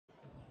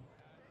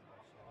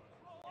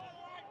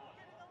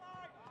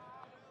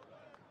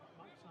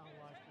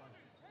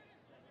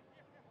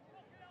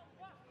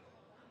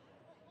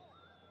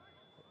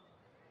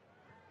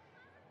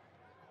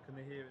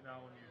to hear it now on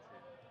YouTube.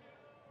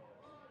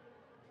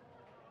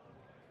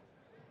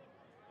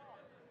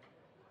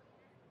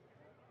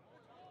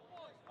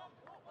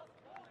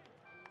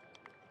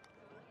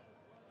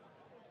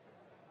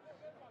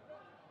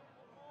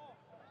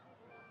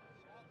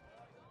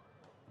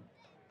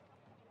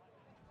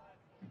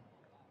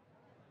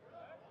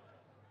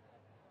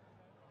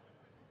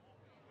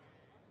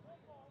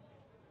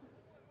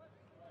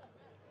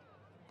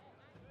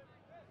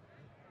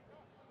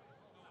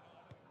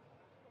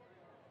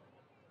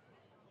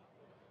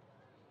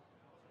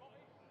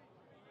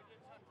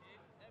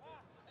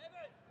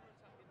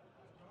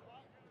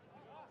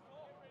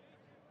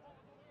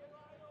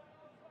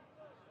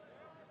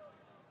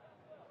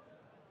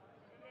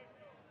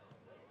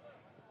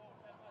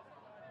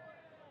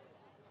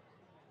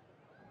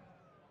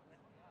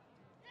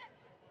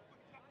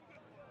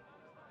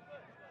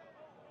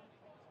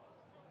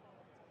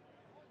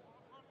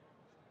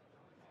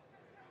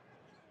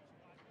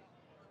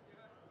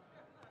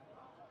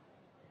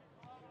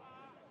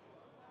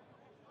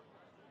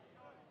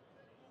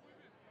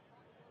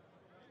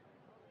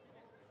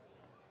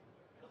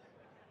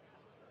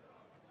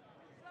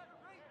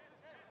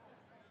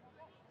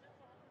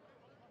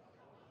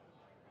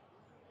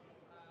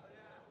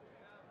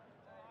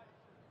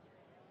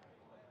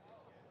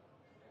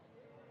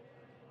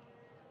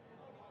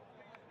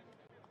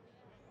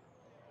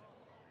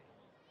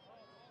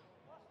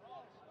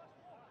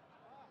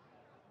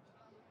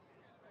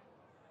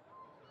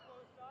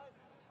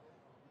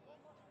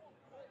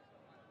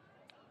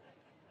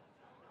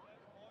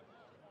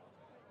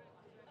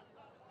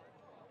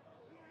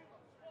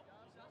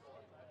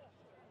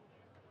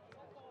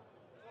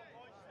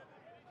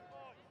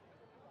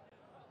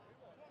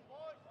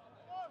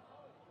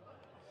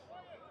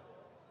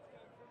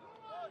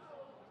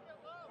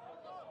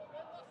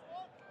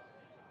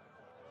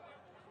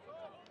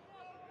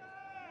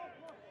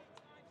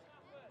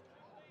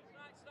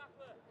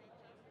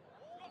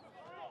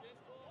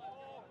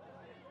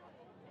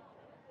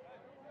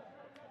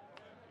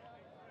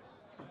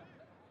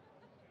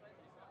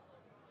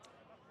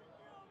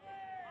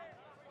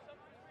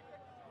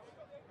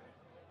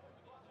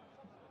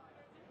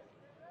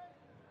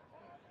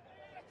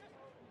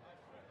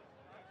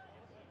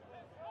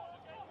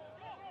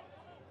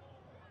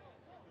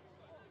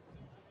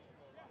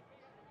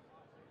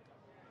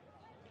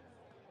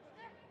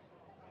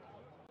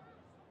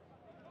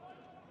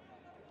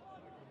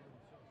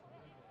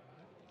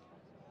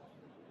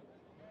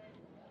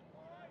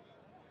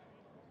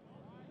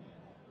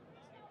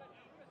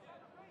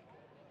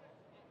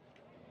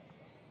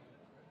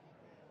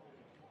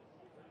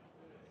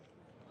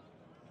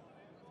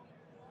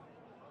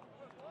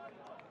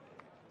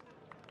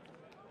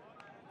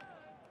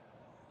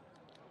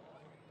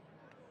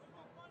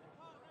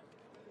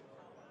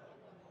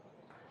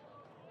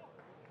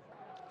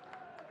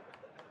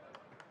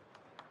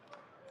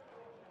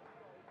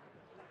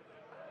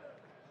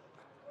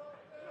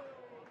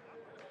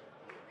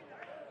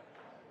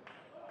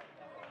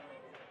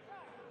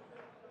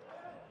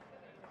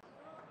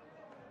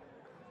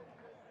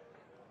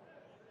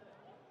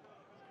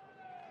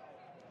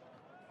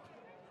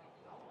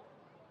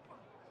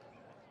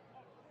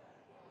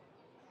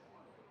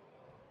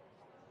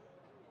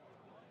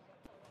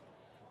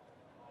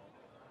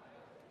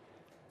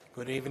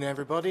 Good evening,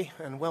 everybody,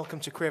 and welcome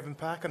to Craven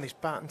Park on this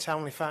Barton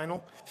Townley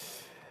final.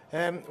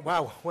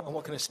 Wow, well,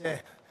 what can I say?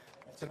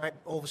 Tonight,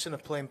 Ulverston are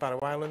playing Barrow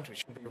Island,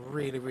 which will be a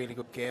really, really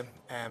good game.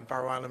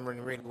 Barrow Island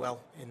running really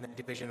well in their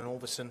division, and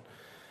Ulverston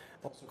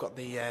also got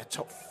the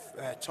top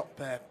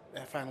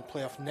final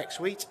playoff next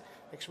week.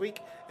 This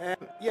week,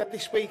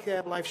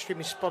 live stream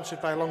is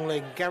sponsored by Long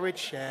Lane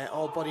Garage.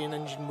 All body and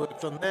engine work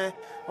done there.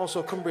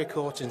 Also, Cumbria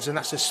Coatings, and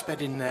that's a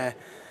Spedding there.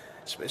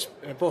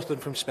 Both of them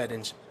from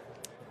Speddings.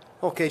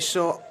 Okay,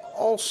 so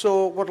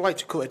also what I'd like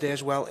to cover today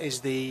as well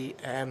is a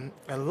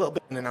little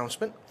bit of an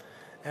announcement.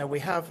 We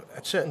have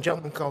a certain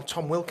gentleman called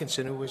Tom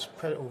Wilkinson who was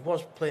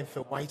playing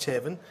for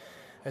Whitehaven,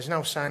 is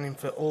now signing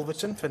for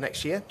Ulverston for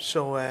next year.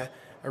 So a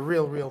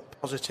real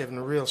positive and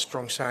a real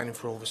strong signing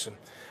for Ulverston.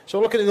 So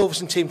look at the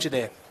Ulverston team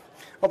today.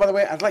 Oh, by the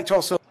way, I'd like to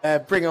also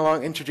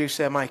introduce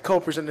my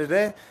co-presenter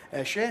today,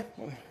 Shay.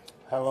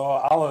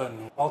 Hello,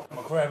 Alan. Welcome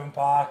to Craven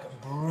Park.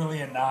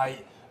 Brilliant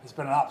night. It's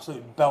been an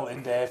absolute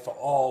belting day for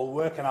all,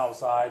 working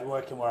outside,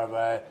 working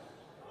wherever.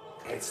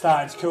 It's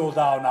starting to cool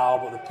down now,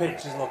 but the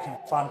pitch is looking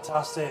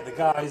fantastic. The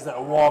guys that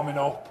are warming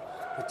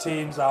up, the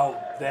teams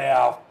out, they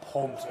are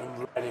pumped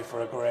and ready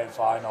for a great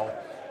final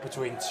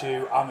between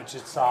two amateur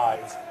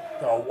sides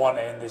that are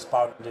wanting this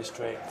Barrow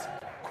District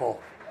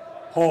Cup.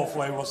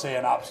 Hopefully we'll see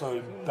an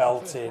absolute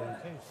belting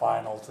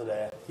final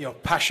today. Your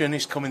passion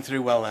is coming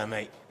through well there,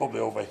 mate.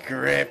 Bubbly.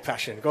 Great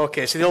passion.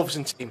 Okay, so the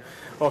Ulverston team.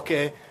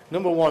 Okay,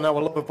 number 1,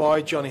 our lover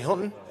boy, Johnny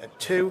Hutton. At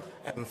 2,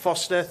 Evan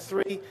Foster.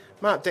 3,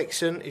 Mark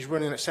Dixon is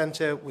running at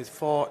centre with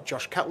 4,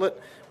 Josh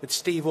Catlett, with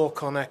Steve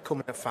O'Connor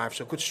coming at 5.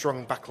 So good,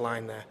 strong back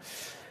line there.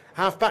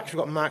 Half-backs, we've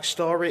got Mark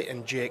Story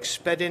and Jake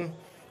Spedding,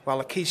 while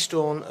the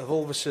keystone of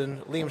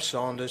Ulverston, Liam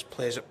Saunders,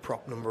 plays at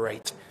prop number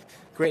 8.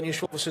 Great news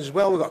for Ulverston as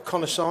well. We've got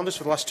Connor Saunders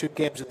for the last 2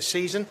 games of the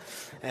season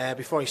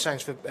before he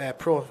signs for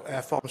pro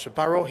forms for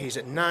Barrow. He's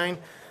at 9,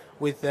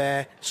 with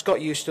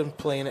Scott Euston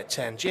playing at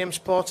 10. James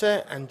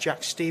Porter and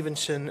Jack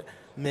Stevenson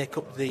make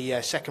up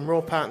the second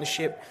row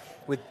partnership,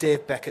 with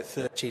Dave Beck at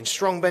 13.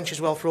 Strong bench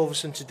as well for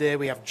Ulverston today.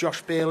 We have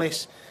Josh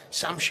Bayliss,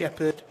 Sam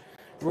Shepherd,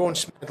 Rowan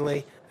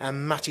Smedley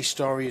and Matty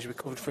Story, who's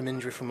recovered from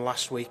injury from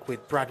last week,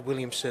 with Brad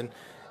Williamson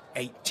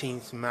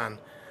 18th man.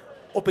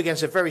 Up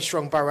against a very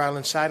strong Barrow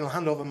Island side, and I'll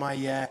hand over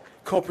my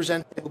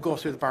co-presenter. We'll go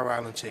through the Barrow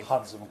Island team.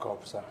 Handsome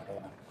co-presenter.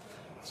 Yeah.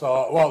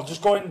 So, well,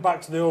 just going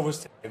back to the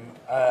Overs team,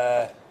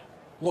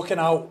 looking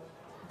out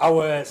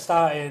our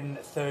starting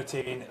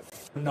 13,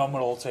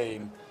 phenomenal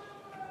team.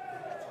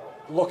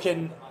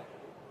 Looking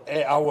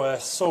at our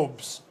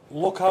subs,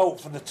 look out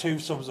for the 2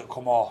 subs that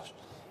come off.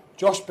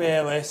 Josh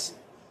Bayliss,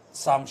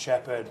 Sam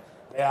Shepherd.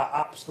 They are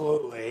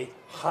absolutely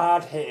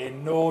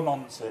hard-hitting,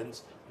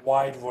 no-nonsense,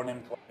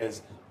 wide-running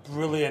players.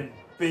 Brilliant,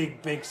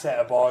 big set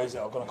of boys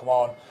that are going to come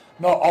on.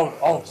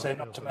 Obviously,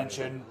 not to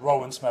mention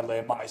Rowan Smedley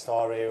and Matty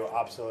Story, who are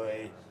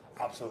absolutely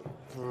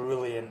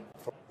brilliant.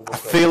 I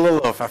feel the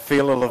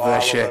love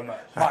there, shit.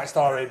 Matty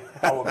Story,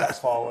 our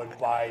best forward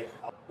by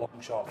a long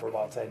shot for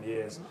about 10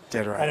 years.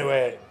 Dead right.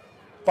 Anyway,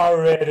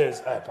 Barrow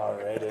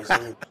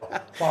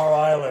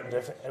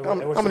Island.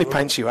 How many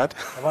pints you had?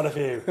 I've had a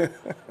few.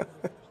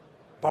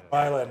 Barrow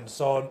Island.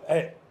 So,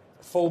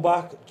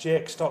 fullback,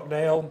 Jake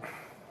Stockdale.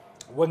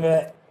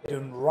 Winger,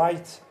 Aidan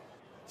Wright.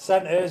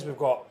 Centres, we've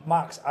got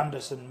Max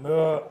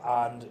Anderson-Moore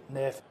and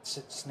Nathan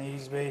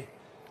Sneesby.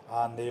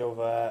 And the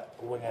other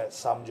winger,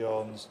 Sam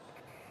Jones.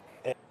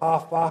 At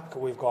half-back,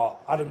 we've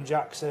got Adam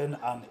Jackson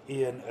and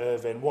Ian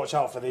Irvin. Watch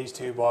out for these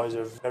 2 boys.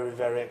 They're very,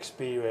 very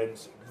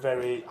experienced,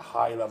 very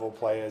high-level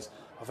players.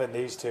 I think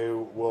these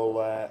 2 will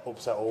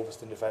upset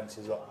Ulverston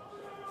defences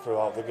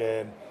throughout the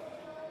game.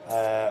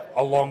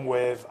 Along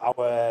with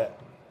our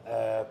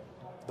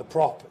the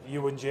prop,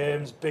 Ewan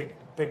James, big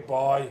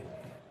boy,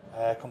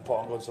 can put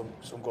on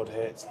some good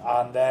hits.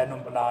 And their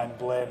number 9,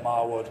 Blaine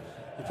Marwood.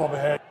 You probably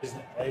heard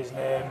his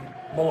name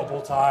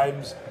multiple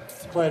times.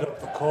 He's played up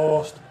the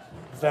coast,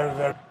 very,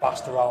 very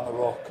fast around the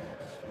ruck.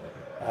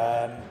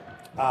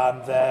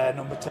 And their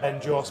number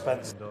 10, Joe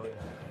Spencer.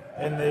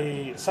 In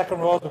the second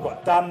row, we've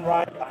got Dan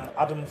Wright and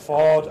Adam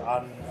Ford,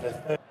 and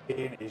the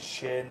 13 is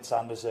Shane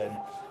Sanderson,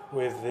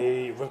 with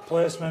the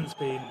replacements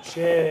being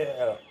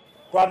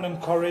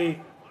Brandon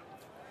Curry,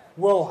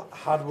 Will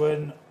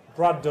Hadwin,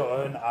 Brad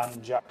Dutton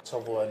and Jack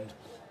Sutherland.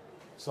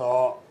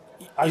 So,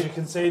 as you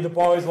can see, the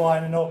boys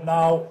lining up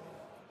now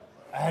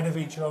ahead of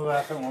each other.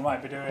 I think we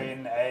might be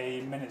doing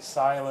a minute's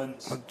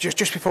silence.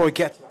 Just before we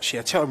get to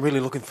I tell you I'm really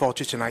looking forward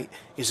to tonight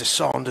is the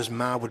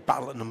Saunders-Marwood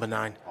battle at number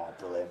 9. Oh,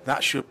 brilliant.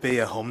 That should be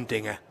a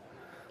humdinger.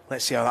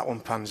 Let's see how that one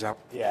pans out.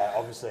 Yeah,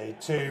 obviously,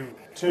 two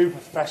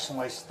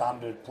professionally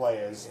standard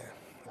players.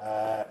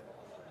 Yeah.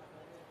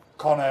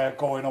 Connor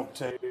going up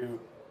to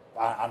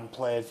and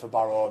played for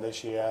Barrow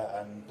this year,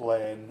 and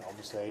Blaine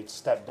obviously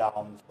stepped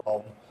down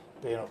from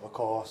being up the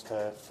coast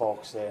to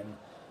focusing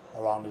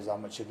around his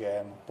amateur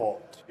game.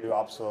 But 2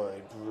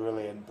 absolutely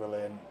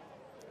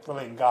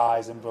brilliant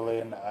guys and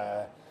brilliant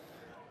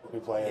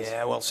players.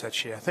 Yeah, well said,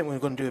 Shea. I think we're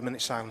going to do a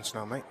minute's silence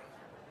now, mate.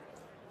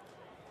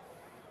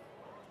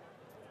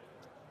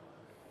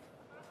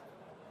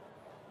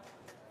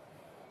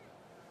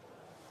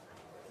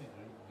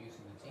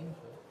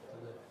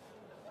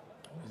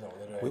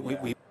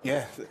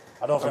 Yeah.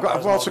 I've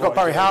also got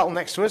Barry Hartle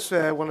next to us,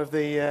 one of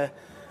the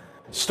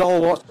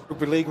stalwarts of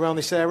rugby league around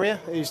this area.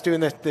 He's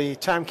doing the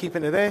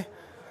timekeeping today.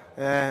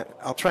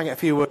 I'll try and get a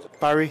few words with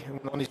Barry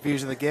on his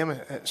views of the game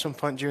at some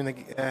point during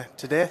the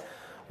today.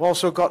 We've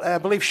also got, I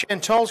believe Shane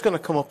Tall's going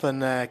to come up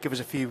and give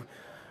us a few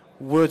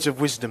words of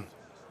wisdom.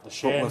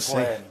 Shane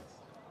playing.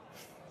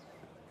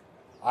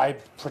 I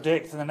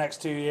predict in the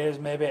next 2 years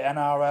maybe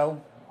NRL.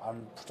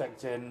 I'm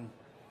predicting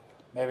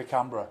maybe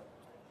Cumbria.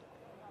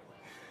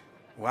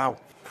 Wow.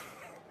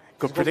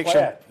 Good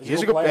prediction. He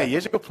is a good player. He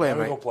is a good player,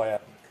 mate. Good player.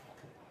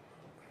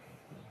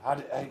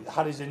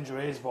 Had his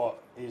injuries,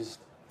 but he's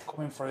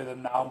coming through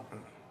them now.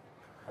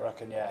 I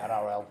reckon, yeah,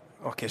 NRL.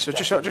 Okay, so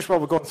just while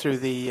we're going through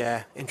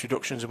the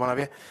introductions and what have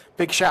you,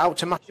 big shout out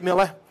to Matthew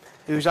Miller,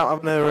 who's out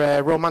having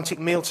a romantic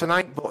meal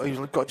tonight, but he's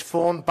got his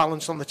phone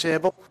balanced on the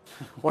table,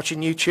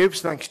 watching YouTube,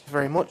 so thanks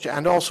very much.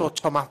 And also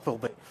Tom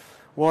Appleby.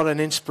 What an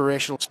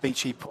inspirational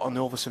speech he put on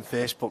the Ulverston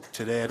Facebook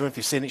today. I don't know if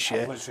you've seen it,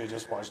 Shea. I literally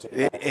just watched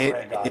it.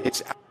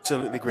 It's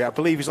absolutely great. I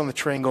believe he's on the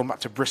train going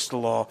back to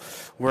Bristol or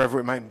wherever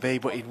it might be,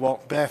 but he'd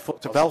walk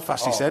barefoot to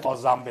Belfast, he said. Or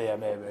Zambia,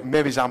 maybe.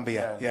 Maybe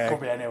Zambia, yeah.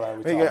 Could be anywhere.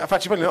 In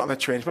fact, he's probably not on the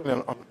train, he's probably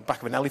on the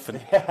back of an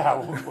elephant. Yeah, I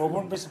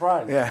wouldn't be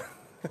surprised. Yeah.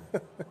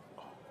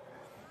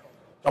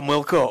 Tom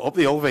Wilco, up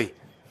the Ulvie.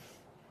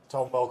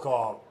 Tom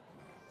Wilco,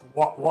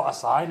 what a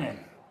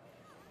signing.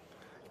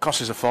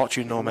 Costs us a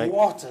fortune, no, mate.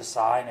 What a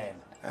signing.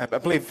 I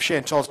believe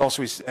Shane Toll's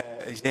also his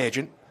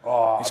agent.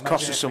 It's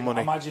cost us some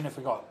money. Imagine if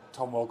we got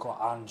Tom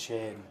Wilcott and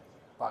Shane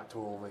back to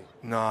Ulvie.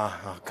 No,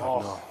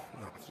 no.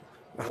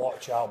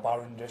 Watch out,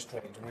 Barron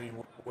District. We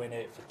would win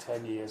it for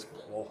 10 years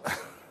plus.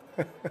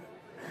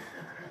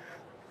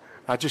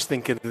 I just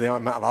think of the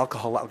amount of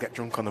alcohol that'll get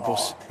drunk on the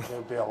bus. It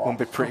would be a lot. Wouldn't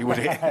be pretty, would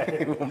it?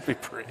 It wouldn't be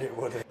pretty. It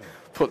wouldn't.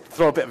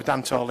 Throw a bit of a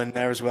Dantol in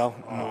there as well.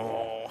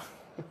 Oh.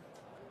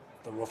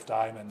 The rough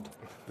diamond.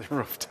 The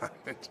rough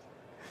diamond.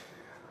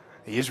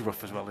 He is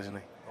rough as well, isn't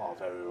he? Oh,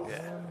 very rough.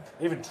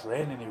 Yeah. Even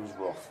training, he was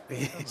rough.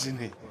 He is, isn't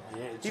he?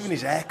 Yeah, Even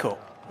his haircut.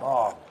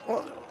 Oh,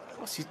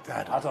 What's his...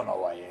 I don't know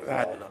what he is.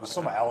 There's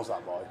something else,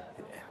 that boy.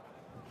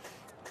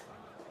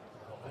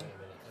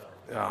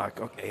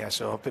 Okay, yeah,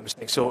 so a bit of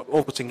mistake. So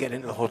Ulverston getting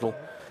into the huddle.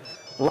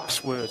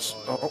 Last words.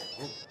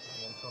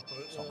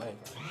 It's not me.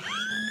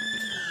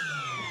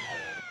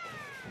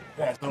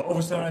 Yeah, so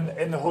Ulverston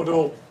in the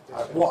huddle.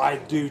 What I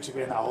do to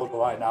be in that huddle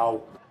right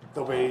now,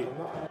 there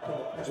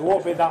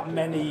won't be that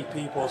many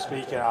people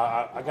speaking.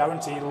 I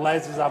guarantee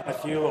Les is having a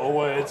few little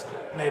words.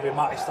 Maybe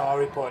Matty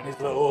Story putting his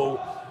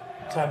little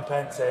 10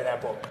 pence in there.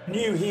 But can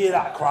you hear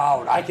that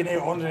crowd? I can hear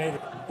it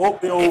underneath.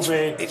 Up the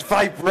Ulvie. It's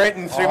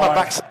vibrating through my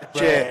backside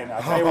chair.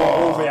 I tell you what,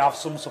 Ulvie have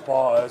some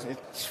supporters.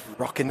 It's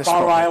rocking the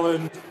Barrow spot.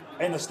 Island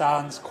in the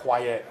stands,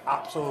 quiet,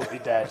 absolutely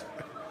dead.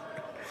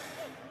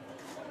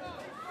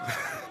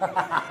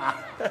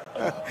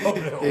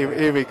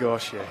 Here we go,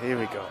 Shea. Here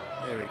we go.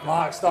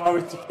 Mark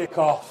Story to kick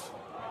off.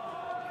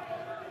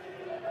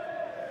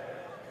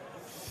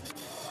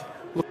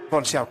 Look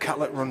on to see how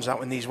Catlett runs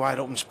out in these wide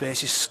open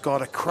spaces.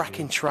 Scored a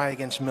cracking try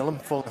against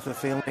Millham, falling for the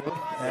field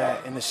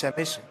in the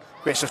semis.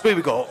 Great stuff. Here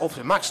we go. Up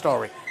to Max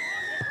Story.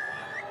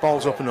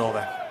 Ball's up and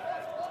over.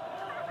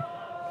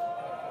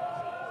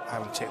 I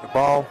will take the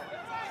ball.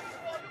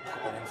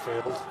 Going in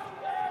field.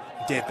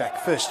 Dave Beck,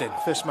 first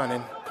man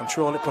in.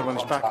 Control it, put him on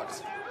his back.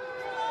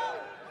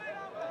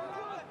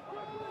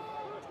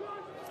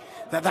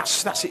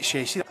 That's it,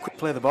 Shea. See that quick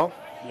play of the ball?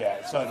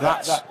 Yeah, so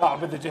that'll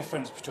be the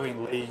difference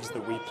between leagues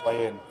that we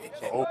play in.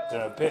 So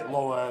they're a bit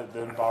lower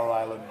than Barrow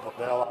Island, but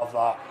they'll have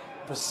that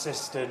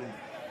persistent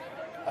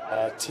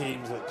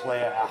teams that play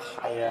at a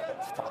higher,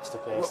 faster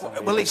pace than we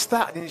do. Well, it's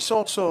that, and it's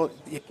also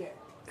you get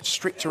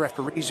stricter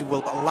referees who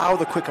will allow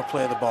the quicker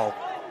play of the ball.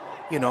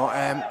 You know,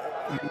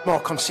 more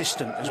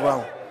consistent as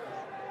well.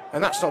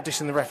 And that's not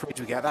dissing the referees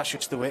we get. That's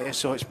just the way it is.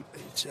 So it's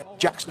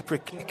Jackson for a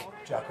kick.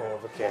 Jack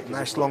over kick.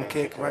 Nice long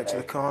kick right to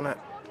the corner.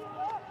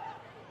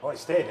 Oh, it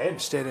stayed in.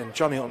 Stayed in.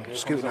 Johnny Hutton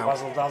scooting out.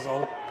 Razzle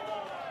dazzle.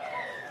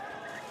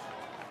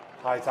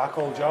 High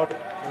tackle, Jordan.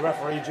 The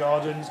referee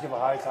Jordan's give a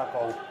high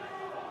tackle.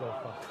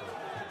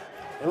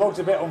 It looked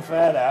a bit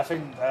unfair there. I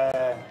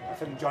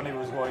think Johnny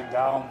was going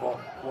down, but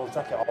we'll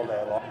take it all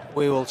day long.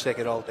 We will take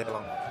it all day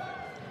long.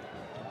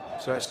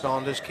 So it's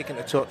Saunders kicking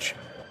the touch.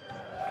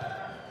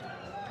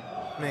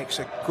 Makes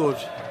a good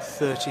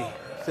 30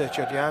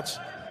 odd yards.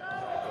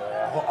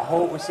 I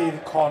hope we see the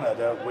Connor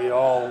that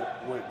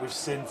we've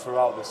seen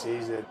throughout the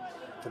season.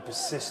 The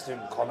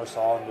persistent Connor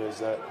Saunders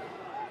that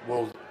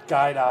will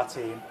guide our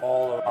team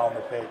all around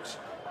the pitch.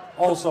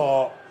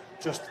 Also,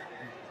 just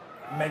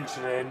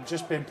mentioning,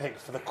 just been picked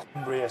for the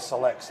Cumbria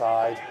select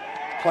side,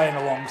 playing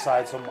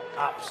alongside some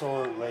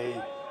absolutely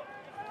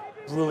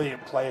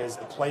brilliant players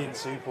that play in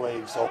Super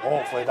League, so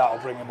hopefully that'll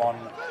bring him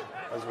on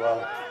as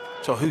well.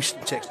 So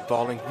Houston takes the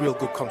ball in, real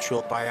good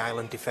control by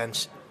Island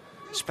defence.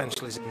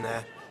 Spencer's in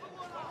there.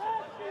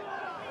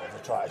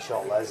 They try to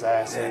shot Les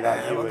there.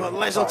 But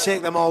Les will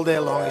take them all day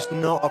long, it's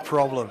not a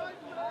problem.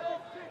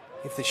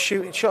 If they're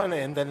shooting it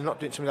in, then they're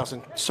not doing something else.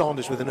 And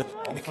Saunders with another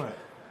kick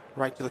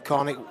right to the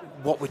corner.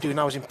 What we do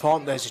now is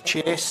important. There's a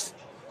chase.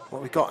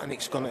 What we got, and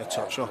it's gone to a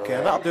touch. Okay,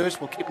 and that'll do us.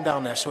 We'll keep him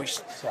down there. So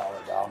it's settle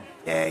it down.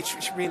 Yeah,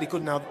 it's really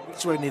good now.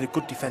 That's where we need a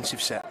good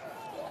defensive set.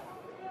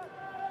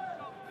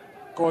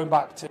 Going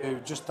back to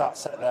just that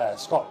set there,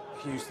 Scott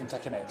Houston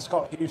taking it.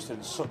 Scott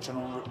Houston's such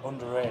an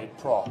underrated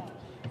prop.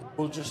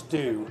 He'll just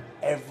do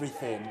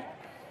everything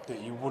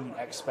that you wouldn't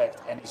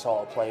expect any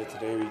sort of player to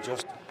do. He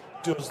just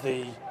does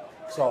the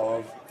sort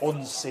of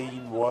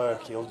unseen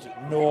work. He'll do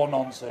no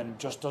nonsense,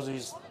 just does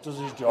his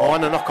job. Oh,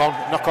 and a knock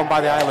on by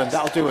the Island.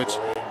 That'll do it.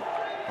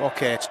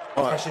 Okay.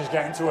 Pressure's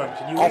getting to him.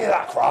 Can you hear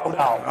that crowd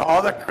out?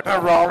 Oh,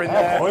 they're roaring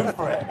there. Going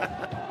for it.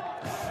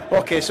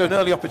 Okay, so an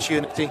early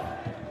opportunity.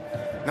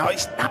 Now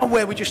it's now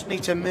where we just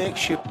need to make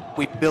sure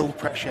we build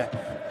pressure.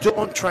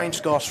 Don't try and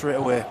score straight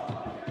away.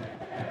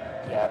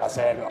 Yeah, that's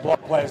it. A lot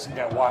of players can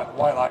get white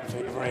line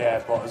fever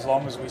here, but as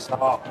long as we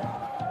start,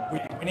 we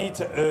need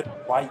to earn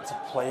the right to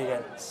play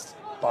against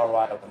Barrow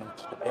Island and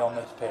play on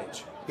this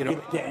pitch. You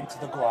know, get into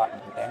the grind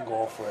and then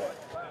go for it.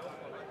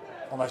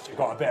 Unless you've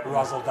got a bit of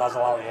razzle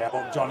dazzle out here.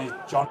 Look,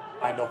 John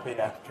lined up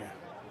here.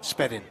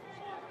 Spedding.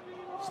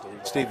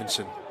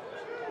 Stevenson.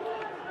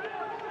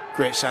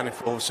 Great signing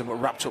for Ulverston, but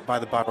wrapped up by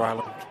the Barrow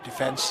Island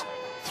defence.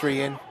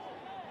 3 in.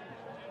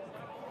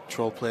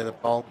 Control play the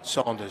ball.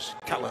 Saunders.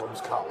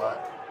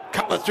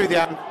 Catlett through the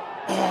hand.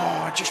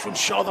 Oh, just run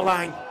short of the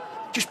line.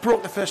 Just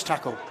broke the first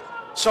tackle.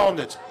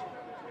 Saunders.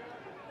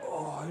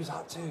 Oh, who's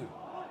that to?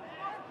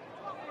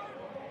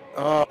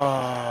 Oh,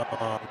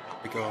 there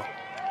we go.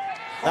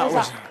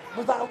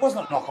 That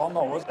wasn't a knock on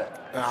though, was it?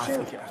 I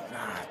think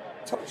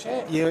Touch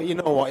it. You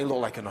know what? It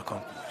looked like a knock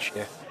on.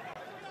 Yeah.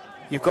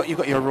 You've got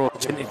your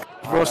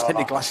rose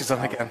tinted glasses on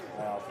again.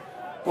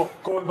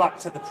 But going back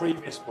to the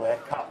previous play,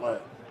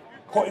 Catlett,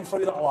 cutting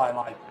through that line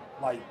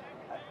like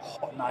a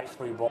hot knife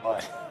through butter.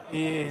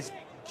 He is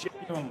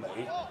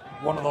genuinely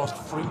one of those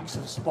freaks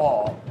of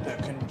sport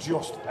that can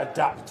just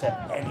adapt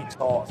to any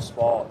sort of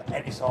sport,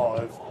 any sort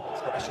of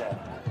pressure.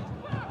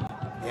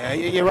 Yeah,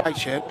 you're right,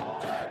 Shane.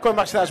 Going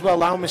back to that as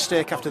well, our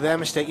mistake after their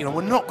mistake, you know,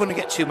 we're not going to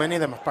get too many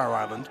of them at Barrow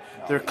Island.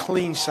 They're a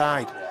clean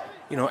side,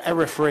 you know,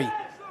 error-free.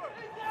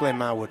 Blame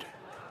Marwood.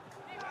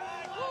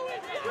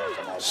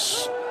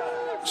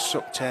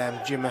 Sucked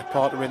Jimmy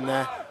Porter in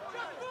there.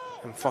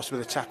 And Foster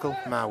with a tackle.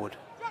 Marwood.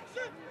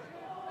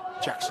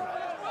 Jackson.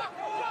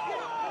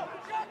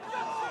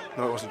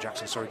 No, it wasn't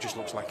Jackson, sorry, it just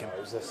looks like him. It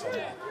was this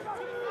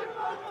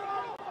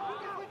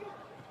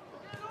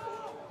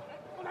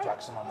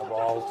Jackson on the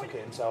ball, took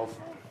it himself.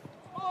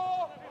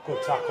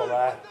 Good tackle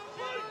there.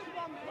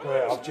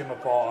 Great off Jimmy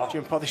Porter.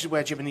 Jimmy Porter, this is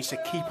where Jimmy needs to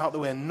keep out the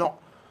way and not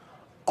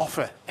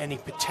offer any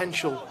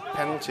potential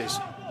penalties.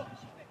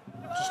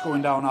 Just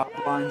going down our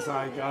blind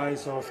side,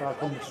 guys, so if our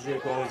commentary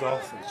goes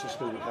off, it's just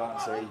because we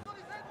can't see.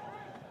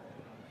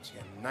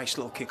 Yeah, nice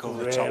little kick over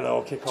the Great top.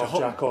 little kick off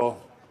Jacko.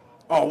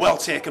 Oh, well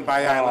taken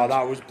by Ireland. Oh,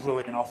 that was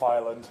brilliant off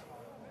Ireland.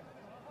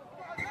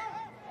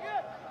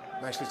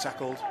 Nicely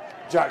tackled.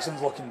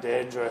 Jackson's looking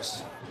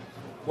dangerous.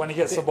 When he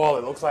gets the ball,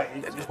 it looks like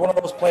he's one of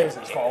those players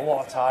that's got a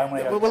lot of time.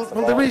 When he well,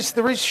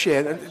 there is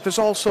Shane, and there's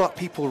also that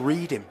people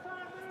read him.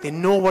 They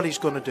know what he's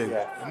going to do,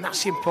 and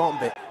that's the important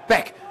bit.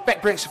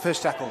 Beck breaks the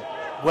first tackle.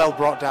 Well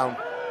brought down.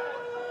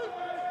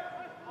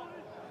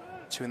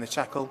 Two in the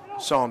tackle.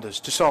 Saunders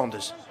to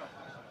Saunders.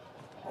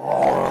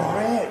 Oh,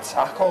 great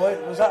tackle!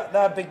 It was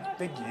that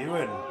big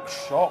Ewan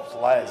shocked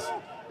Les.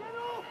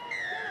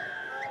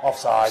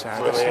 Offside,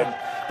 brilliant.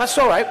 That's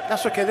all right.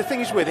 That's okay. The thing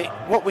is with it,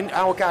 what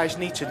our guys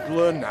need to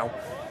learn now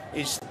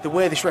is the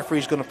way this referee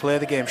is going to play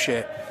the game.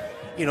 Shea,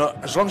 you know,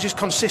 as long as he's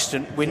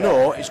consistent, we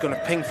know he's going to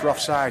ping for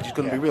offside. He's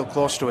going to be real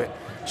close to it.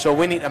 So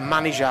we need to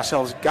manage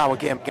ourselves, our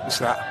game against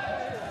that.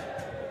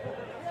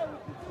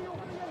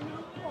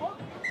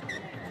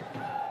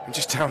 And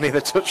just down near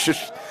the touch,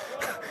 just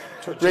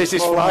raise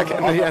his flag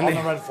on the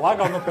red flag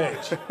on the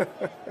pitch.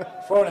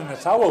 Throwing in the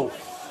towel.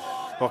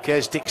 Okay,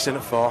 it's Dixon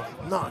at 4.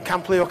 No,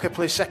 can't play. Okay,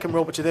 play second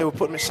row, but today we'll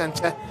put him at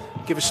centre.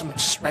 Give us some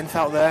strength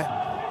out there.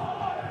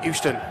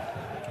 Houston.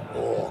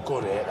 Oh,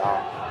 good hit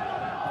that.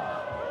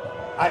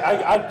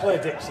 I'd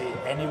play Dixie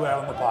anywhere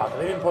on the park.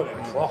 They didn't put him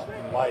in clock.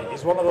 Like,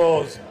 he's one of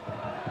those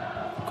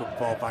good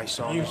ball by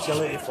Saunders.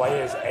 Utility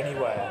players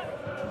anywhere.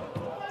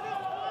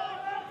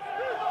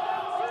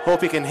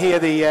 Hope you can hear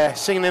the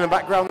singing in the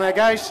background there,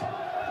 guys.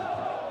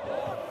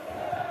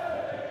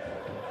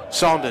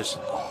 Saunders.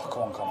 Oh,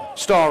 come on.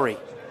 Story.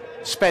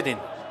 Spedding.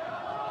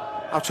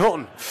 Out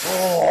Hutton.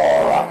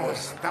 Oh,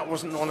 that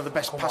wasn't one of the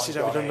best passes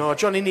I've ever done. No,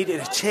 Johnny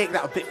needed to take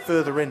that a bit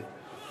further in.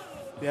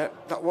 Yeah,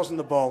 that wasn't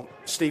the ball.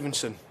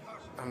 Stevenson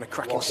having a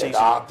cracking season.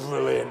 That.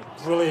 Brilliant,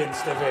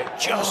 Stevie.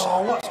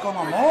 Oh, what's going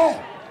on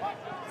there?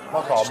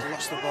 Look on. Just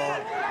lost the ball.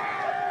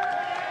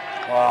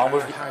 Wow,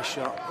 we've high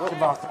shot.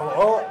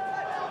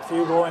 A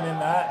few going in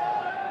there.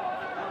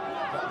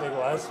 That big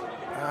Les.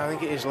 I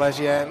think it is Les.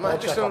 Yeah,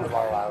 might just on the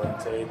Barrow Island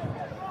team.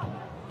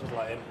 Just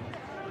let him.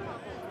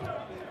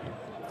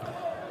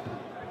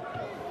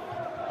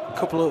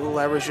 Couple of little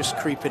errors just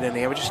creeping in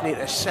here. We just need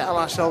to settle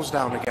ourselves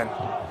down again.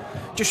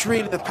 Just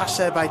really the pass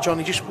there by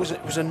Johnny just was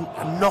a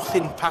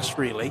nothing pass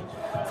really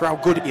for how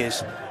good he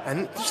is.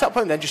 And just that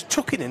point then, just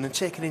tuck it in and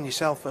take it in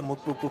yourself, and we'll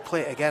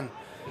play it again.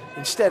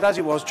 Instead, as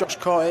it was, Josh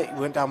caught it. He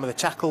went down with a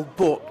tackle,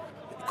 but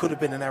it could have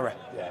been an error.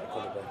 Yeah, it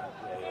could have been.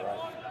 Yeah, you're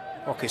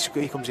right. Okay, so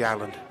here comes the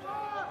Island.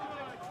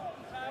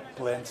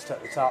 Blaine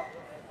at the top.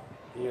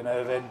 Ian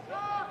Irving.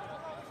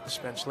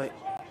 Spenceley.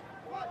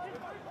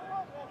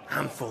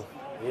 Handful.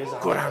 He is a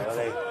good handful.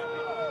 handful.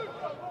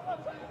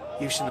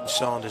 Houston and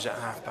Saunders at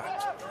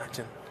half-back.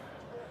 Acton.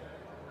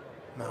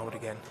 Marwood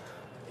again.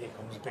 Here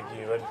comes Big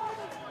Ewan.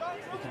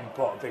 He can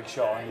put a big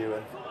shot on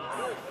Ewan.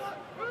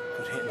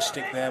 Good hit and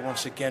stick there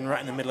once again, right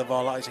in the middle of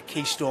all that. He's a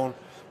keystone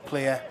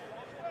player,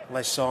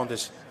 Les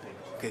Saunders.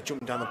 Okay,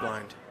 jumping down the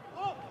blind.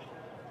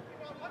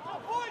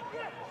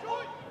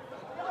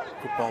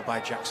 Good ball by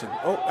Jackson.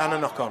 Oh, and a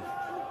knock-on.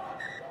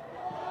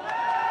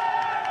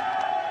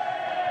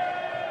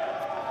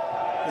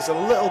 There's a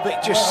little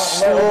bit just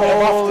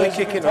slowly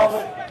kicking off.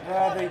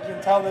 Yeah, you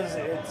can tell it's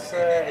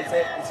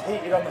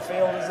heated on the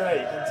field, isn't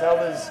it? You can tell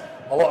there's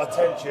a lot of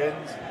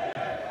tensions.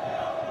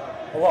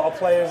 A lot of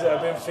players that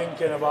have been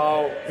thinking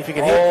about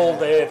all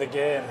day the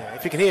game. Yeah,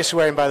 if you can hear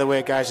swearing, by the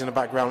way, guys, in the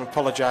background,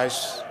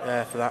 apologise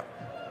for that.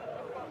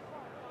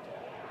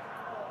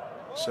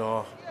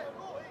 So,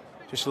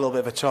 just a little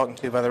bit of a talking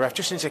to by the ref.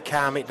 Just needs to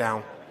calm it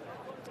down.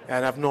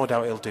 And I've no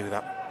doubt he'll do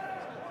that.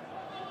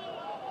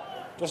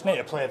 Just need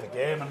to play the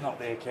game and not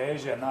the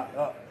occasion.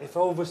 If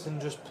Ulverston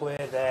just play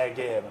their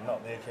game and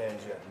not the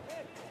occasion.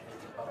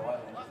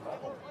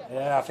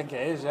 Yeah, I think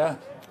it is, yeah.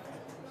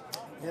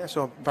 Yeah,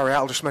 so Barry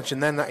Island just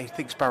mentioned then that he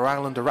thinks Barrow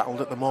Island are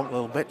rattled at the moment a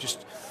little bit,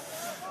 just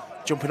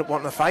jumping up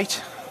wanting to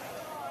fight.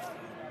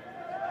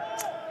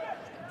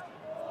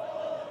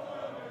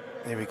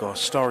 There we go,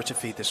 Story to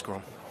feed the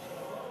scrum.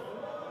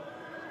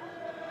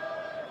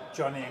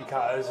 Johnny and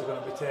Catters are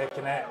going to be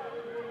taking it.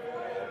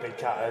 Big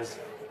Catters.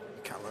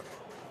 Catlett.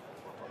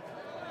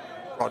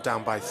 Brought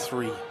down by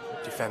 3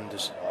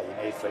 defenders. Oh, you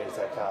need 3 to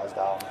take Catters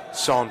down.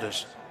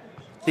 Saunders.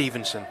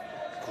 Stevenson.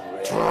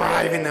 Great.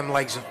 Driving them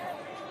legs.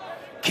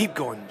 Keep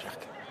going,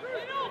 Jack.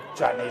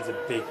 Jack needs a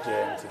big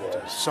game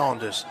today.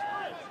 Saunders.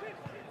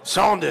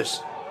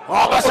 Saunders.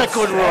 Oh, that's a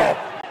good run.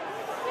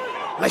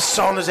 Les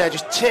Saunders there,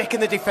 just taking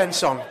the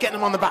defence on, getting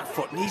them on the back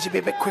foot. Needs to be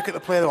a bit quick at the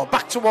play of the ball.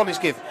 Back to 1 is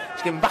give.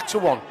 He's giving back to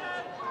 1.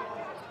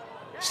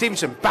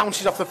 Stevenson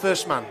bounces off the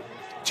first man.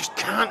 Just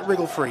can't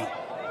wriggle free. You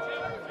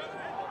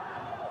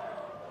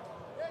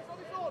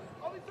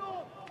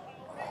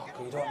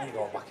don't need to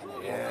go back in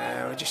there.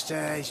 Yeah, just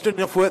he's done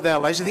enough work there,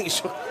 Les. I think he's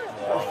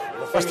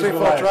First 3 or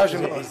 4 drives.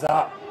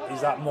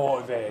 He's that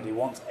motivated. He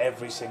wants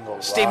every single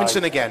drive.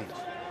 Stevenson again.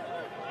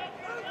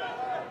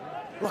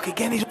 Look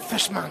again, he's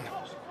first man.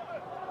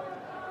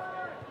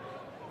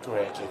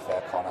 Great kick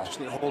there, Connor. Just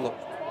need to hold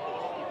up.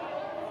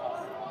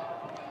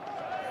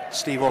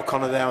 Steve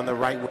O'Connor there on the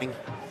right wing.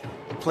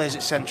 Plays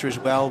at centre as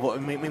well, but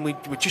I mean,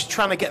 we're just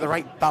trying to get the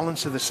right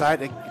balance of the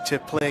side to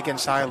play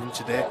against Ireland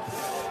today.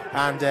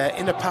 And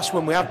in the past,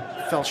 when we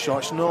have fell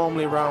short, it's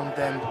normally around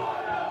them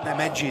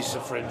edges, the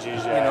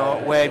fringes,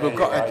 where we've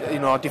got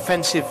a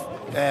defensive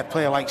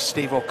player like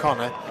Steve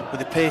O'Connor, with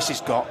the pace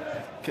he's got,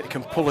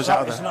 can pull us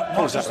out of the.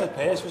 Not just the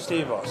pace for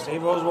Steve-O.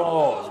 Steve-O's one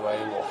of those where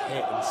he will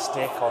hit and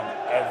stick on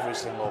every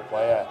single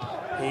player.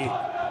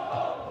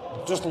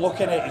 Just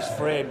looking at his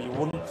frame, you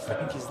wouldn't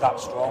think he's that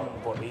strong,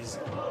 but he's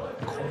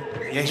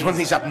one of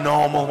these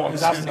abnormal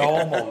ones. He's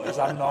abnormal. He's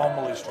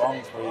abnormally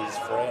strong for his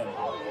frame.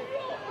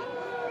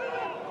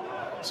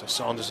 So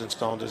Saunders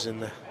in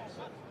the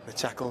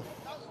tackle.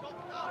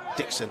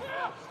 Dixon.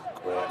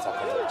 Great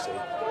tackle, Dixie.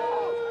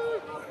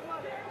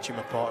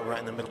 Jimmy Porter right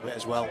in the middle of it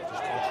as well.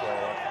 Just control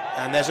it.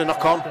 And there's a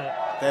knock on.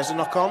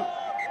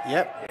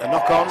 Yep, a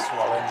knock on.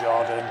 Well in,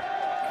 Jordan.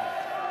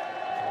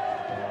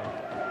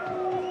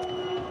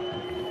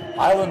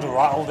 Ireland are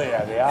rattled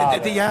here.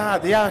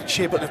 They are,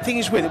 Shea, but the thing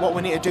is with it, what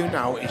we need to do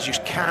now is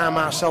just calm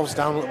ourselves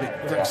down a little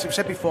bit. Like I've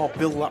said before,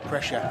 build that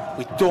pressure.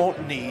 We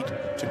don't need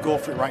to go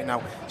for it right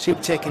now. See,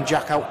 we're taking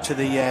Jack out to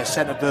the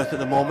centre berth at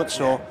the moment,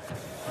 so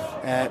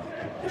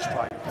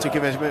to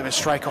give us a bit of a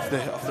strike off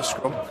the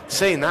scrum.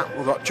 Saying that,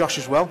 we've got Josh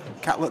as well,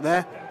 Catlett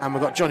there, and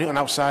we've got Johnny Hutton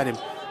outside him.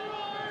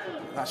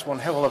 That's one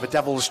hell of a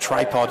devil's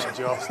tripod.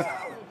 Just.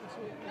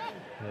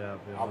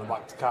 I'll be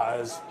back to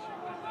Catters.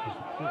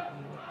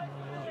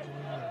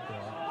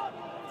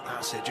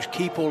 That's it, just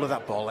keep hold of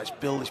that ball, let's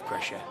build this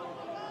pressure.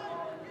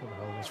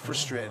 It's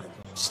frustrating.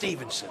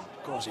 Stevenson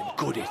goes in,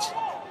 good hit.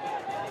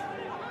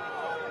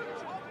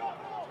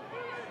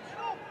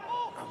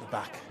 Out the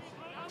back,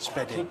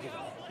 sped in.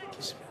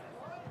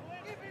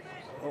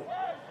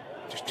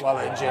 Well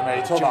in, Jimmy,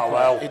 he took that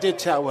well. He did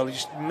take it well,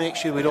 just make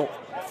sure we don't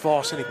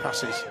force any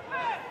passes.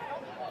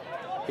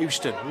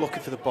 Houston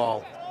looking for the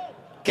ball,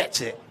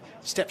 gets it,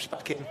 steps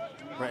back in,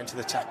 right into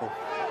the tackle.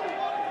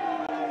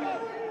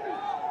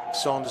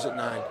 Saunders at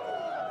 9.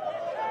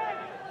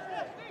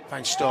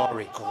 Finds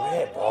Story.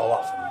 Great ball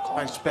that from Connor.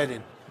 Finds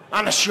Spedding.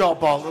 And a short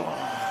ball. Oh.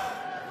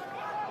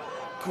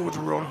 Good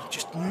run.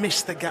 Just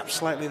missed the gap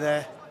slightly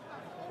there.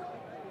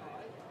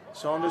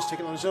 Saunders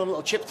taking on his own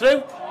little chip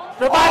through.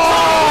 Go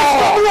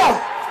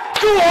on!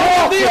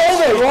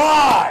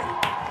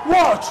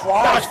 What a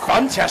try! That was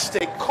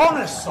fantastic.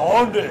 Connor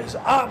Saunders,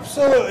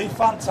 absolutely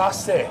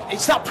fantastic.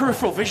 It's that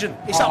peripheral vision.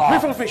 It's that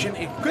peripheral vision.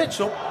 He gets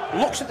up,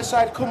 looks at the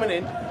side coming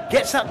in,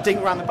 gets that dink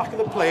around the back of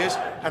the players,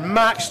 and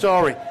Mark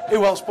Story,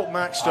 who else but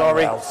Mark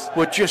Story,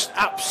 would just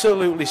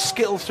absolutely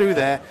skittle through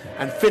there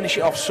and finish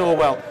it off so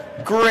well.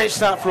 Great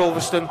start for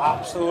Ulverston.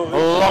 Absolutely.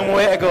 A long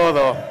way to go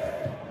though.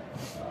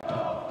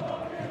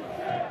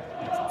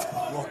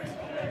 Look,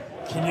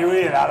 can you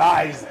hear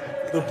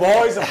that? The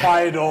boys are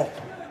fired up.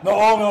 Not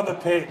only on the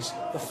pitch,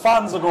 the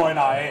fans are going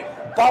at it.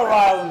 Barrow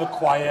Island are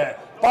quiet.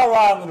 Barrow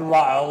Island are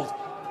rattled.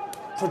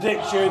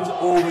 Predictions: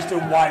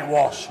 Ulverston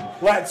whitewash.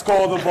 Let's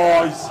go, the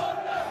boys.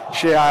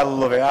 Shit, I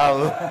love it. I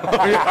love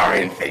our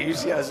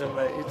enthusiasm,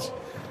 mate. It's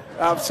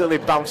absolutely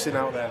bouncing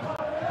out there.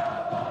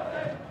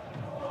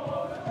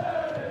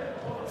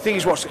 Thing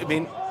is, that's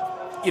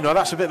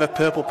a bit of a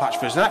purple patch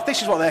for us. And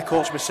this is what their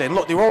coach was saying.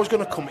 Look, they're always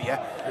going to come at you.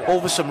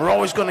 Ulverston, we're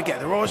always going to get.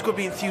 They're always going to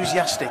be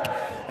enthusiastic,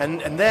 and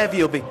their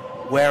view will be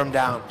wear them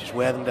down. Just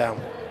wear them down.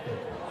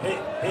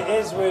 It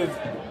is with.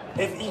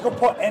 If you could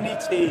put any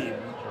team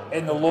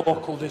in the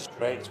local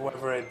district,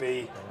 whether it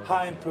be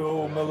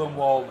Highpool, Mill and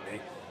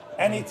Walney,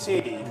 any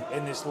team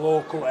in this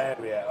local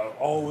area are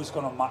always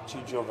going to match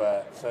each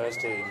other first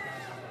team.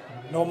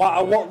 No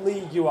matter what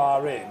league you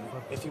are in,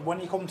 when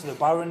you come to the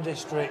Barrow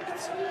District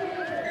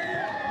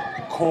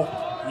Cup,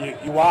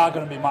 you are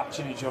going to be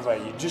matching each other.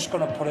 You're just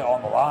going to put it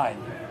on the line.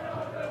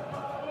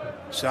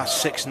 So that's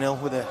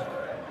 6-0 with a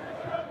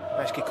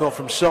nice kick off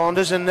from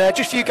Saunders. And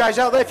just for you guys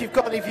out there, if you've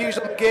got any views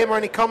on the game or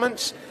any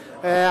comments,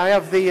 I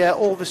have the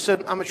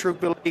Ulverston Amateur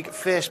Rugby League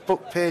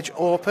Facebook page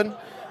open,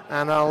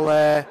 and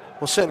we'll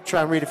certainly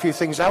try and read a few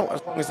things out,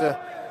 as long as they're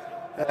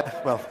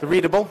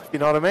readable, if you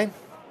know what I mean.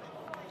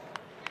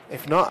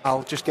 If not,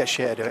 I'll just get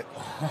Shea to do it.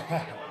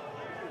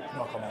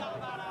 No comment.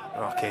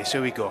 Okay,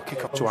 so we go.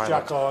 Kick up to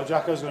Ireland.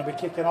 Jacko's going to be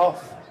kicking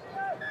off.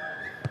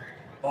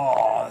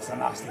 Oh, that's a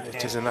nasty kick.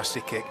 It is a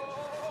nasty kick.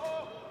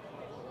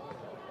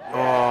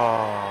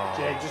 Oh.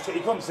 Jake, he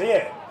couldn't see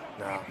it.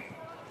 No.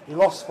 He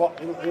lost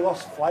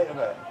flight of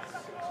it.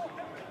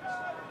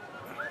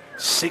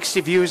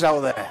 60 views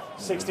out there.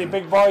 60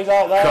 big boys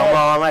out there. Come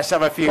on, let's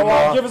have a few Come more.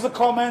 on, give us the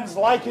comments,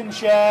 like and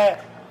share.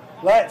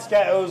 Let's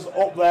get us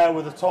up there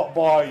with the top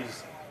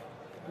boys.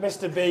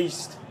 Mr.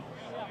 Beast,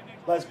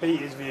 let's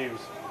beat his views.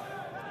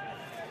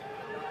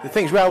 The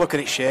things we are looking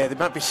at, Shea, there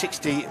might be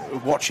 60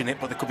 watching it,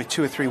 but there could be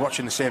 2 or 3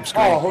 watching the same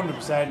screen. Oh,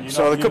 100%.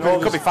 So there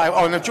could be 5.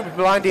 Oh, and they're jumping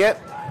behind here.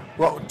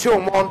 Well, 2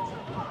 and 1.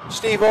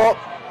 Steve-O.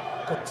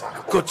 Good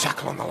tackle. Good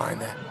tackle on the line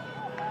there.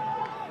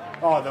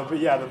 Oh, there'll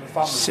be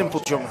families. Simple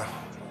jumper.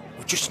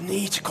 We just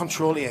need to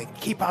control it.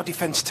 Keep our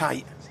defence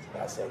tight.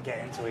 That's it. Get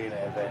into it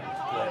a bit.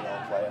 Great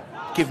little player.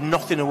 Give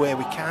nothing away.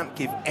 We can't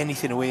give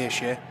anything away,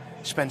 Shea.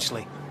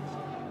 Spenceley.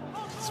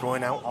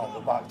 Throwing out. On the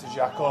back to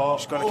Jacko.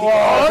 He's got to keep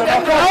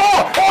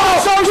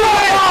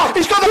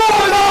He's got the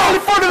ball in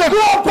front of him.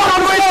 Back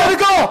on the way to the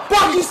goal.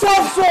 Back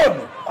yourself,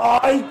 son. Oh,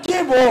 he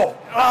give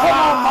up. Come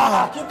on,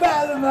 Mark. You're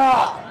better than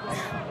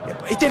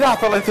that. He did half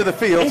the length of the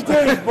field. He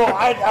did, but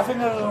I think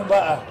I'd have done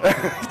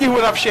better. You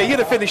would have, Shea. You'd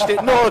have finished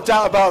it. No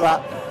doubt about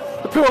that.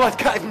 The poor lad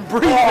can't even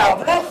breathe now.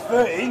 That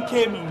 13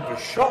 came in with a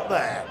shot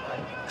there.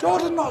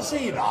 Jordan not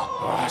see that.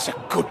 Oh, that's a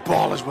good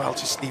ball as well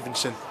to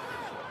Stevenson.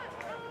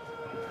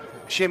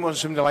 Shame on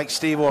somebody like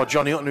Steve or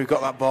Johnny Hutton who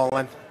got that ball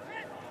then.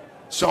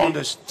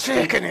 Saunders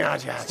taking the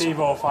hard yards.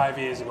 Steve-O 5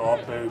 years ago,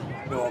 boom,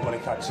 nobody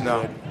catches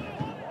No. him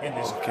in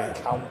this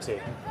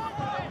county.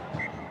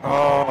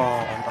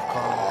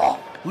 Oh,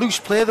 loose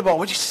play the ball.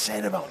 We're just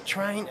saying about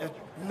trying to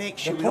make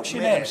sure we don't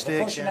make mistakes.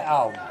 They're pushing it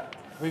out.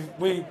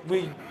 We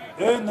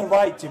earn the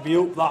right to be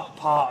up that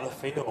part of the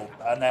field,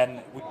 and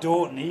then we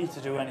don't need to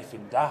do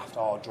anything daft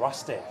or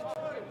drastic.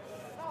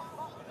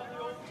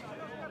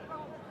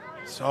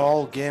 It's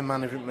all game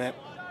management, mate.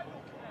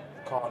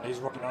 He's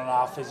running on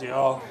our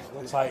physio.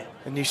 Looks like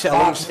a new set of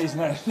lungs.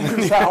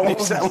 New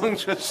set of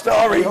lungs for the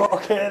story.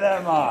 Okay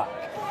there, Mark.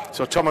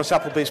 So Thomas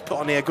Appleby's put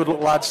on here. Good luck,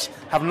 lads.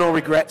 Have no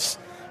regrets.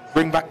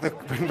 Bring back the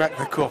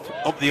cup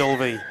up the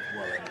Ulv.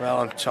 Well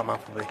on Tom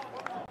Appleby.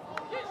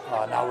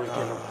 Oh, now we've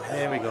given.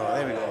 There we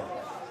go.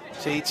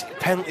 See, it's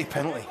penalty.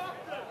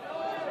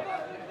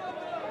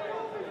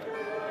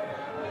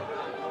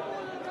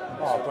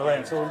 Oh,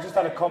 brilliant. So we've just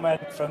had a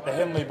comment from the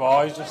Hindley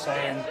boys just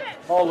saying,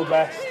 all the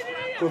best,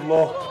 good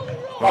luck.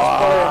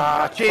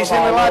 Cheers,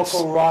 Hindley lads.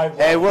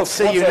 Hey, we'll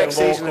see you next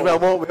season as well,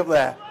 won't we, up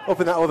there? Up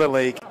in that other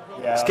league.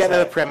 Yeah, let's get to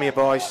the Premier,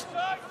 boys.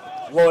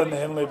 Low in the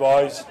Hindley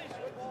boys.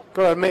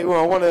 Got to admit,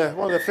 well, one of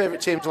the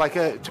favourite teams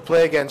to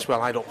play against,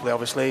 well, I don't play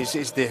obviously,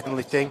 is the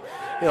Hindley thing.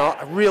 You know,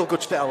 a real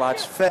good set of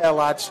lads, fair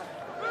lads,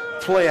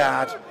 play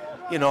hard.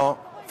 You know,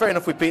 fair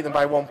enough we beat them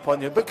by 1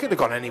 point, but could have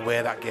gone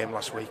anywhere that game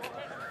last week.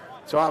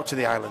 So out to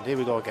the island, here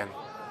we go again.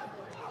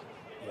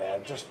 Yeah,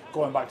 just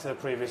going back to the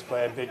previous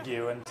player, Big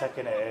Ewan,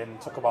 taking it in,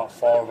 took about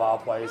 4 of our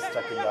players to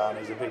take him down.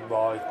 He's a big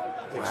boy,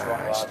 big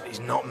strong lad. He's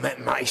not met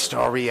Matty's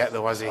story yet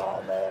though, has he?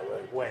 Oh, mate,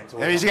 we're waiting till...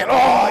 There he is again.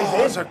 Oh,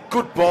 that's a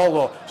good ball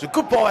though. It's a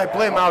good ball, I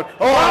blame out.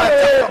 Oh, I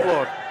that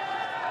Lord.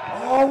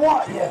 Oh,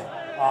 what?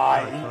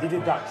 Yeah. He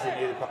did that because he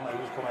knew the penalty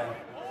was coming.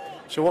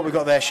 So what we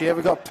got there, Shea?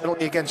 We got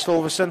penalty against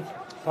Ulverston.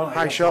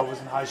 High shot.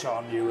 Ulverston, high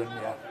shot on Ewan,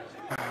 yeah.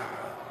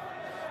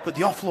 But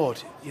the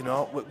offload, you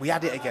know, we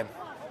had it again.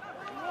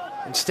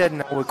 Instead,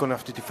 now we're going to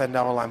have to defend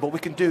our line. But we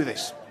can do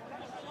this.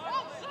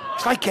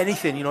 It's like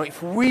anything, you know,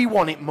 if we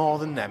want it more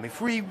than them, if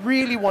we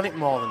really want it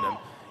more than them,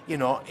 you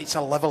know, it's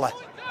a leveller.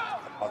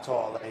 Oh,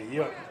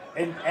 totally.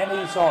 In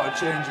any sort of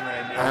changing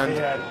room,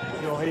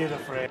 you'll hear the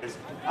phrase,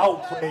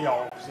 outplay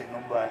your opposite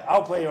number.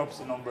 Outplay your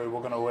opposite number, we're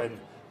going to win.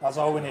 That's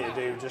all we need to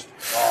do. Just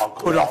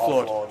good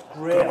offload.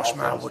 Great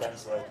offload,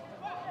 Spenceley.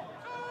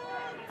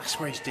 That's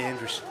where he's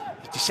dangerous.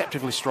 He's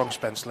deceptively strong,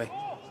 Spenceley.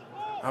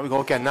 There we go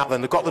again. Now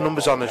then, they've got the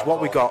numbers on us.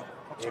 What we got?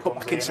 Let's put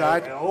back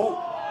inside. No,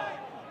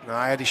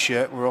 I had his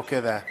shirt. We're okay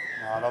there.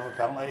 No, another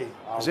penalty.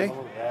 Is he? Yeah,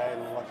 it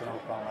was like another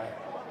penalty.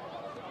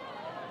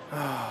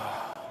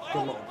 Good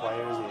little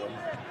player, is he?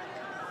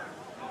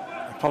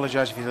 I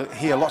apologise if you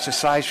hear lots of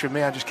sighs from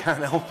me. I just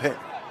can't help it.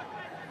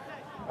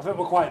 I think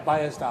we're quite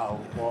biased now.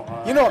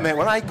 But, you know what, mate?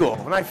 When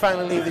I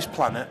finally leave this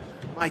planet,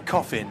 my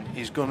coffin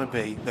is going to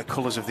be the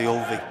colours of the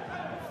Ulv.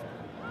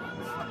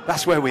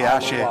 That's where we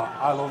are, Shea.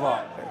 I love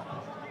that.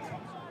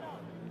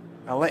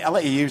 I'll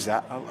let you use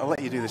that. I'll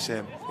let you do the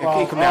same.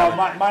 Well, come down.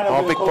 Mine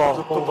big ball.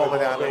 Good ball with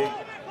the island.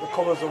 The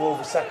colours of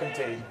Wolves' second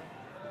team.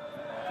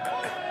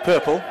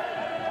 Purple.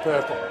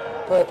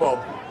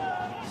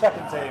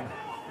 Second team.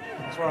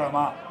 That's where I'm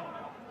at.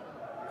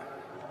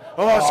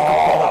 Oh, that's a good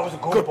ball. That was a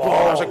good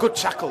ball. That was a good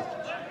tackle.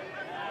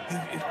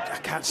 I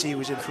can't see who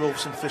was in for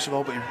Ulverston first of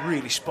all, but he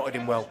really spotted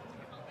him well.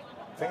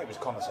 I think it was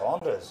Connor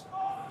Saunders.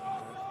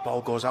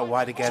 Ball goes out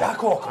wide again.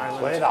 Jacko can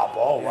play that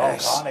ball well,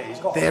 can't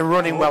he? They're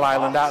running well,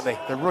 Ireland, aren't they?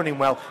 They're running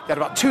well. They had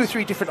about 2 or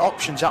 3 different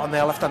options out on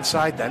their left-hand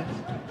side then.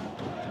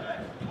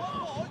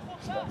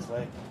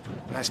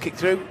 Nice kick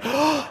through.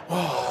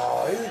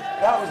 Oh,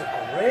 that was a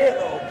great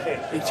little kick.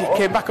 He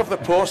came back off the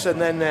post and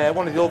then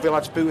one of the Ulverston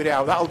lads booted it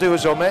out. That'll do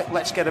us, mate.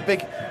 Let's get a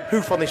big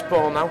hoof on this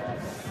ball now.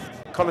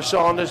 Connor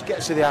Saunders,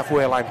 get to the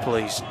halfway line,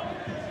 please.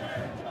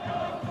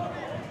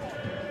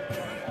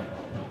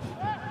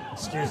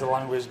 Excuse the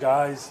language,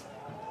 guys.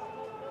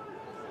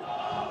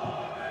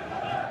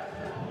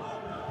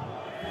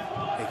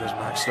 Here goes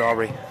Mike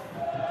Story.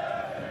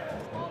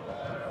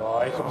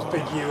 Oh, here comes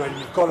Big Ewan.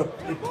 You've got to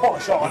put a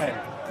shot on him.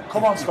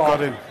 Come on, Scott.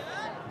 You've got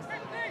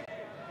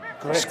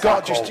to. Great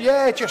Scott tackle.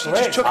 he just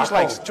took his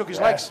legs. Took his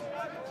Yeah. legs.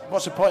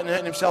 What's the point in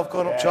hurting himself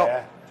going up top?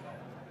 Yeah.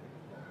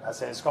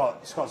 That's it.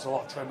 Scott's a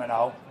lot trimmer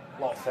now,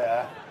 a lot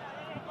fitter.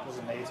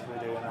 Doesn't need to be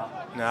doing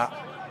that. Nah.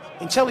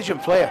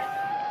 Intelligent player.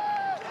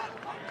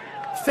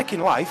 Thick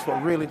in life, but a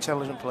really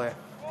intelligent player.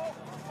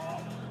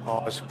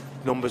 Oh, there's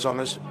numbers on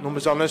us.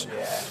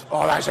 Yeah.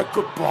 Oh, that's a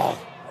good ball.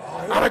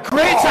 And a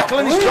great tackle,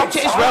 and he's dropped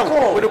it as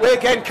well. With away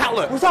again,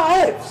 Catlett. Was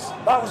that Ebbs?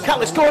 That was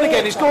Cattlett's going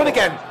again, he's going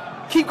again.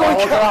 Keep going,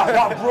 Oh, Catlett.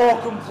 that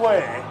broken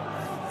play.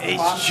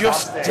 He's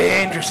just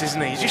dangerous,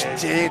 isn't he? He's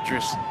just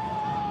dangerous.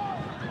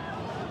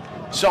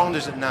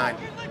 Saunders at 9.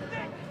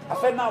 I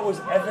think that was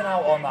Evan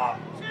out on that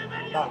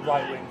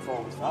right wing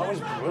forward. That was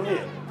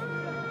brilliant.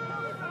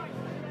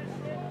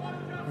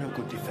 Real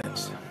good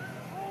defence.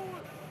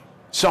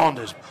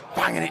 Saunders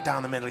banging it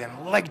down the middle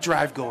again. Leg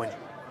drive going.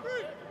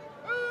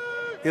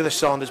 The other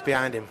Saunders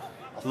behind him.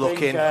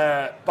 Looking.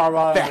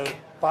 Barrow Beck.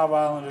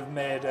 Island have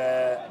made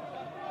a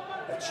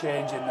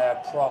change in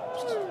their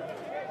props.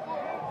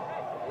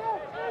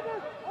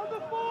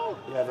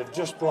 Yeah, they've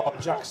just brought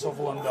Jack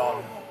Sutherland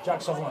on.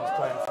 Jack Sutherland's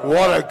playing for.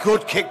 What a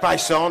good kick by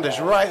Saunders,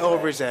 right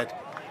over his head.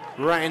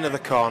 Right into the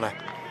corner.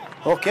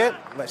 Okay,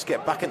 let's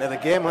get back into the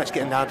game. Let's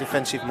get in our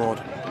defensive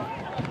mode.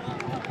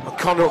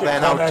 Connor up there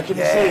now. Can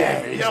you see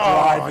him? He's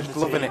driving he's the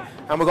loving team. it.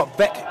 And we've got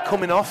Beck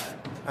coming off.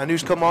 And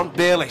who's come on?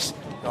 Bayliss.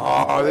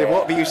 Oh, they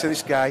won't be used to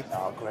this guy.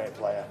 Oh, great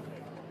player.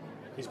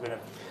 He's been a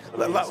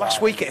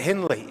Last week at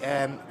Hindley,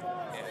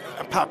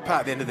 part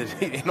at the end of the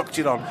day, he knocked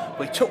it on,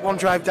 but he took one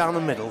drive down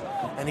the middle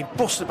and he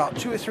busted about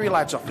 2 or 3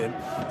 lads off him,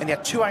 and he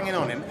had 2 hanging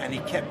on him, and he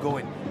kept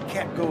going,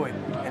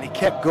 and he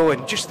kept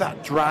going. Just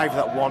that drive,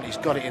 that one, he's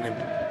got it in him.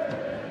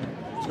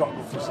 He's got a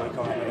good physique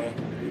on him.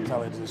 You can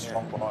tell he's a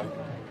strong boy.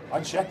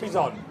 And Sheppy's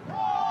on.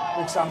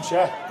 Big Sam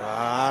Shep.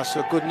 Ah,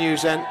 so good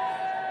news then.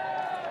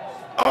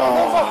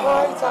 Another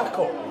high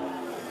tackle.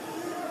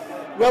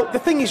 Well, the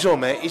thing is, though,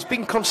 mate, he's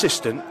been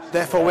consistent,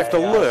 therefore we have to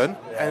learn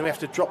and we have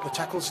to drop the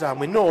tackles down.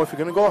 We know if we're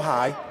going to go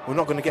high, we're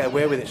not going to get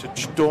away with it, so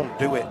just don't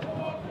do it.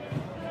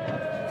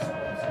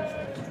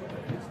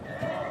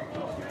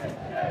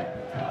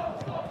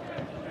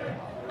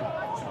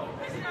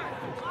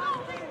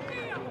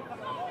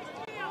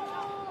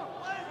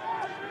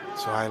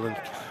 So Ireland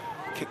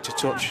kick to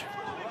touch.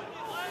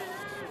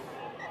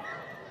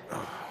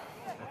 Oh,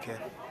 okay.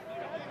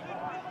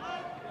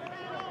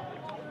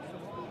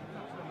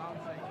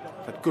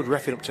 But good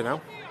reffing up to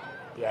now.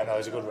 Yeah, no,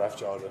 he's a good ref,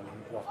 Jordan.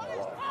 Ref me a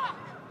lot.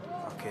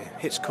 Okay,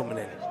 hits coming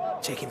in.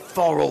 Taking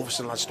 4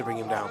 Ulverston lads to bring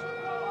him down.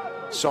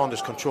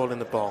 Saunders controlling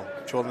the ball,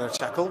 controlling the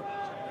tackle.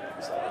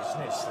 So you just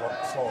need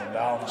to slow him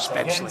down.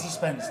 Spenceley. Get into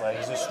Spenceley,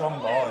 he's a strong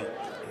boy.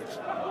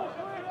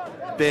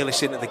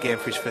 Bayliss into the game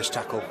for his first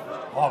tackle.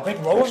 Oh, big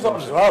Rowan's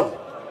on as well.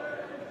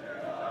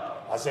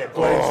 That's it,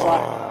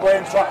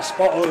 Blaine trying to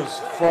spot us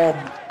from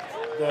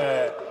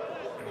the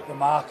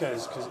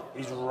markers because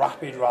he's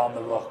rapid round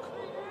the ruck.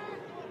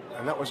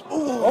 And that was...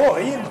 Oh,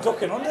 Ian's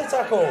ducking under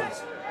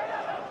tackles.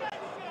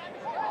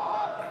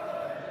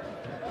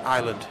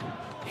 Ireland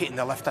hitting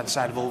the left-hand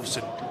side of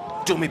Ulverston.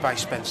 Dummy by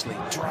Spenceley,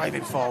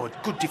 driving forward.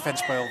 Good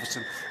defence by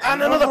Ulverston.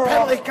 And another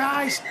penalty,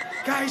 guys!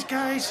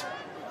 Guys!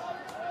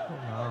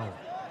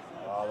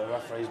 Oh, the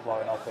referee's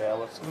blowing up here.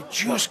 We've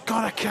just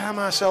got to calm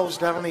ourselves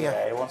down here.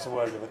 Yeah, he wants a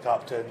word with the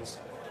captains.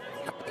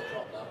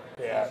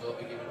 Yeah.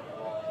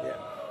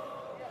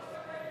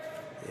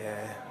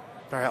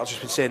 Barrow's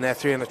just been saying there,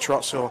 3 on the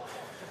trot, so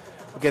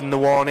we're getting the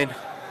warning.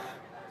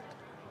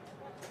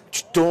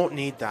 Just don't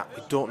need that.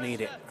 We don't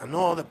need it. I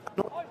know the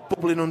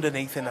bubbling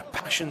underneath and the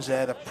passion's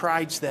there, the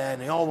pride's there,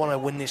 and they all want to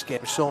win this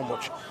game so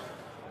much.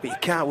 But you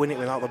can't win it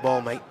without the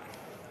ball, mate.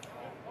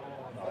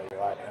 No, you're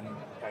right. And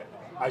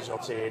as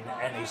you'll see in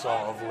any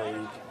sort of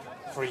league,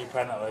 3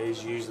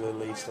 penalties usually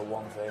leads to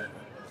one thing.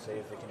 See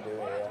if they can do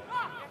it here.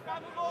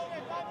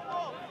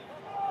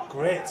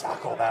 Great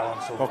tackle there on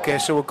Sutherland. Okay,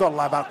 so we've got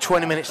like about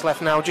 20 minutes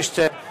left now. Just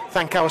to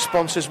thank our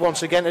sponsors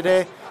once again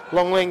today.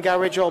 Long Lane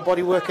Garage, all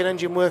bodywork and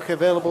engine work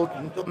available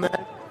and done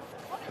there.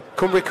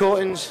 Cumbria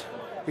Coatings,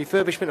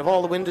 refurbishment of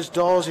all the windows,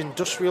 doors,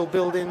 industrial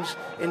buildings,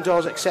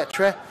 indoors,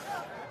 etc.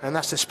 And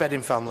that's the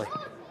Spedding family.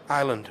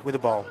 Ireland with the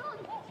ball.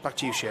 Back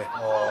to you, Shay.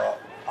 Oh,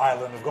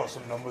 Ireland have got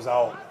some numbers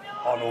out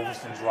on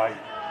Ulverston's right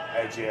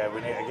edge here. We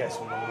need to get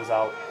some numbers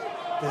out.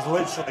 There's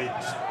literally,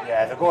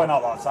 they're going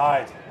out that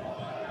side.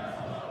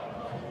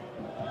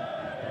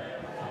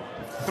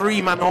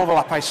 3-man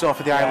overlap I saw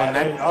for the Ireland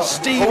then.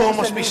 Steve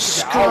must be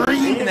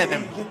screaming at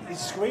them. He's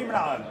screaming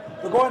at them.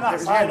 They're going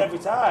that side every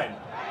time.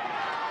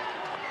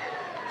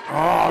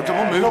 Oh,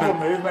 double movement. Double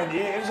movement.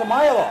 It was a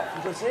mile off.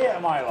 You could see it a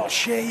mile off.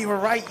 Shea, you were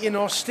right, you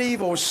know,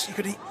 Steve, you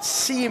could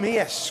see him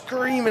here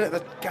screaming at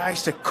the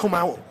guys to come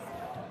out.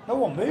 No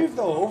one moved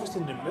though,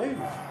 Ulverston didn't move.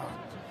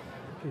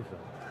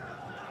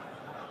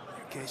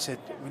 Okay, so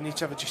we need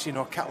to have just, you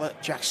know,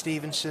 Catlett, Jack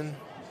Stevenson,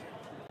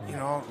 you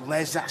know,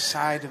 Les that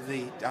side of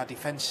our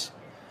defence.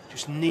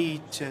 Just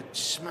need to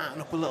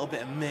smarten up a little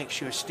bit and make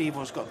sure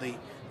Steve-O's got the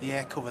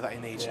air cover that he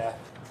needs. Yeah.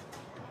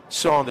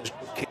 Saunders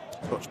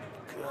kicked touch.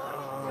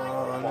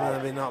 Oh,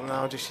 maybe not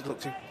now, just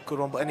looked a good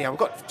one. But anyhow, we've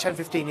got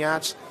 10-15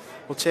 yards.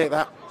 We'll take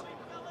that.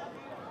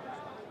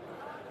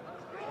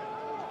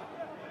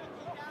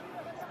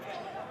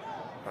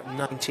 About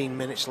 19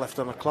 minutes left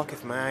on the clock,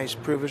 if my eyes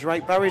prove us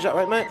right. Barry, is that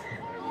right, mate?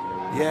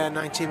 Yeah,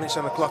 19 minutes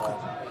on the clock.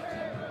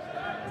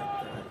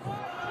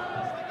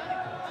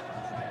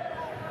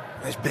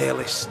 There's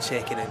Bayliss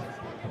taking in.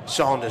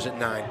 Saunders at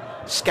 9.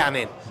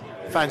 Scanning.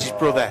 Finds his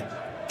brother.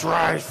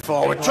 Drives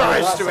forward.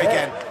 Drives through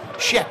again.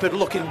 Shepherd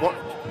looking.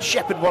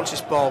 Shepherd wants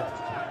this ball.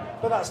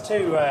 But that's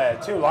two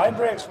line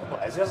breaks from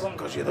Les. He hasn't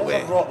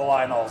brought the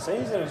line all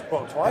season. He's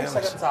broke twice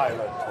against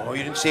Thailand. Oh,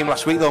 you didn't see him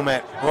last week though,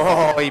 mate.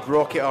 Oh, he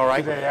broke it all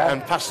right.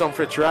 And passed on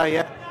for a try,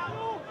 yeah.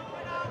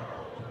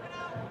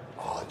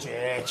 Oh,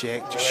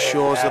 Jake just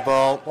shows the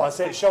ball. Well, I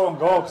say show and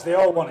go because they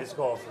all wanted to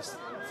go for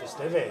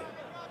Stevie.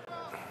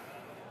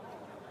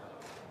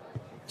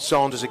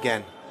 Saunders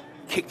again.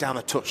 Kick down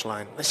the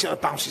touchline. Let's see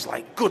what the bounce is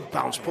like. Good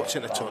bounce, puts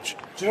in the touch.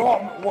 Do you know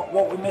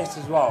what we missed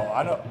as well?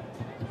 I know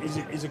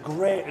he's a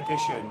great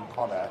addition,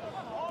 Connor.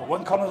 But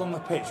when Connor's on the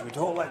pitch, we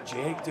don't let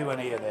Jake do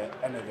any of the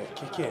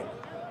kicking.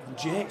 And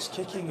Jake's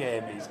kicking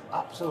game is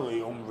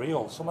absolutely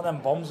unreal. Some of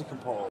them bombs he can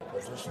put up are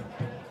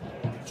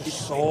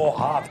just so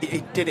hard.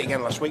 He did it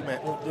again last week,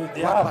 mate.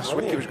 Last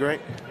week he was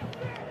great.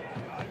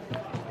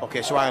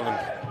 Okay, so Ireland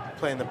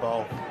playing the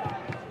ball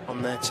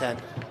on their 10.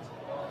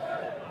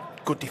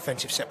 Good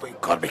defensive set, but we've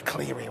got to be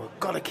clear here. We've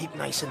got to keep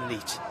nice and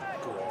neat.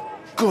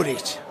 Good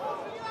hit.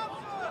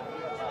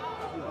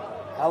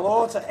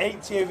 Hello to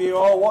 80 of you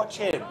all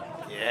watching.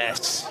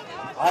 Yes.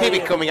 Keep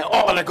it coming out.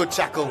 Oh, and a good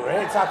tackle.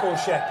 Great tackle,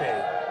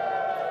 Sheppy.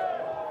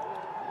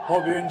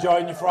 Hope you're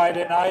enjoying your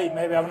Friday night,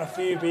 maybe having a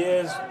few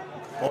beers.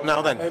 What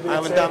now then? Maybe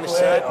Ireland down this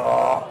side.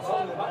 Oh,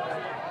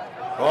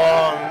 no.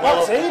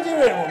 What's he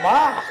doing with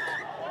Mark?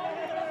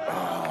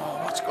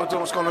 Oh,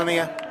 what's going on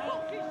here?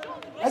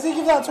 Has he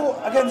given that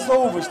to against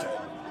Ulverston?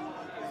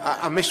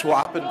 I missed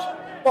what happened.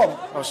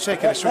 Well, I was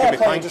taking a swing they're of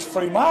my playing pint. just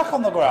free Mark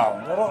on the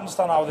ground. I don't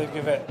understand how they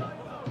give it.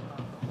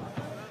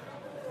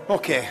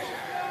 Okay.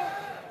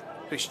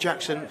 Rich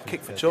Jackson,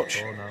 kick for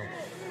touch.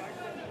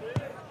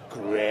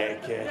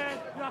 Great kick.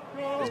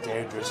 It's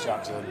dangerous,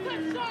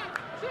 Jackson.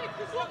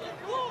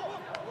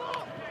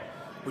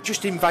 We're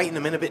just inviting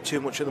them in a bit too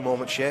much at the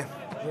moment, Shea.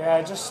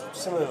 Yeah, just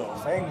silly little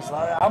things.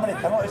 Like, how many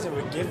penalties did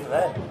we give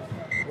them?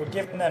 We're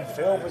giving them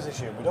field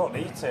position. We don't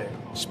need to.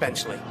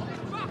 Spenceley.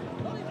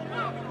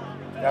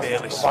 He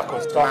hasn't come back on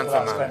top for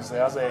that, Spenceley,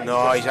 has he?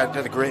 No, he's had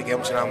a great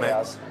game tonight,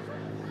 mate.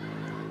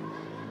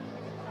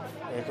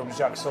 Here comes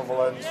Jack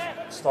Sutherland,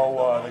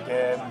 stalwart of the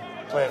game.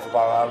 Played for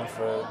Barrow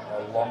for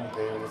a long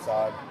period of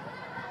time.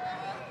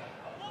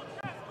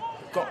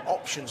 Got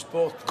options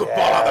both. Good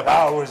ball out the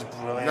back. That was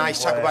brilliant.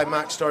 Nice tackle by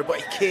Mark Story,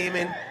 but he came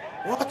in.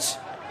 What?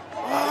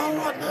 Oh,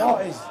 what now?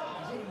 What is?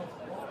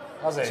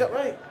 Has he? Is that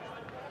right?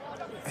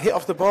 Hit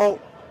off the ball.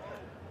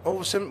 All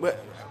of a sudden, we're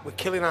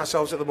killing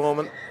ourselves at the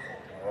moment.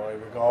 Oh, here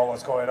we go.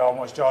 What's going on?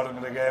 What's Jordan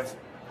going to give?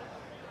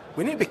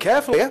 We need to be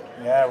careful here.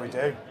 Yeah, we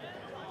do.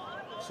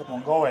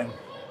 Someone going.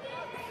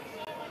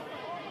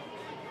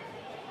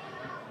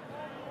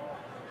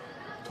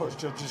 Touch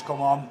judges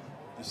come on.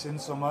 You've seen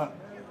something.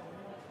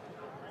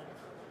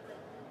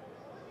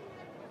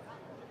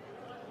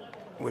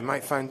 We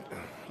might find.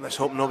 Let's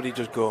hope nobody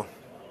does go.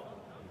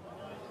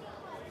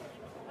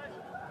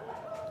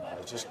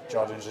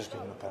 Jordan's just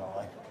giving the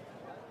penalty.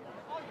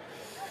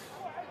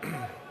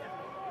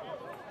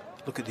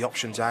 Look at the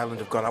options Ireland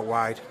have got out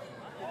wide.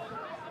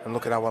 And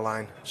look at our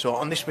line. So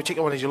on this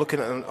particular one, as you're looking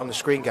at on the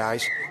screen,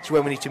 guys, it's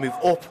where we need to move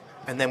up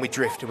and then we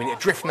drift. And we need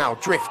to drift now.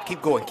 Drift.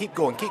 Keep going. Keep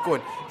going. Keep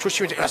going. Trust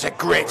you. That's a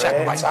great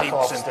tackle by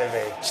Stevenson.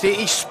 See,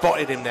 he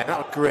spotted him there.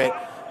 That was great.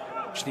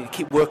 Just need to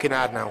keep working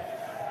hard now.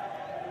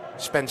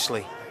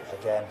 Spenceley.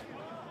 Again.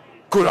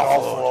 Good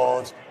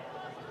offload.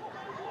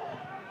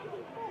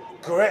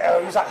 Great.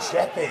 Oh, who's that?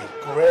 Sheppy.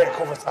 Great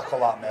cover tackle,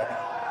 that, mate.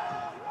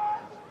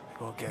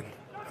 Go again.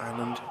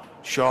 Ireland.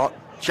 Short.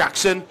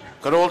 Jackson.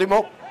 Got to hold him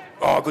up.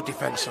 Oh, good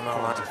defence on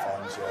our line.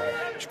 Defence,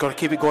 yeah. Just got to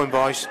keep it going,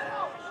 boys.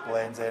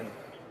 Blaine's in.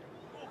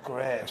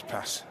 Great. Nice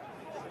pass.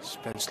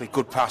 Spenceley.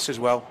 Good pass as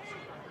well.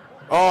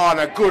 Oh, and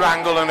a good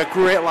angle and a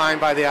great line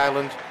by the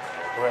Ireland.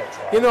 Great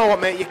try. You know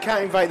what, mate? You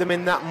can't invite them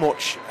in that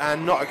much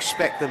and not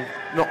expect them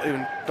not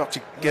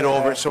to get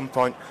over at some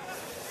point.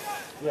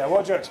 Yeah,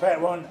 what do you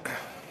expect?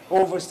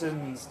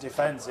 Ulverston's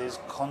defence is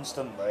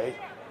constantly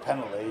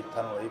penalty.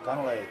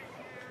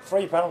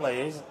 3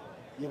 penalties,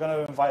 you're going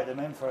to invite them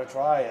in for a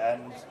try.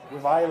 And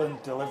with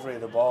Ireland delivery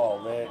of the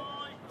ball,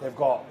 they've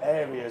got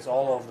areas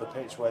all over the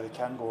pitch where they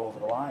can go over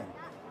the line.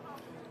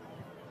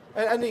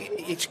 And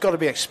it's got to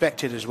be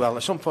expected as well.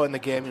 At some point in the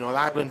game, you know,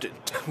 Ireland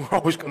were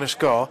always going to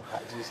score.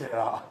 Did you see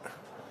that?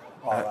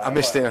 Oh, I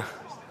missed it.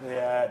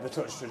 The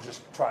touch to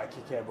just try to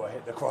kick it, but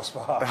hit the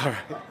crossbar.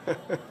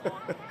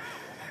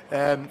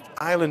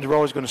 Ireland are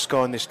always going to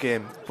score in this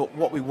game, but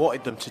what we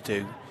wanted them to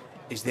do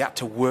is they had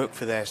to work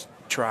for their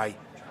try.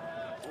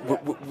 We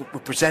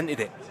presented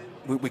it.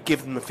 We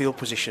give them the field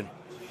position,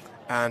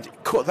 and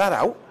cut that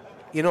out.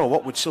 You know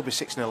what? Would still be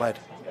 6-0 led.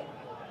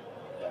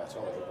 Yeah,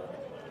 totally.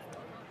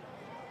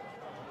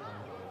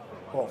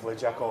 Hopefully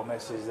Jacko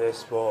misses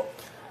this, but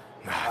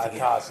I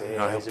can't see it.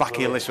 No, he'll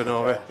backheel this one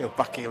over. He'll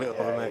backheel it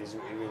over, mate.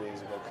 He really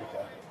is a good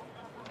kicker.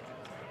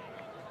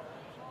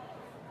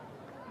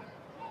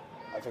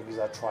 I think he's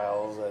had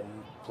trials and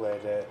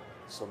played at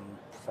some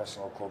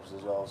professional clubs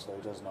as well, so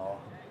he does know.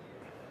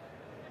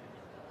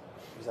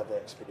 He's had the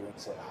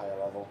experience at a higher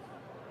level.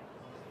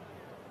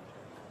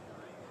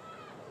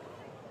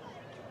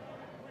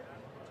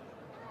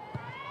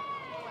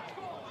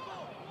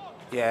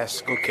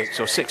 Yes, good kick.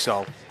 So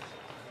 6-all.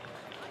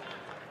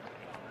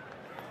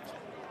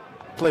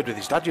 Played with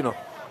his dad, you know.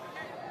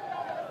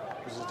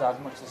 Was his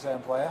dad much the same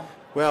player?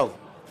 Well,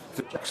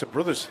 the Jackson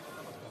brothers.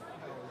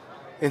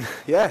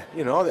 Yeah,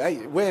 you know,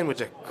 Wayne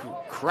was a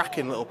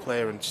cracking little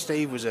player, and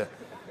Steve was a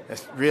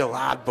real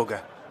hard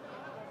bugger.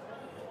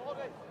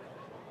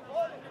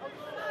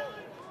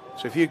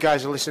 So if you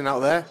guys are listening out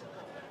there,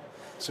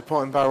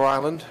 supporting Barrow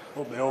Island,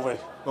 Up the Ulvie.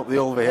 Up the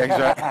Ulvie,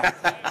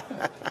 exactly.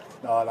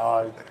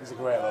 No, he's a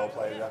great little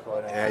player, Jacko,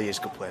 isn't he? Yeah, he is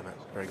a good player, man.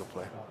 Very good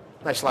player.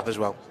 Nice lad as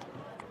well.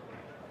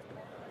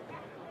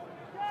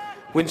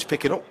 Wind's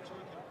picking up.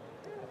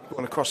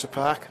 Going across the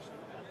park.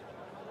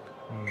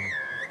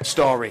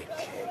 Story.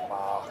 Kick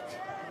mark.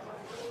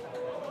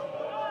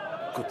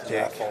 Good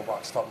Yeah, take.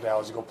 full-back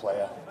Stockdale's a good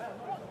player.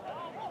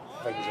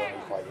 I think he's only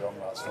quite young,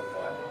 that's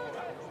Stockdale.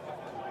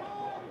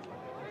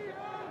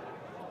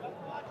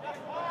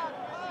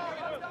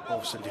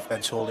 Ulverston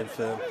defence holding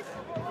firm.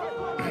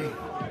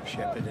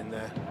 Shepherd in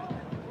there.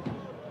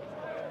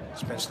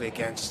 Especially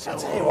against. I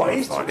tell you what,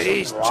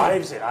 he's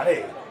drives it, hasn't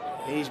he?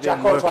 He's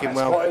been Jacko working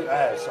well.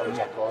 Sorry,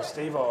 Jacko.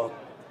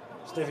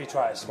 Stevie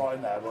tried to spot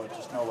him there, but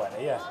just nowhere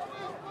near.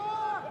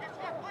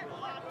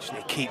 Just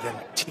need to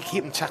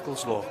keep them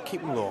tackles low.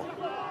 Keep them low.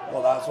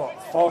 Well, that's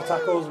what, 4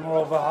 tackles and we're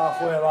over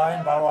halfway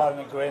line. Barrow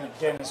Island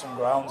gaining some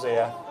grounds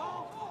here.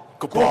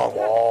 Good ball.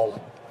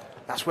 Ball.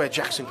 That's where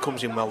Jackson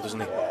comes in well, doesn't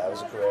he? Yeah, it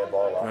was a great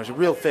ball. It was a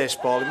real face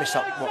ball. He missed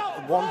out,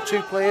 what, 1,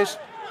 2 players?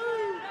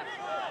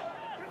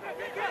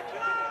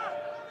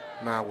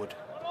 Marwood.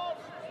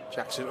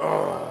 Jackson.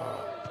 Oh.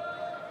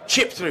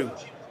 Chip through.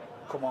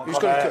 Come on, Who's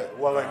Connor. going to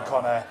Well in,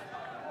 Connor.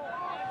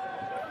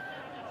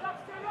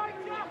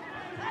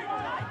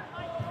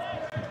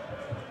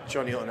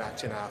 Johnny Hutton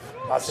acting half.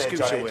 That's it,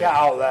 Scoots Johnny. away. Get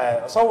out there.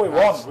 That's all we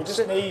want. We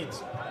just need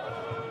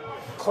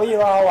clear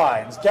our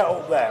lines, get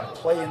up there and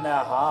play in their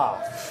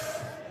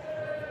half.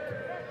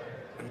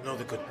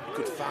 Another good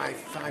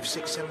 5,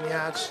 6, 7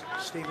 yards,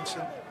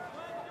 Stevenson.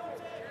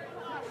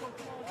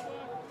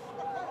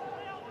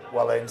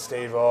 Well in,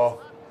 Steve-O.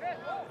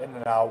 In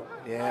and out.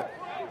 Yeah.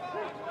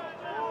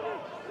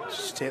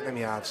 Just take them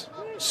yards.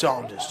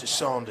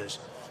 Saunders.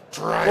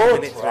 Driving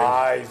Good it through.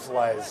 drive,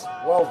 Les.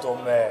 Well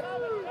done, mate.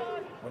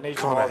 We need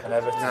you more than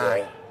ever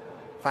today.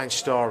 Fine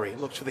Story.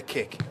 Looks for the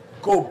kick.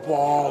 Good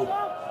ball.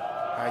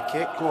 High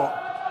kick. Go on.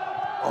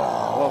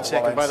 Oh, Well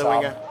taken by the Sam.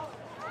 winger.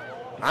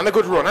 And a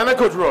good run.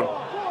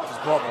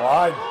 Just brought the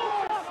line.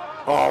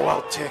 Oh,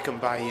 well taken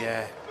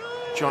by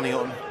Johnny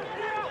Hutton.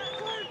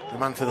 The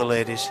man for the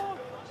ladies.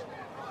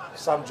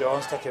 Sam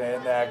Jones taking it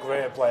in there.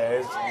 Great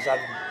players. He's had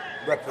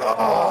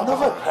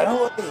another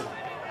penalty.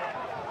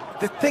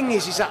 The thing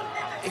is that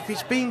if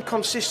he's been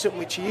consistent,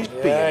 which he is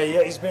being,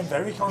 Yeah, he's been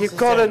very consistent. you've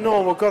got to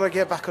know we've got to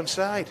get back on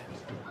side.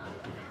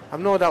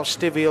 I've no doubt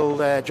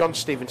John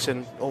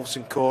Stevenson,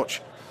 Ulverston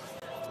coach,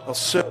 will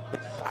certainly be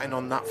batting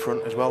on that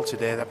front as well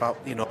today about,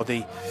 you know,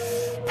 the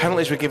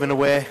penalties we're giving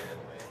away.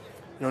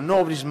 You know,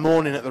 nobody's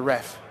moaning at the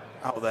ref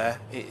out there.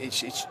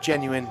 It's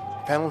genuine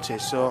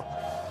penalties. So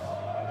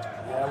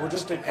Yeah, we're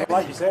just,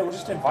 like you say, we're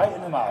just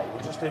inviting them out.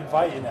 We're just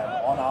inviting them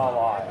on our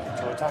line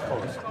to attack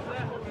us.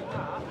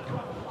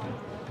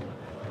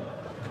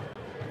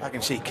 I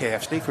can see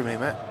KFC from here,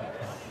 mate.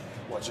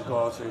 What you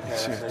go to,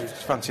 KFC?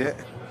 Just fancy it.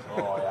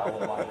 Oh yeah, I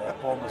wouldn't mind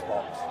it. Boneless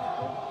box.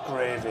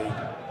 Gravy,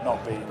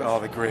 not beans. Oh,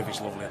 the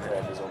gravy's lovely, isn't it?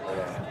 Gravy's lovely,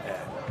 yeah.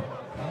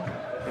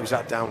 Who's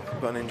that down?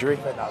 Got an injury?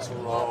 I think that's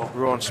Rowe.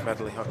 Rowan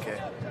Smedley,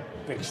 okay.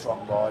 Big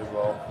strong boy,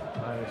 Rowe.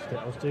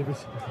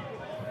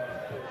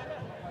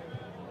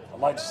 I'd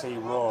like to see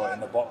Rowe in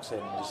the boxing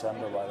in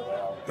December, by the way.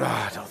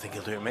 I don't think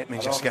he'll do it, mate.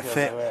 Means I just don't get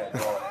think fit. he'll do it,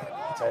 but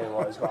I tell you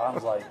what, he's got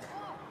hands like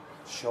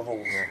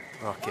shovels.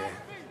 Okay.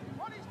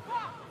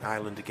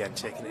 Ireland again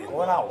taking it in.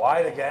 Going out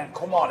wide again.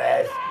 Come on,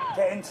 Ed.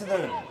 Get into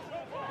them.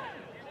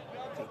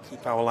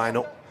 Keep our line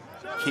up.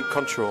 Keep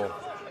control.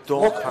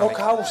 Don't panic. Look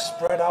how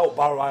spread out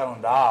Barrow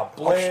Island are.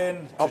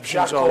 Blaine,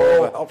 options Jacko, all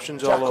over.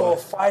 Options all Jacko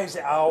over. fires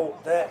it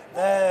out.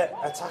 Their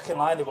attacking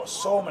line, they've got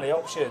so many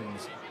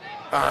options.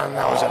 And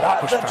that was a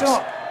push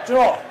pass. Do you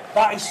know what?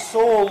 That is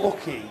so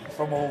lucky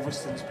from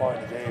Ulverston's point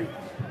of view.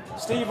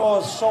 Steve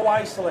was so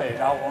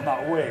isolated out on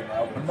that wing,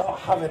 and we're not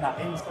having that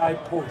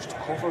inside push to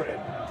cover him.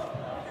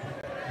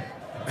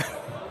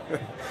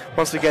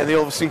 Once again, the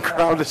Ulverston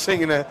crowd are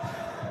singing a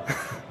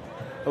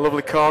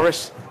lovely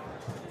chorus.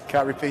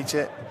 Can't repeat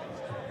it.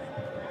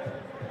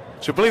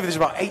 So I believe there's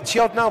about 80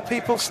 odd now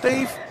people,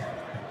 Steve.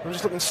 I'm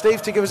just looking at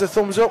Steve to give us a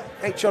thumbs up.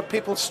 80 odd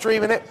people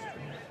streaming it,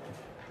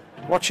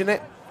 watching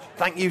it.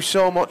 Thank you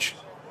so much.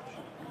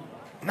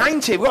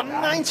 90, we've got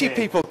 90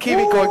 people. Keep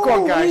it going.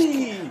 Go on,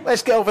 guys.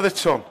 Let's get over the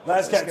ton.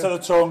 Let's get to the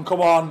ton.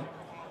 Come on.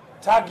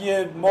 Tag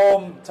your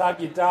mum, tag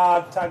your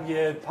dad, tag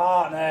your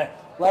partner.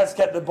 Let's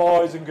get the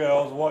boys and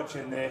girls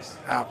watching this.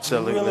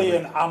 Absolutely.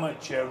 Brilliant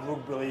amateur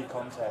rugby league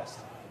contest.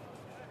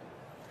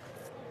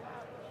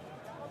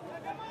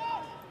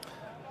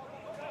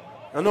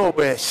 I know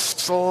we're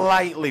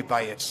slightly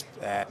biased,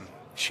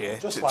 Shea,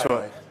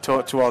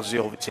 towards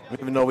the Ulver team,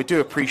 even though we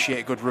do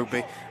appreciate good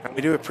rugby and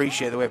we do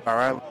appreciate the way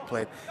Barrow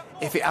played.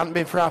 If it hadn't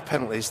been for our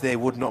penalties, they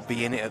would not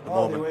be in it at the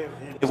moment.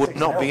 They would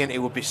not be in it. It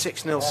would be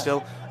 6-0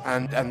 still,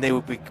 and they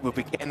would be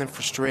getting them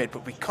frustrated.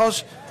 But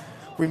because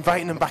we're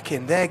inviting them back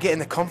in, they're getting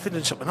the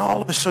confidence up, and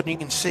all of a sudden you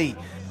can see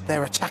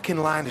their attacking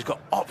line has got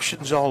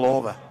options all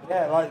over.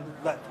 Yeah, like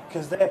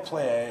because they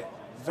play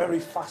very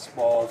fast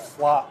ball,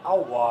 flat,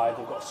 out wide.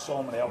 They've got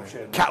so many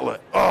options. Catlett.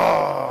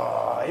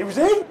 Oh, he was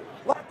in.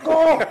 Let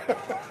go.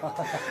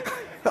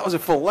 That was a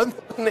full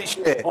length, wasn't it,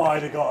 Shea? Oh,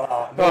 I'd have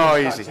got that. Oh,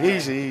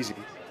 easy.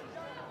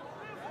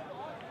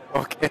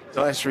 Okay,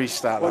 so let's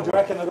restart. Well, do you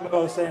reckon they're going to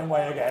go the same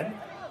way again?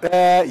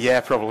 Yeah,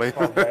 probably.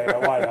 Okay,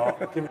 why not?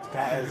 Give it to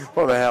Catters.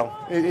 What the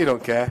hell? You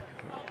don't care.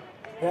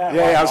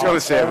 Yeah, I was going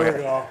to say there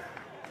we go.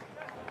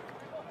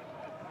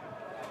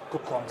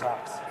 Good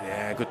contacts.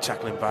 Yeah, good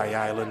tackling by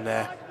Ireland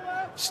there.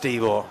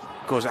 Steve-O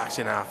goes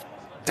acting half,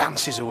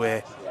 dances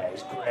away. Yeah,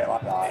 he's great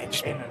like that.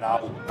 Just in and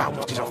out.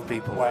 bounces off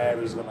people.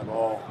 Where he's going to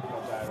go,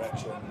 what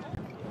direction.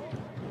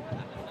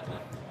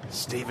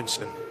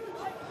 Stevenson.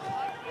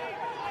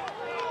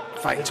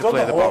 Fighting He's to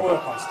play the ball.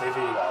 work on Stevie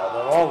though.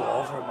 They're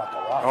all over him like a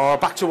rat. Oh,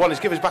 back to one. Let's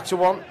give us back to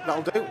one.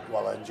 That'll do.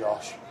 Well then,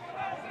 Josh.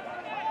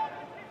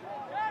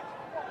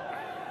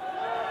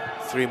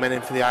 3 men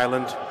in for the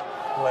Ireland.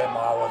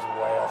 Blaymar was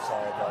way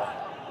offside there.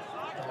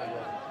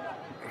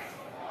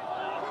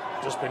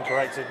 Just been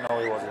corrected. No,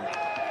 he wasn't.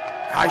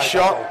 High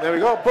shot. There we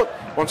go. But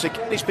once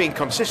again, he's been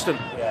consistent.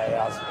 Yeah, he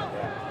has.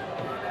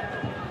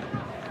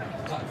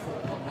 Yeah.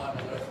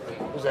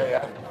 Was it?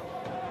 Yeah.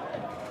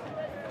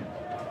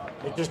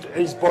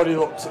 His body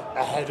looked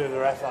ahead of the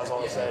ref. That's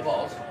all I said.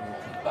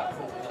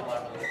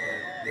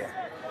 Yeah.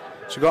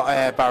 So we've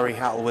got Barry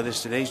Hattle with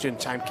us today. He's doing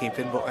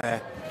timekeeping, but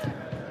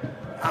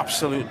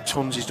absolute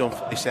tons he's done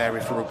for this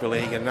area for rugby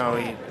league, and now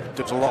he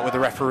does a lot with the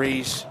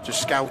referees,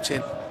 just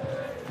scouting.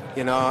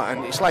 You know,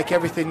 and it's like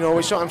everything, you know,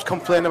 we sometimes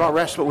complain about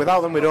refs, but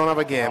without them we don't have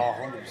a game. Oh,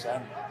 100%.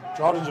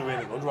 Jordan's a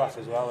really good ref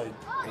as well.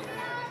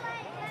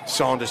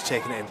 Saunders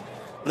taking it in.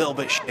 A little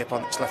bit shape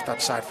on this left-hand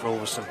side for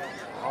Ulverston.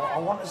 I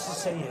want us to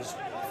see is,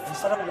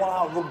 instead of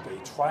one-out rugby,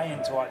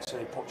 trying to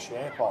actually put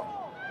shape on.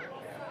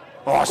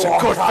 Oh, it's a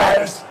good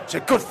fend. It's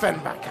a good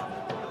fend back.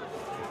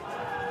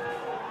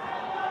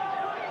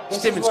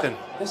 Stevenson.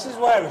 This is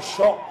where a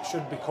shot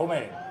should be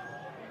coming.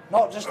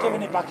 Not just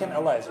giving it back into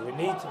legs. We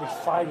need to be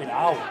firing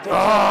out.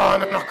 Oh,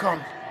 and a knock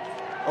on.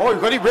 Oh,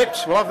 you've got it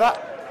ripped. We'll have that.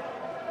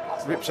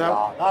 That's rips lucky,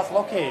 out. That's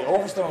lucky.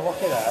 Ulverston are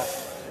lucky there.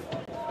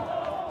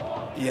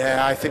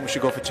 Yeah, I think we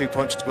should go for 2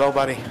 points as well,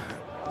 Barry.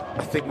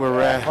 I think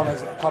we're...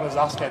 Connor's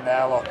asking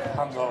there, look,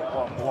 hands up,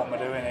 what am I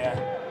doing here?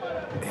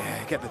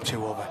 Yeah, get the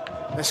two over.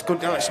 Let's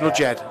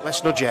nudge Ed.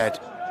 Let's nudge Ed.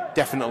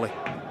 Definitely.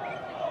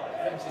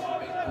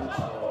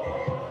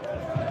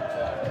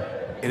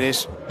 It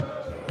is.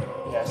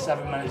 Yeah,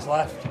 7 minutes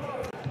left.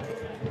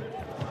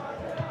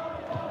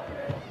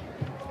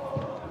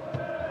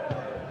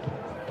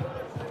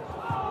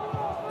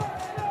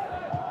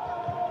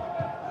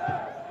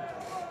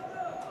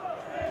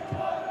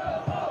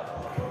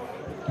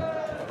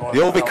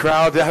 The Ulver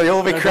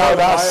crowd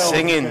are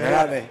singing,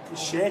 aren't they?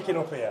 It's shaking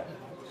up here.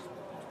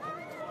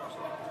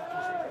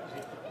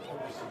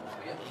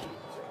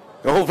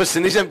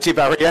 Ulverston is empty,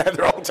 Barry. Yeah,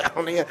 they're all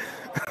down here.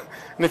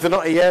 And if they're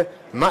not here,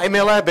 Matty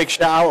Miller, big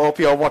shout out. Hope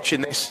you're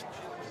watching this.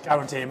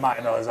 Guarantee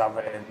Matty Miller's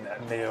having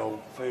a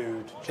meal,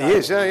 food. He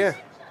is, yeah.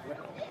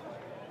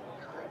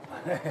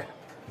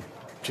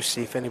 Just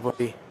see if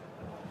anybody.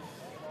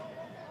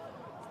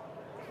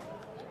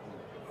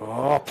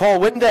 Oh, Paul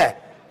Winder,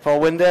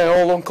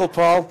 old Uncle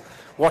Paul,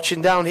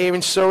 watching down here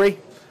in Surrey.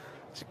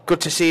 It's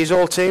good to see his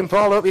whole team,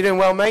 Paul. Hope you're doing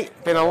well, mate.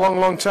 Been a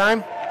long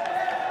time.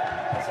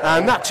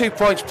 And that 2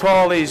 points,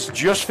 Paul, is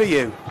just for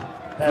you.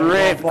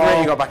 Great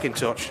you got back in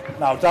touch.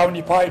 Now, down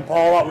your pint,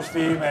 Paul, that was for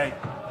you, mate.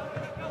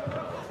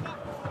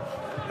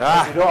 You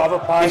don't have a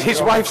pint,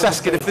 his wife's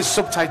asking if there's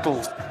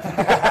subtitles.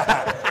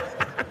 Are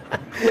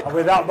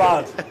we that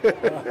bad?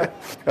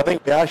 I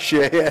think we are,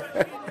 sure,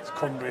 yeah. It's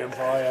Cumbrian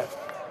for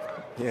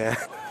you. Yeah.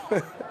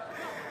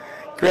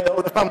 Great,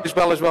 hope the family's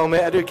well as well,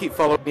 mate. I do keep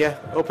following you.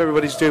 Hope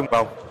everybody's doing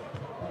well.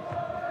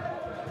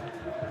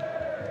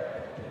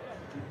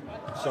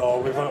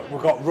 So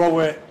we've got Rowe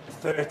at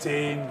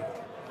 13,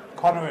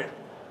 Connor at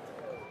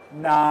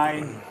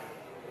 9,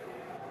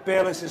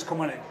 Bayliss is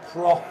coming at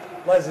prop,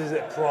 Les is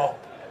at prop.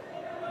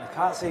 I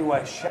can't see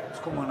where Shep's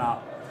coming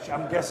at.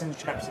 I'm guessing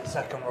Shep's at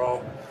second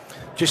row.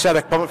 Just had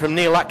a comment from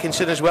Neil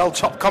Atkinson as well.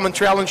 Top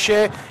commentary, Alan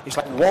Shea. He's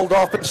like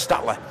Waldorf and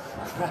Statler.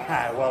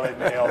 Well,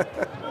 Neil.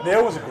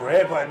 Neil was a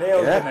great player.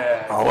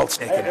 Neil's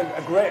been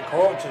a great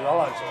coach as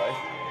well, actually.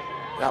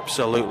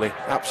 Absolutely,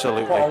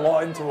 absolutely. Put a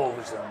lot into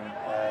Ulverston,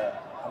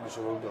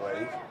 amateur rugby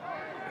league.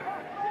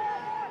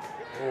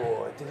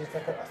 Oh, did he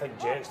take I think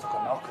Jake's took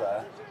a knock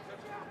there.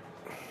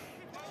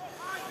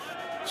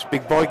 It's a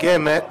big boy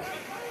game, mate.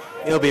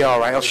 He'll be all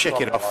right. I'll shake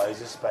it off.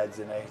 He's a speds,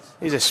 isn't he?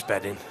 He's a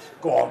spedding.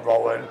 Go on,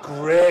 Rowan.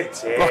 Great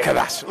team. Look at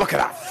that. Look at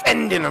that.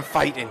 Fending and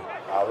fighting.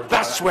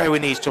 That's where we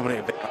need somebody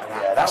a bit like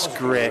that. Yeah, that's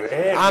great.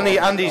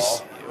 And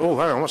he's... Oh,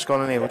 hang on. What's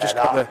going on here? We've just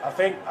got the... I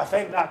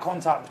think that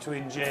contact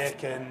between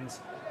Jake and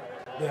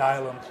the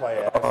Ireland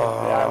player, the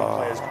Ireland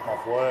player's come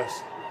off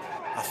worse.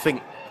 I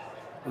think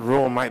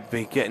Rowe might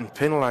be getting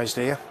penalised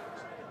here.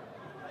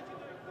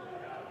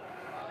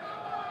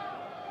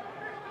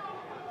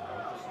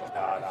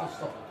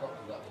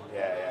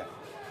 Yeah.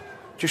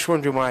 Just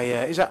wondering why.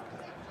 Is that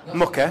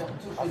Mucker?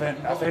 I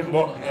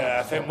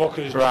think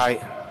Mucker's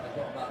right.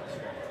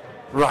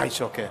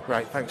 Right. Okay.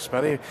 Right. Thanks,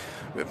 Barry.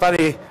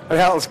 Barry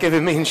Hartle's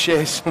giving me and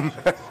Shay some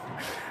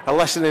a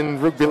lesson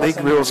in rugby league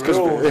rules because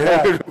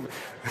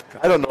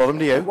I don't know them.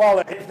 Do you? Well,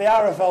 if the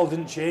RFL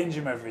didn't change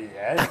them every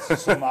year to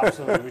some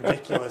absolutely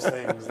ridiculous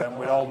things, then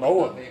we'd all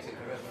know them.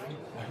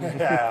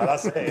 Yeah,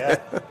 that's it.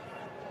 Yeah.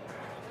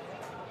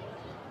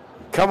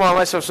 Come on,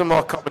 let's have some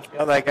more commentary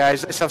out there,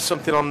 guys. Let's have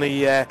something on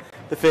the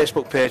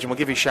Facebook page, and we'll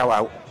give you a shout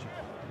out.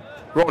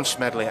 Rowan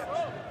Smedley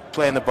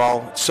playing the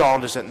ball.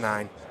 Saunders at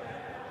 9.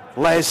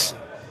 Les,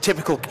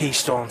 typical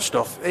Keystone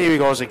stuff. Here he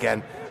goes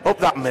again. Up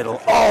that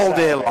middle all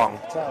day long.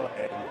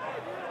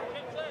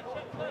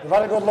 They've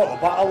had a good little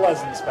battle,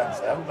 Les and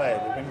Spencer, haven't they?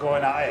 They've been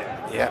going at it.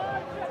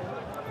 Yeah.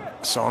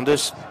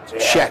 Saunders. Yeah,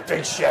 Shep.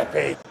 Big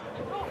Sheppy.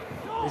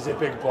 He's a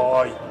big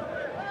boy.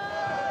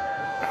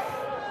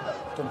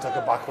 Don't take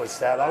a backward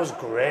step. That was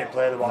great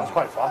play. The ball was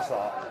quite fast.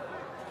 That.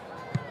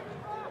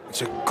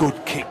 It's a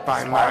good kick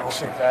by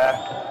Max. Oh,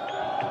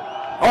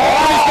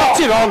 he's knocked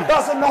it on.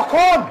 That's a knock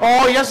on.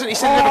 Oh, he hasn't. He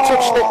said he never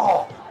touched it.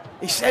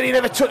 He said he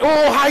never touched.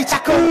 Oh, high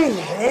tackle.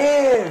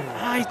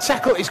 High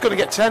tackle. He's going to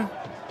get 10.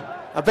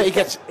 I bet he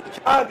gets. He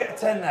can't get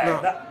 10 there.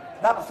 No.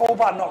 That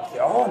fullback knocked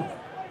it on.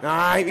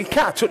 Nah, he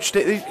can't have touched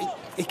it.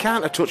 He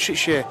can't have touched it,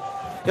 Shay.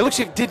 It looks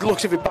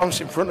if it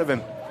bounced in front of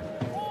him.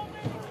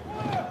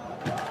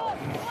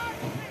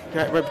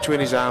 Right between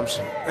his arms.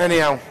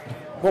 Anyhow,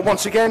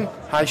 once again,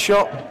 high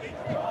shot.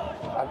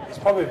 It's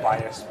probably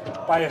bias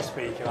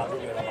speaking. I'll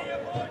give you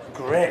that.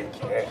 Great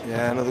kick.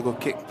 Yeah, another good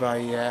kick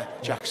by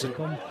Jackson.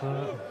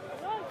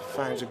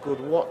 Finds a good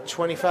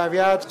 25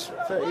 yards,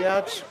 30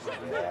 yards.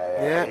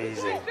 Yeah,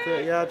 easy.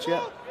 30 yards,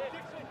 yeah.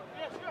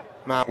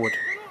 Marwood.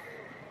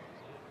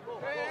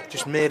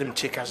 Just made him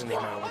tick, hasn't he,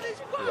 Marwood?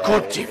 Yeah,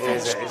 good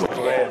defence. He's a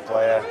great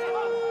player.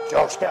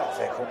 Josh, get off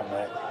here, come on,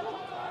 mate.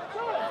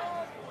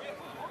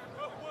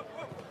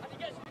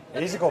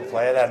 He's a good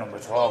player there, number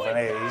 12, isn't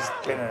he? He's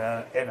been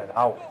in and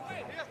out.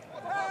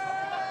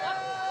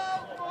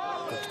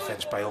 Good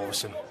defence by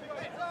Ulverston.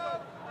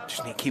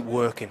 Just need to keep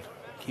working.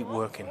 Keep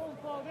working.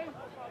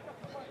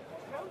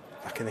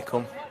 Back in they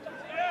come.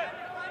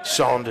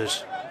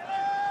 Saunders.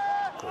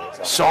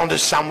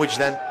 Saunders sandwich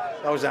then.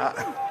 That was that.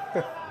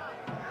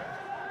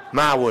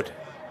 Marwood.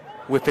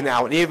 Whipping it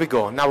out. And here we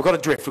go. Now we've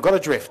got to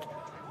drift.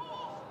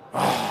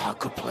 Oh,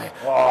 good play.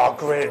 Oh,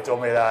 great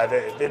dummy there.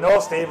 They know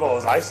Steve-O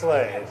was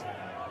isolated.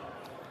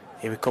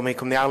 Here come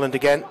the Ireland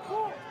again.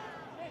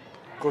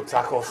 Good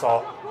tackle,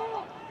 so.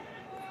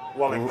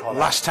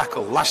 Last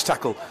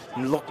tackle.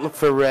 And look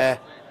for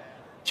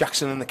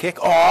Jackson in the kick.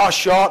 Oh,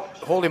 short.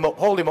 Hold him up.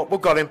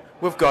 We've got him.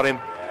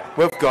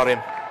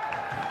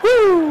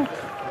 Woo!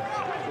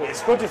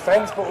 It's good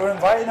defence, but we're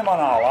inviting them on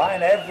our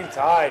line every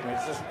time.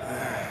 It's just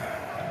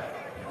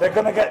they're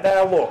going to get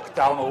their look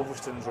down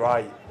Ulverston's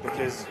right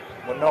because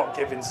we're not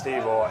giving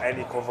Steve-O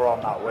any cover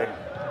on that wing.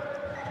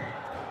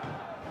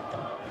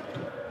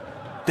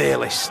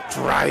 Bayliss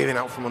driving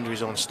out from under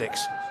his own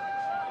sticks.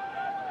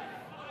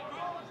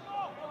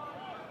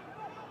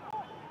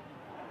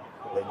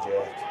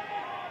 Legit.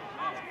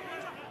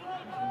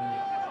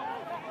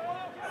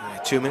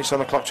 2 minutes on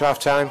the clock to half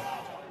time.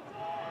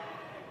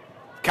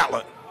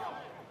 Catlett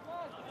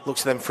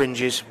looks at them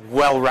fringes,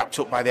 well wrapped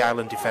up by the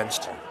Ireland defence.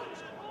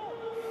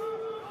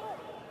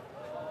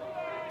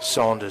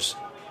 Saunders.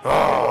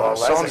 Oh,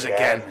 Saunders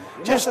again.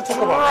 Just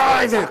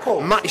driving.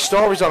 Matty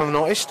Story's on, I've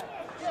noticed.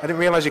 I didn't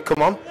realise he'd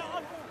come on.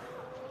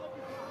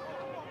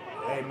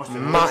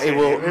 Matty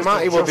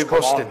will be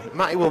busting.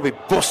 Matty will be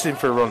busting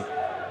for a run.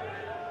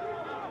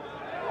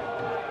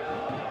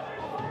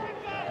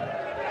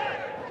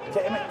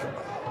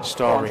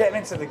 Story. Get him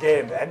into the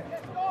game then.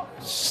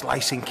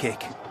 Slicing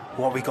kick.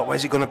 What have we got?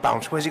 Where's it going to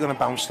bounce?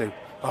 To?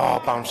 Oh,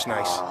 bounce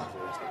nice.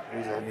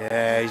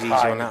 Yeah, he's easy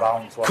tiny on that.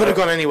 bounce, Could have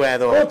gone anywhere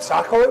though. Good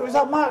tackle. It was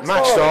that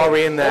Max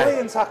Story in there.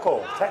 Brilliant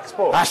tackle.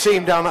 Textbook. I see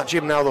him down that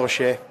gym now though,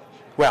 Shea.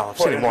 Well, I've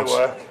seen him once.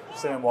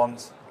 Seen him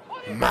once.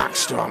 Max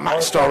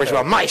Story as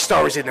well. Mike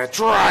Story's in there,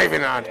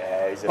 driving hard.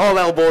 Yeah, all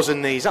elbows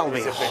and knees. That'll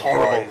be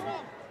horrible.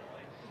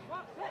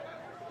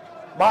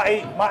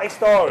 Matty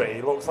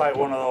Story looks like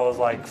one of those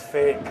like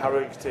fake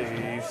characters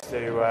you used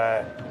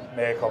to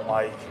make on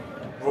like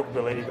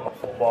rugby league or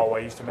football, where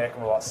you used to make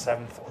him about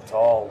 7 foot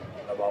tall,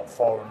 and about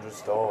 400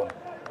 stone.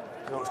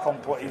 He looks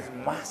he's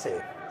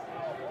massive.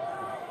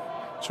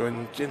 So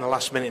in the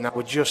last minute now,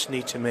 we just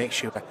need to make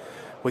sure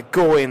we're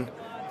going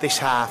this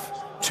half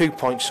 2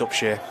 points up,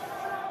 Shea.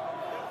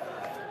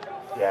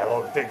 Yeah,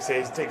 look,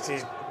 Dixie's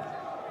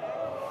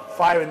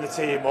firing the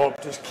team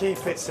up. Just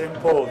keep it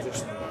simple.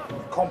 Just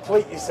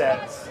complete your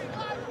sets.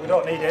 We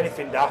don't need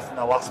anything daft in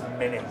the last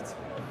minute.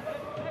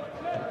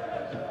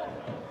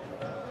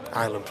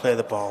 Ireland play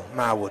the ball.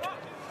 Marwood.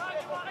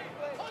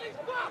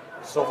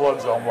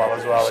 Sutherland's done well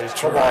as well. He's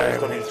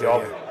done his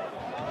job.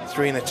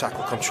 3 in the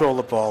tackle. Control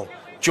the ball.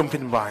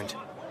 Jumping behind.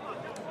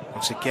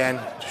 Once again,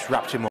 just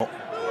wrapped him up.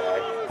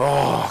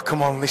 Oh,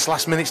 come on. This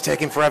last minute's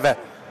taking forever.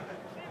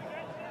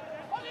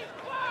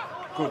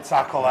 Good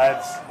tackle,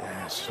 Eds.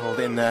 Yes, hold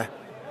it in there.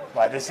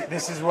 Right,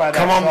 this is where.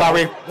 Come on,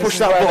 Barry. Push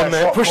that button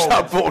there. Push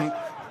that button.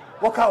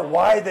 Look how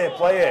wide they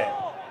play it.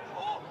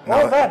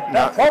 Well then,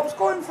 that Pop's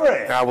going for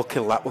it. We'll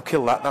kill that. We'll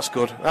kill that. That's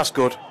good. That's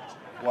good.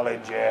 Well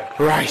in, Jay.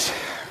 Right.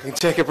 You can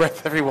take a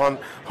breath, everyone.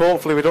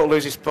 Hopefully we don't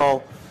lose this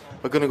ball.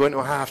 We're going to go into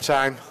a half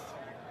time.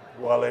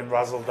 Well in,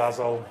 razzle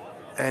dazzle.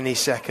 Any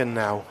second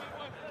now.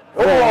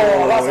 Oh,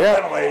 that's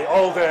a penalty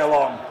all day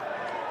long.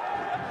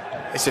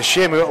 It's a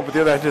shame we're up at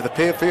the other end of the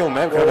field,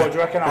 mate. Well, what do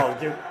you reckon?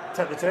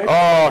 Take the two?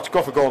 Oh, to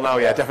go for goal now,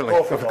 yeah, definitely.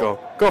 Go for goal.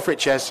 Go for it,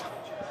 Ches.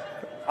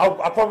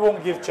 I probably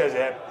won't give Ches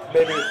it.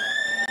 Maybe.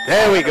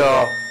 There we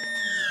go.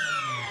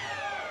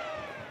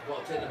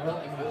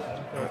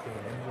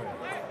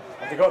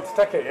 Have you got to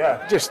take it?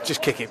 Yeah.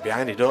 Just kick it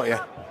behind you, don't you?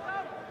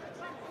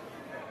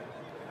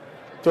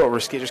 Don't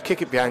risk it. Just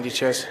kick it behind you,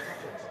 Ches.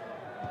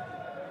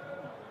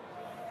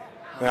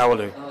 Yeah, we'll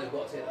do.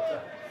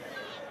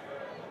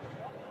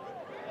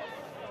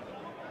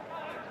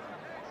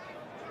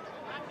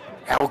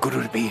 How good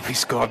would it be if he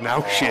scored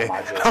now, Shea?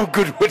 How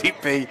good would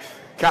it be?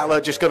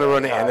 Catler just going to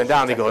run it in, and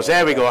down he goes.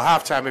 There we go,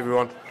 half time,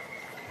 everyone.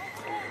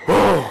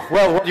 Oh,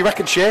 well, what do you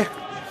reckon, Shea?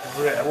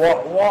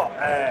 What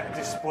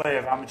display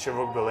of amateur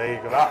rugby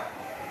league. That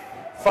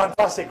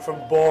fantastic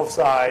from both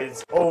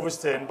sides.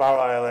 Ulverston, Barrow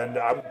Island.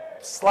 I'm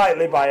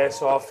slightly biased,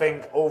 so I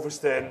think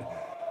Ulverston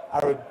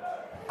are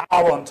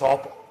on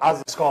top,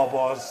 as the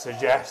scoreboard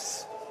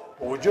suggests.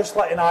 But we're just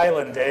letting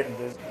Ireland in.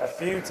 There's a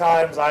few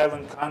times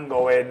Ireland can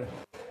go in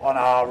on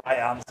our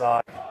right-hand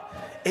side.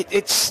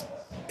 It's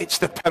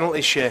the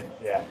penalties, Shea.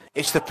 Yeah.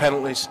 It's the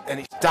penalties, and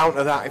it's down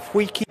to that. If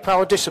we keep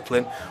our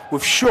discipline,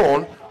 we've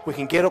shown we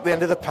can get up the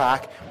end of the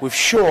park. We've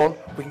shown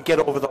we can get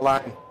over the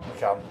line. We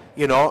can.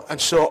 You know, and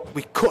so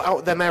we cut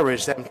out them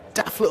errors, them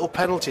daft little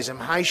penalties, them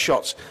high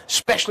shots,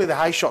 especially the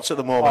high shots at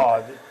the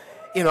moment.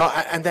 You know,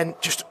 and then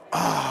just,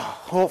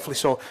 hopefully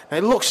so. Now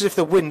it looks as if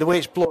the wind, the way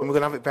it's blowing, we're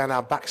going to have it behind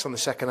our backs on the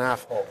second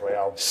half. Hopefully,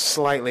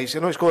 slightly. I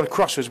know it's going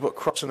across us, but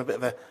crossing a bit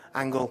of an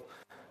angle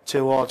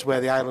towards where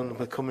the island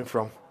we're coming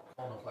from.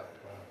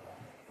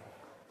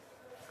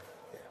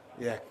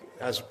 Yeah,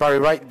 as Barry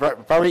right,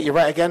 Barry, you're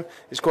right again.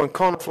 It's going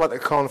corner flag to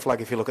corner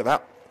flag if you look at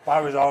that.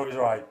 Barry's always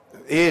right.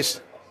 He is,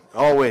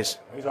 always.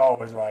 He's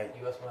always right.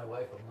 You asked my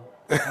wife, I'm not.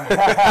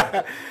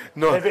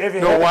 No, if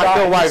no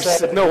wives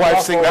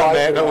think that,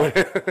 mate. No.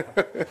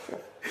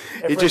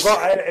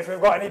 If we've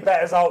got any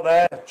betters out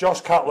there,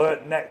 Josh Cutler,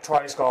 net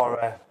try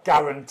scorer,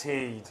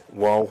 guaranteed.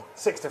 Whoa.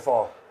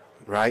 6-4.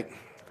 Right.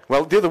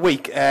 Well, the other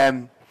week,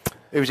 who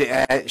was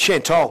it?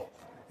 Shane Tall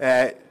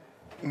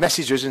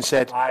messaged us and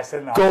said,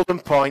 golden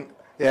point,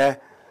 yeah,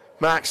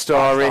 Mark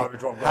Story,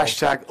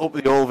 hashtag up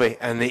the Ulvie,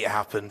 and it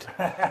happened.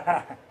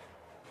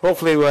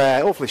 Hopefully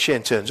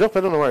Shane turns up. I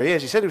don't know where he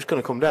is. He said he was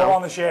going to come down. Go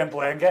on the Shane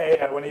plane, get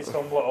here. We need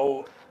some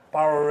little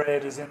Barrow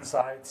Raiders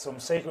inside, some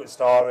secret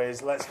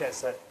stories. Let's get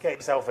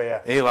yourself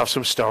here. He'll have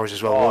some stories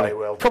as well, won't he?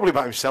 Will. Probably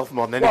about himself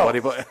more than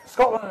anybody. But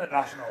Scotland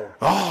International.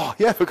 Oh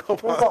yeah, we've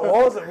got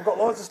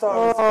loads of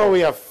stories. Oh, we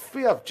have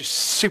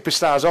just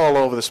superstars all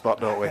over the spot,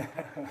 don't we?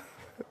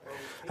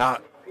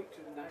 What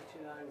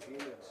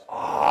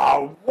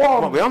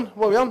are we on?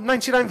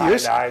 99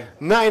 viewers.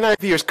 99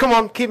 viewers. Come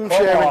on, keep them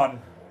sharing. Come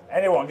on.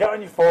 Anyone, get on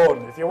your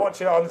phone. If you're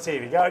watching it on the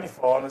TV, get on your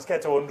phone. Let's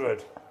get to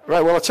 100.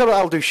 Right, well, I'll tell you what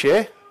I'll do,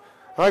 Shea.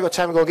 I got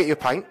time to go get you a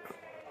pint.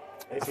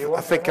 If you want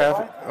I think I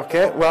have.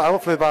 Okay, well,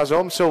 hopefully the bar's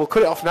home, so we'll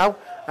cut it off now,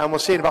 and we'll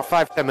see you in about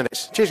 5-10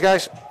 minutes. Cheers,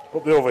 guys.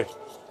 Up the Ulvie.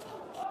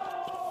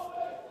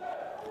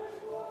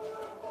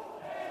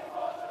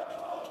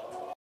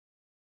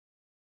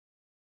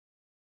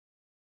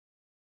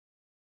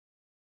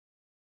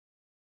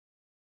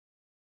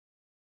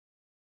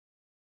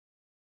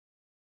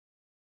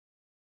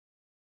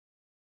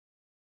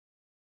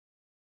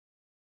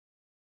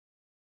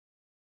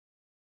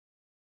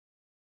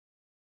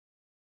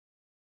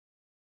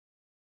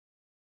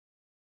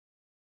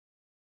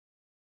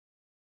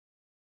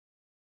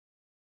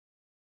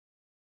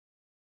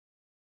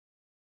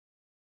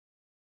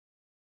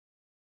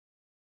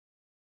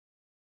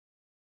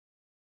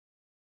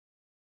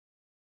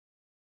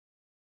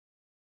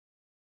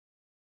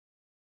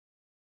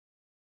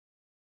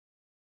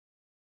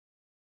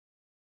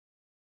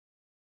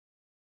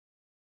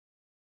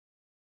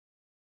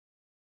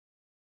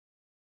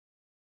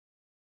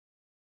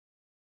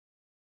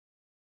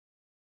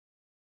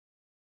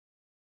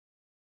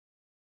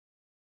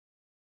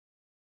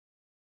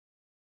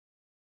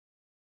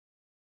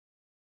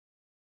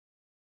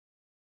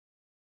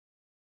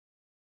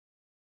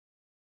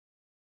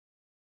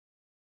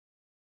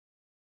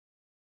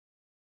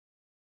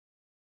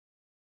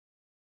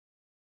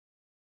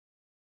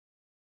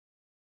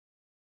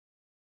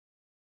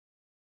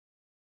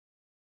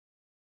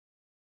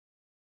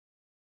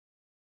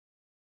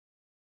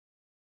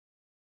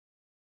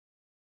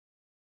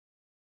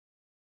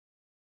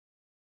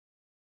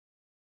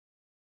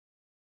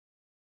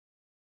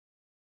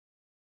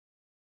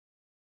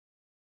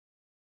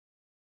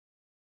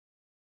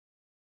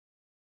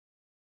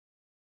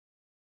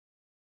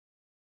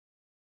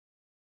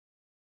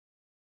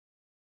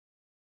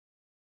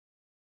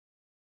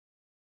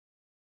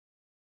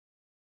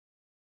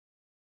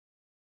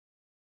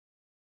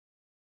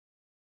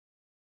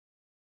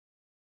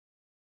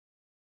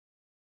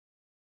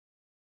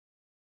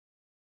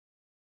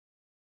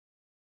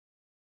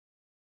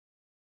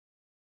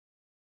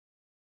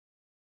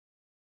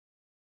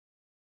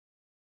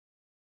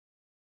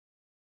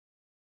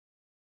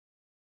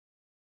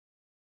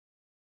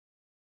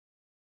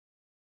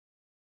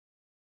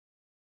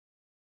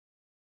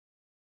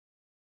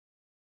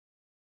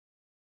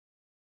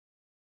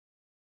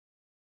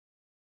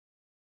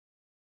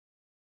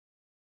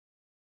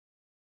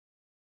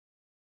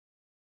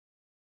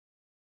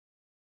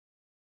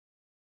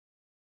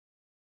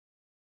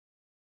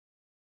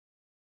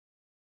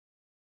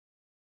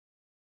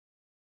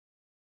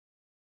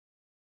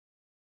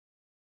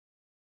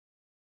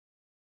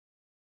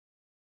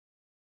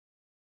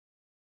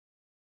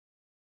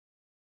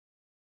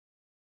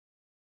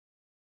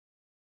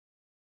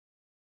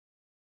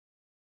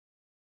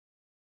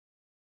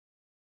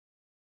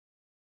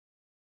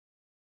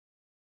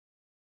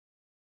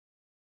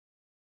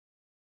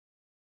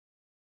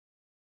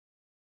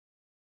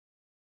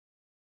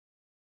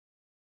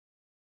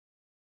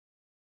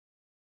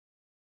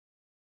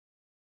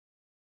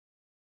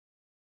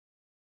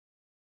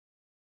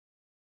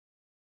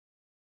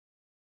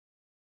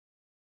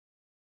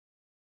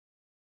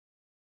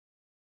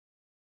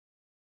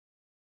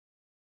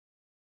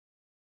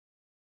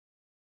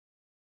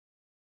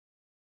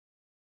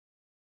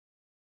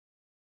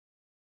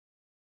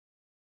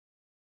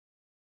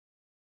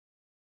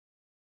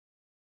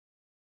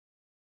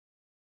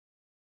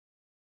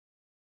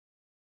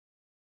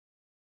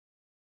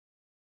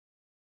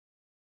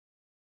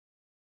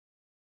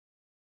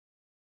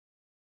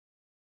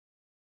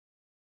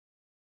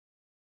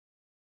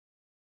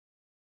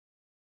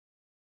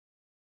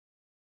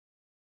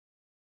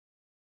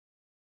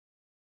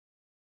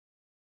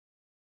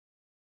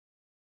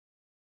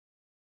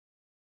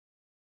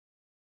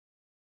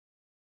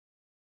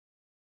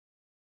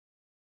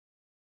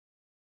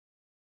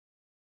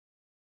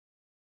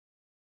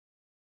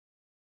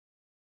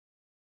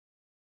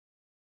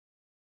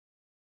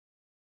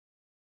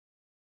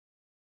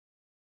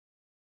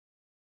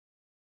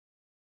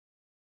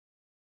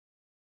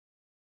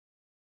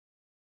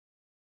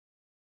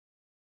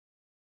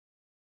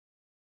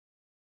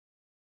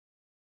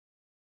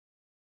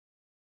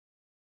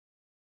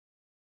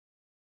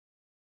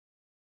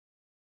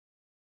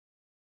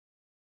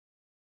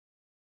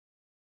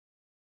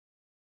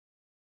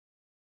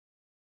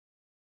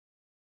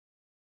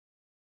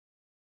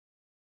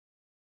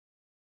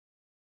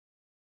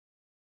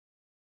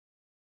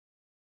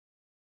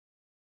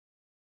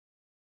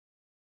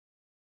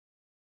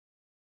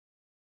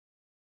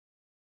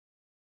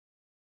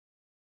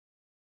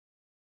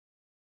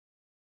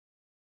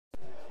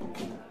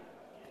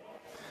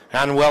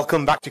 And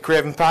welcome back to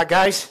Craven Park,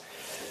 guys,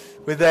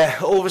 with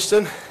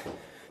Ulverston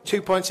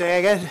 2 points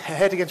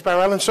ahead against Barrow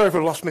Island. Sorry if I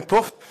lost my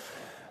puff.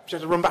 Just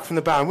had to run back from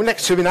the bar. We're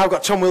next to me now.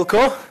 Got Tom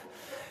Wilco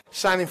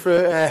signing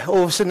for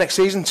Ulverston next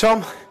season.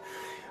 Tom,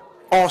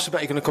 awesome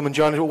that you're going to come and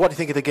join us. What do you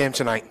think of the game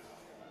tonight?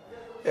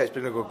 Yeah, it's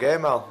been a good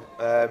game, Al.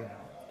 I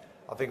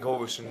think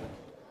Ulverston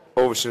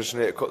just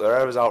need to cut their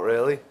errors out,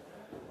 really.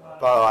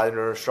 Barrow Island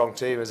are a strong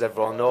team, as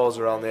everyone knows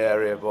around the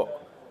area,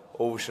 but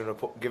Ulverston are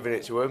giving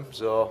it to them,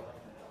 so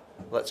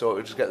let's hope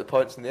we just get the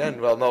points in the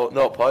end. Well,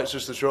 no points,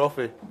 just the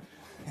trophy.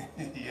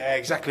 Yeah,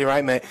 exactly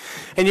right, mate.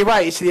 And you're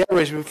right, it's the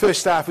errors. In the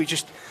first half, we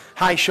just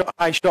high shot,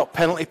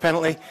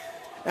 penalty,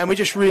 and we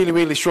just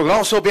really struggled.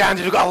 Also behind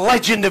us, we've got a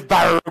legend of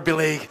Barrow Rugby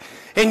League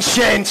in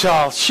Shane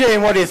Tall.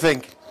 Shane, what do you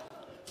think?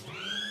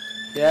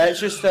 Yeah, it's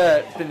just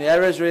been the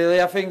errors,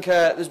 really. I think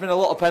there's been a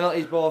lot of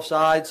penalties both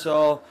sides,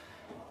 so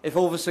if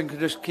Ulverston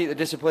could just keep the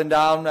discipline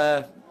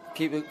down,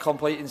 keep it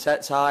completing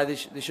sets high, they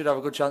should have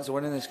a good chance of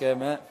winning this game,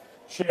 mate.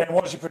 Shane,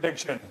 what's your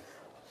prediction?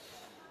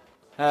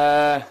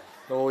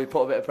 We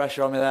put a bit of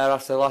pressure on me there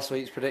after last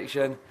week's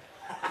prediction.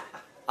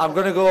 I'm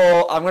gonna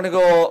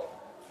go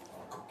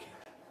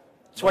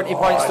 20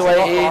 points to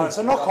 18. It's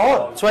a knock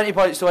on. 20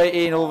 points to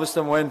 18,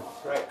 Ulverston win.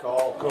 Great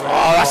call.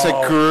 That's a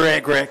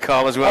great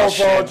call as well,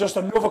 Also, Shane. just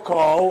another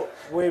call.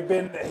 We've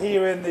been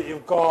hearing that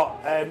you've got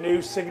a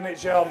new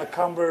signature on the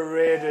Cumbria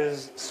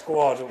Raiders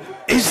squad.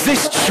 Is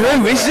this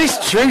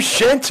true?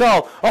 Shane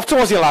Tall, off to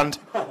Aussie land.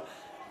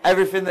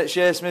 Everything that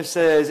Athersmith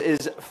says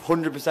is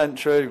 100%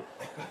 true.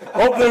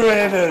 Up the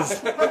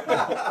Raiders.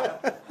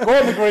 Go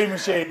on the green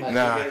machine.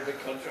 Nah.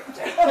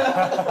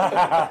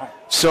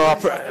 So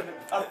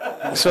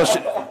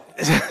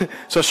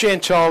Shane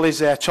Tall is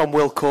Tom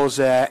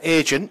Wilco's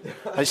agent,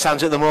 as it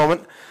stands at the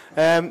moment.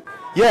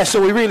 So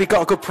we really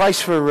got a good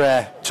price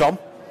for Tom.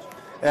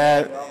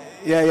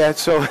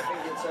 So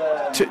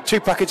two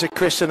packets of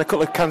Chris and a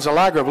couple of cans of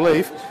lager, I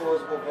believe.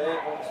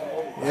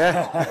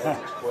 Yeah.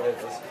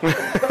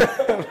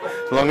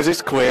 As long as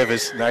it's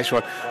quavers. Nice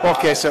one.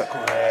 Okay, so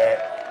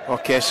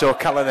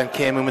Catlett then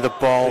came in with a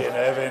ball,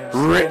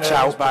 ripped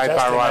out by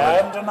Barrow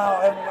Island.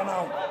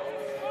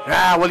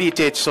 Well, you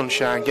did,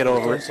 sunshine. Get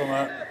over it.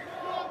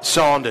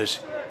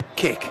 Saunders,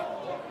 kick.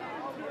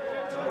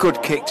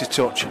 Good kick to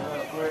touch.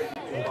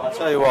 I'll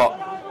tell you what,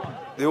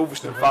 the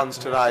Ulverston fans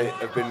tonight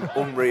have been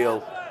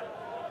unreal.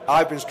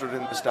 I've been stood in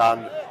the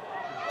stand.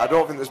 I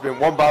don't think there's been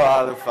one Barrow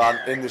Island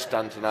fan in the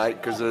stand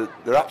tonight because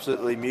they're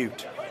absolutely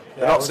mute.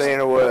 They're not saying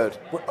a word.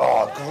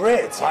 Oh,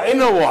 great. You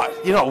know what?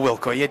 You're not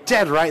Wilco. You're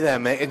dead right there,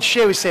 mate. And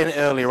Shea was saying it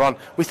earlier on.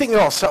 We think they're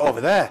all sat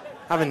over there,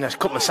 having a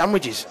couple of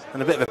sandwiches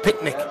and a bit of a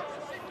picnic.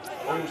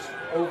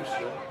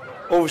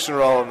 Ulverston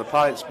are all on the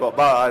pints, but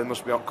Barrow Island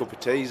must be on a cup of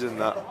teas and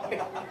that.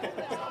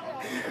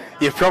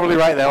 You're probably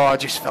right there. I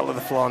just fell to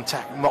the floor and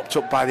mopped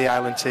up by the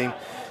Island team.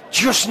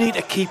 Just need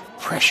to keep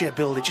pressure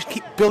building. Just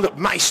keep build up.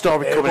 Matty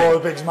Story coming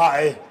in. Big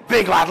Matty.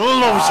 Big lad,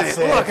 loves it.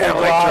 Look at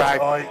him leg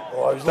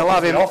drive. They'll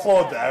have him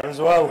offload there as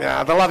well.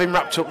 Yeah, they'll have him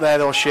wrapped up there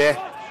though, Shea.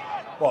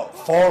 What,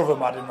 4 of them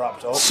had him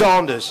wrapped up?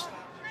 Saunders,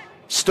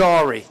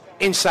 Story,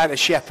 inside the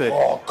Shepherd.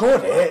 Oh,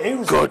 good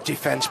hit. Good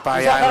defence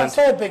by Island. That's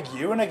all Big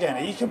Ewan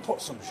again. He can put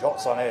some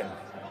shots on him.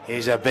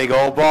 He's a big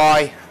old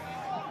boy.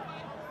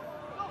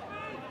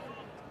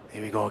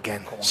 Here we go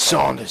again.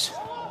 Saunders.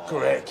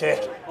 Great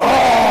kick.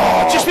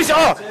 Oh, just missed it.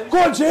 Oh,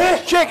 go on,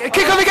 Jay.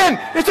 Kick on again.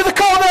 Into the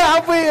corner.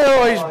 Have we?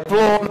 Oh, he's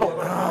blown up.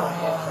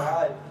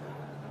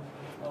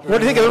 What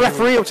do you think of the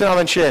referee up to now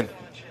then, Shane?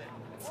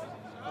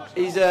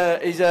 He's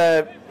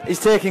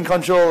taking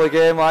control of the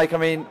game. I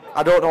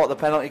don't know what the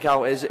penalty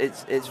count is.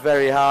 It's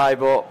very high,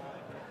 but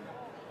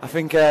I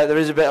think there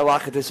is a bit of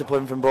lack of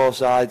discipline from both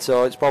sides,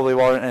 so it's probably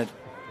warranted.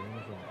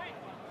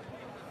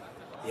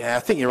 Yeah, I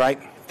think you're right.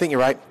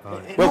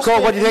 Well,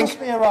 Cole, what do you think? It must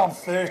be around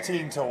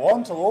 13 to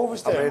 1 to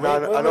Ulverston.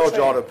 I know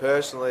Jordan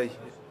personally.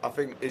 I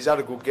think he's had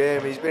a good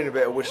game. He's been a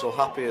bit of whistle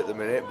happy at the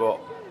minute, but...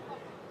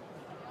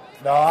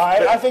 No,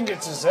 I think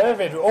it's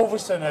deserved.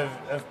 Ulverston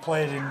have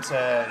played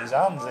into his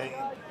hands.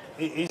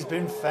 He's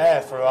been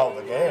fair throughout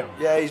the game.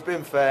 Yeah, he's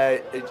been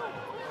fair.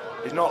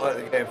 He's not let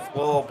the game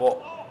flow,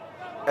 but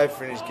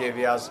everything he's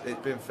given, it's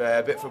been fair.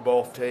 A bit for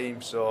both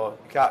teams, so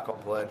you can't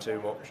complain too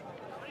much.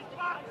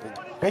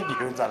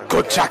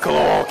 Good tackle.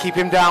 Oh, keep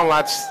him down,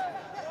 lads.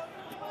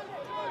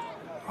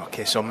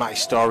 Okay, so Matty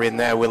Story in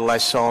there with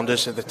Les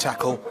Saunders at the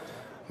tackle.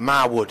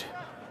 Marwood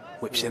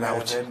whips it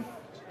out.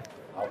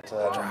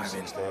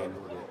 Driving.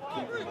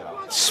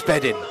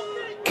 Spedding.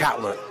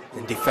 Catlett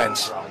in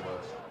defence.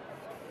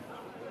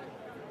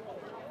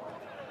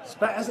 Is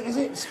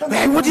it Spencer?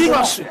 Man, what do you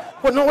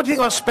think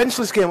about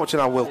Spencer's game watching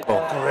our World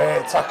Cup?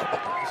 Great tackle.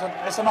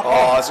 It's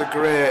a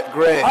great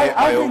hit.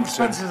 I think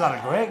Spencer's had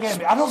a great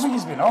game. I don't think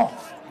he's been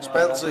off.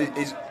 Spencer,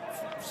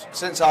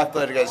 since I've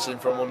played against him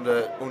from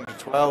under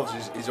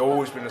 12s, he's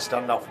always been a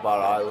standout for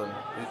Barrow Island.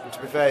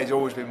 To be fair, he's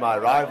always been my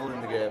rival in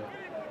the game.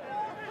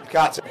 You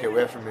can't take it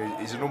away from him.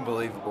 He's an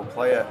unbelievable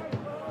player.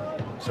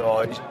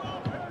 So,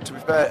 to be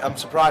fair, I'm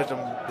surprised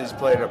he's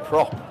playing a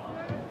prop.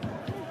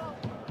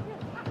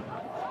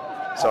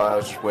 Sorry, I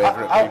was just waving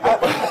at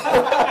people.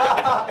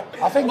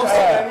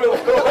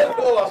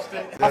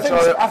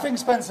 I think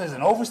Spencer's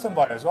an Ulverston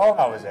boy as well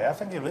now, is he? I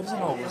think he lives in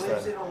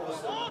Ulverston.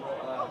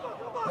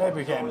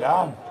 Maybe get him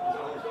down.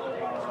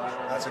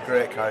 That's a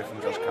great carry from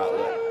Josh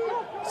Catlett.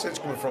 Since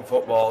coming from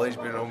football, he's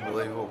been an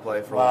unbelievable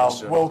player for Well,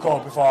 Ulverston.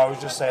 Wilco, before I was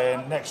just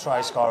saying, next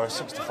try scorer,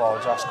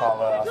 64, Josh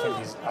Catlett.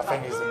 I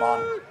think he's the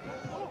man.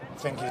 I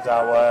think he's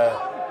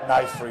our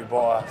knife through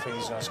butter. I think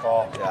he's going to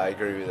score. Yeah, I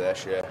agree with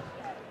this, yeah.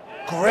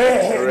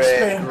 Great hit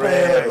spin,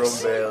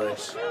 Bayliss. Run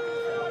Bayliss.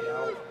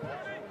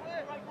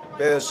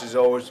 Bayliss is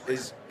always,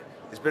 he's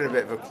been a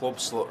bit of a club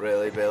slut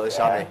really, Bayliss,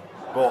 hasn't he?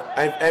 But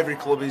every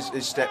club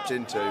he's stepped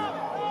into,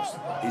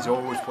 he's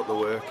always put the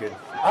work in.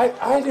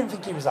 I didn't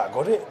think he was that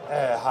good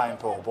at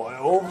Highpool, but at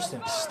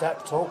Ulverston he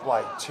stepped up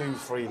like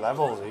 2-3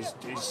 levels.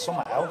 He's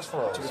something else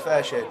for us. To be fair,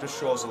 it just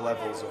shows the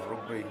levels of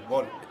rugby.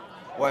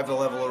 Whatever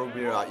level of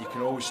rugby you're at, you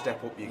can always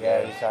step up your game.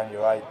 Yeah, you can,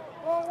 you're right.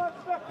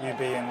 You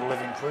being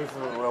living proof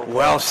of it, Wilco.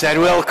 Well said,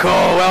 Wilco.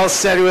 Well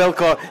said,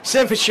 Wilco.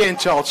 Same for Shane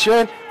Toll.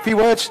 Shane, a few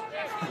words?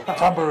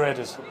 Cumbria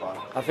Raiders.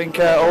 I think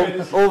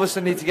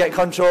Ulverston need to get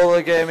control of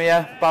the game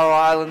here. Barrow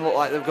Island look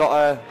like they've got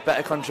a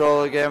better control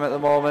of the game at the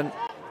moment,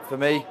 for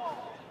me.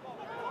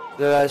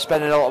 They're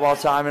spending a lot more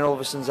time in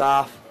Ulverston's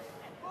half.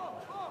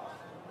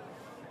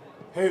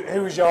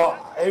 Who was your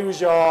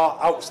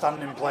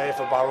outstanding player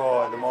for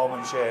Barrow at the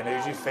moment, Shane?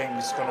 Who do you think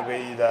is going to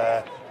be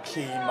the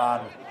key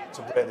man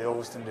to break the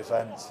Ulverston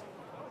defence?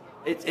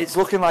 It's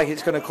looking like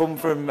it's going to come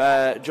from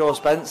Joe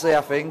Spencer,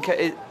 I think.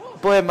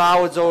 Blaine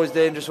Marwood's always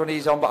dangerous when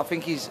he's on, but I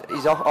think he's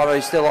off, or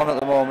he's still on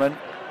at the moment.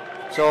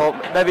 So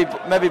maybe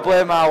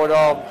Blaine Marwood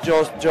or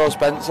Joe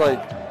Spencer.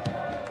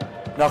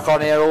 Knock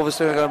on here,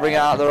 Ulverston are going to bring it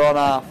out of their own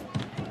half.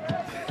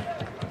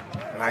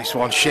 Nice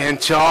one, Shane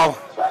Toll.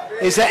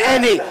 Is there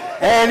any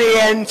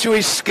end to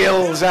his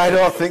skills? I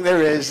don't think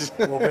there is.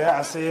 We'll be able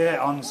to see it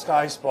on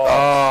Sky Sports.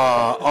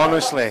 Oh,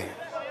 honestly.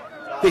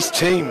 This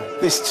team.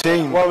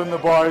 Well in the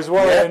boys,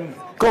 well in.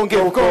 Go and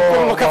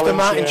look after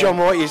Martin John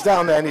White. He's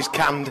down there and he's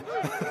canned.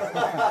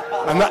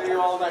 And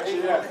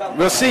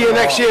we'll see you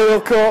next year,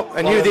 Wilco,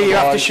 and you the year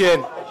after,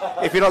 Shane.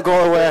 If you're not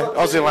going away,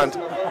 Aussie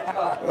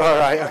All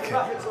right, okay.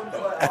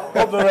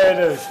 Up the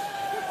Raiders.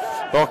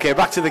 Okay,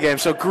 back to the game.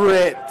 So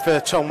great for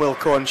Tom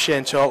Wilco and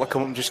Shane Toll to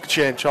come and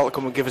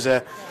give us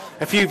a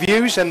few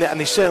views, and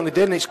they certainly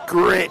did. And it's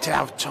great to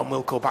have Tom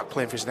Wilco back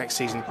playing for us next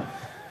season.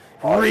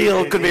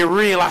 Going to be a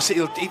real asset.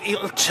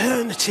 He'll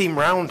turn the team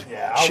round.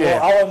 Yeah, Shane.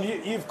 Alan,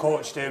 you've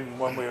coached him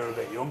when we were a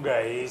bit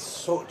younger. He's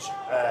such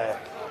a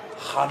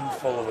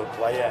handful of a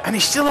player. And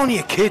he's still only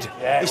a kid.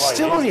 Yeah, he's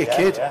still only a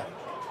kid. Yeah.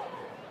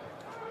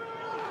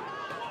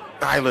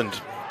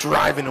 Ireland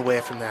driving away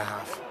from their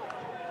half.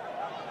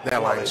 Their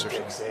lines.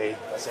 That's a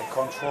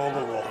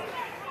controllable.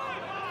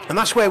 And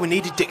that's where we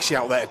needed Dixie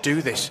out there to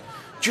do this.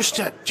 Just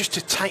to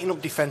tighten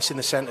up defence in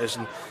the centres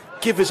and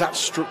give us that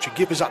structure,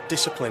 give us that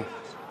discipline.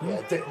 Yeah,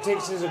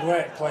 Dixie's a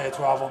great player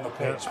to have on the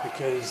pitch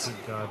because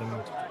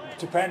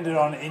depending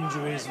on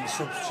injuries and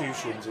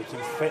substitutions, he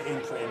can fit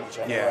in pretty much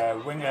anywhere.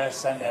 Yeah. Winger,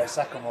 centre,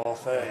 second row,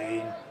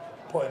 13,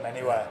 put him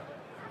anywhere.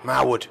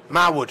 Marwood,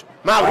 what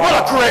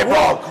a great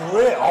ball! What a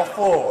great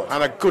offload.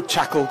 And a good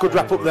tackle, good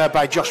wrap up there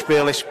by Josh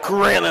Bayliss.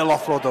 Great little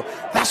offload though.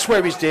 That's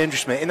where he's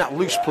dangerous, mate, in that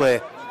loose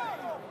play.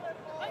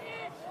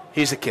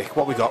 Here's the kick,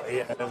 what we got?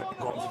 Yeah,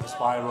 going to the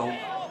spiral.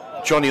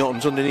 Johnny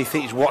Hutton's underneath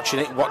it, he's watching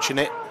it.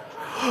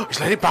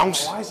 He's let it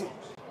bounce. Why is it?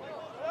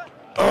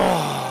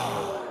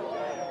 Oh.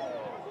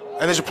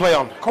 And there's a play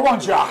on. Come on,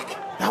 Jack.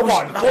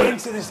 Get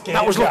into this game.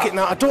 That was Jack. looking.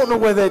 Now I don't know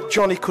whether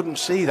Johnny couldn't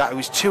see that. It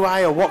was too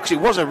high or what, because it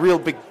was a real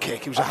big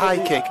kick. It was a high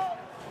kick.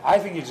 I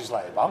think he just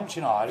let it bounce,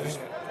 you know.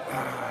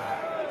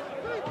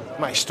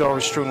 Matty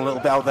Story's struggling a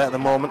little bit out there at the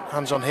moment.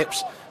 Hands on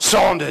hips.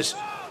 Saunders.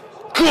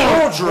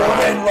 Good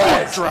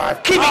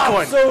drive. Keep it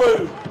going.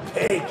 Absolute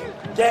pig.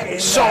 Get in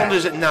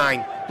Saunders there. at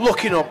 9.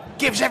 Looking up.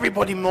 Gives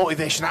everybody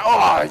motivation.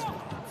 Oh,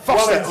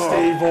 Foster.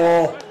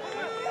 Well, Steve.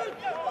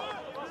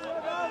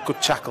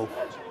 Good tackle.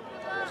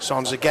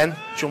 Saunders again.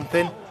 Jump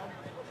in.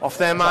 Off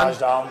there, man.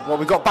 Down. What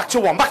we got? Back to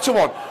one.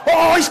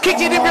 Oh, he's kicked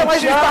it. He didn't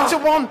realise he was back to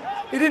 1.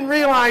 He didn't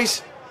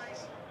realise.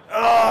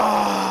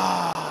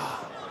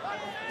 Oh,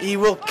 he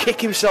will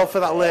kick himself for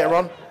that later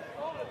on.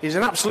 He's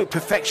an absolute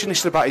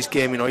perfectionist about his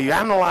game, you know. He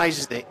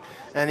analyses it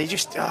and he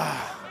just...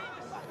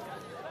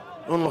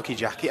 Unlucky,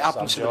 Jack. It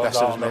happens to the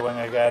best of us, mate. Wing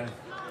again.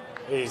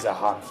 He's a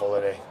handful,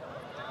 isn't he?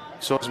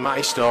 So is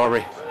Matty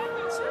Story.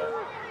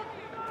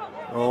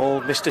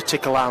 Oh, Mr.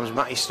 Tickle Arms,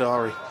 Matty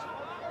Story.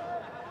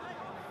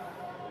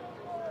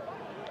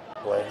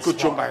 Good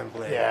jump by him,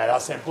 Blaine. Yeah,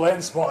 that's it.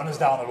 Blaine's spotting us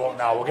down the road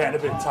now. We're getting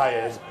a bit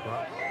tired.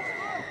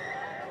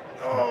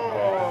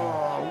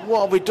 Oh,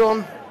 what have we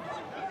done?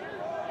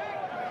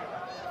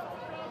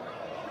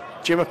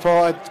 Jimmy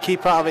Porter,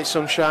 keep out of it,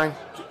 sunshine.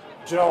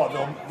 Do you know what?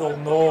 They'll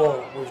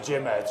know with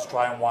Jimmy to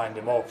try and wind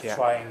him up. Yeah.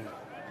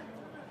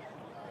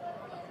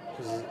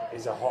 Because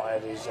he's a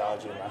hothead, he's our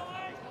Jimmy.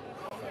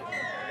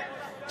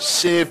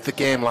 Saved the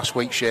game last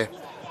week, Shea.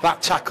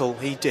 That tackle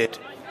he did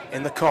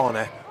in the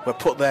corner where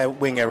put their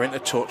winger into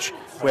touch,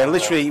 where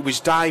literally he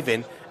was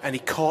diving and he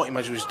caught him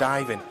as he was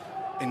diving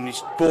in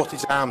both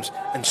his arms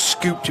and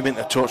scooped him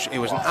into touch. It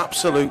was an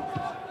absolute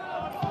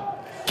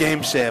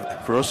game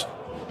saver for us.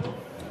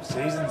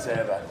 Season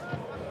saver.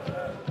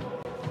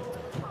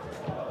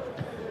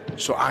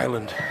 So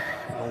Ireland,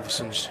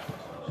 Ulverston's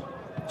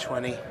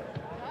 20,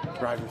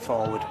 driving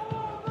forward.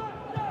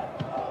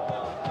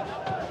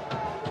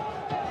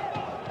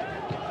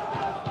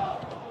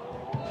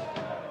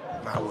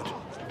 Marwood.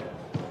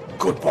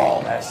 Good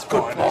ball. They're Good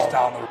spotting ball. us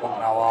down the ruck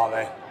now, aren't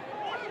they?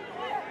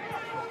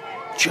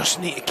 Just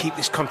need to keep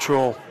this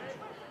control.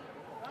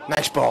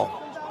 Nice ball.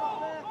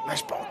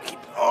 Nice ball.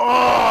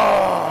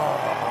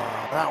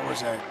 Oh, that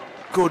was a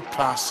good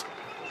pass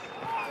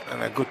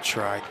and a good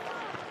try.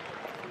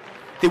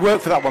 They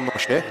worked for that one,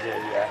 Moshe.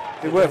 Yeah.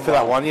 They worked for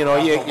that one. You know,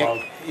 Well.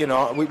 you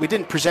know, we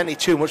didn't present it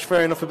too much.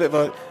 Fair enough. A bit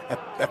of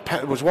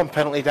there was one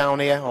penalty down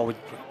here, or we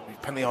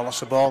penalty or lost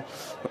the ball,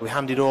 but we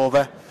handed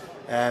over.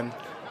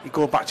 You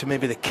go back to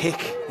maybe the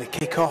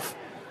kick-off.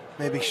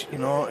 Maybe, you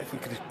know, if we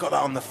could have got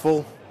that on the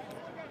full.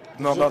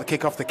 Not the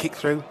kick-off, the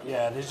kick-through.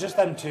 Yeah, there's just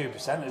them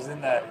 2%,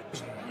 isn't there?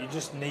 You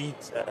just need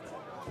to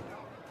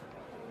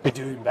be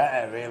doing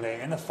better,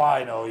 really. In the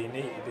final, you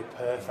need to be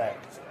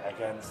perfect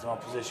against an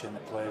opposition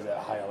that plays at a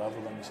higher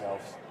level than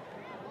yourselves.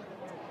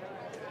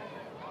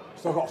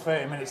 Still got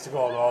 30 minutes to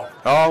go, though.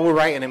 Oh, we're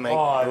writing it, mate.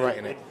 Oh, We're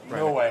writing it.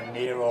 Nowhere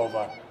near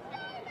over.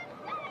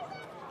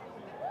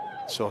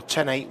 So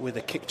 10-8 with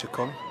a kick to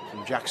come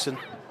from Jackson.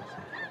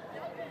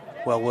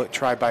 Well worked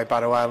try by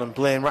Barrow Island.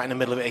 Blaine right in the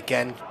middle of it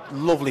again.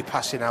 Lovely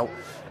passing out.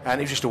 And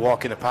it was just a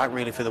walk in the park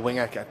really for the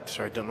winger.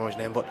 Sorry, I don't know his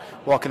name, but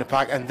walk in the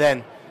park. And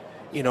then,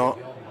 you know,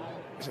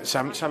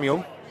 Sam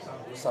Young?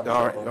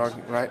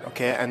 Right,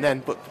 okay. And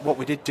then, but what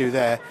we did do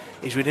there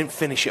is we didn't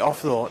finish it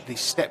off though. They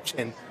stepped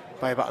in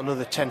by about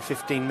another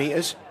 10-15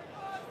 metres.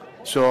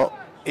 So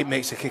it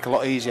makes the kick a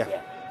lot easier,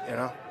 you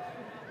know.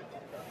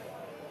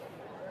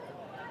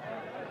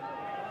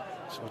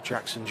 So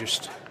Jackson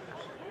just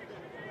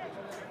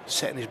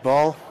setting his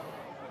ball.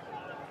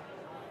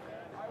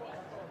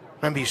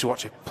 Remember, you used to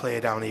watch a player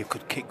down here who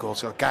could kick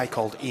goals. A guy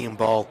called Ian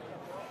Ball.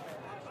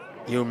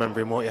 You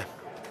remember him, won't you?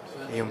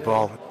 Ian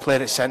Ball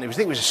played at centre. I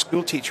think he was a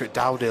school teacher at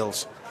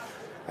Dowdales,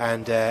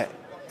 and a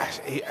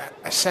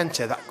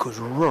centre that could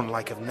run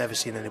like I've never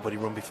seen anybody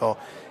run before.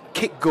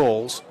 Kick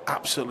goals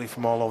absolutely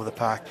from all over the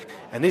park.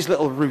 And his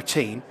little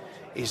routine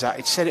is that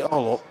he'd set it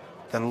all up,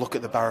 then look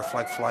at the Barrow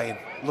flag flying,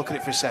 look at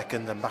it for a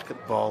second, then back at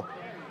the ball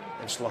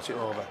and slot it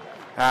over.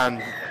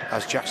 And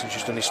as Jackson's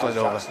just done, he slid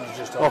over.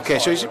 Okay,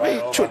 so he's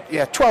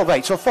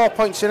 12-8, so 4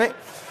 points in it.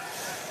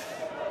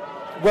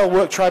 Well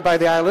worked try by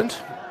the Island.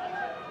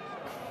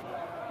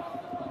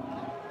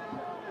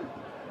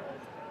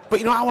 But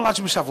you know, our lads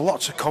must have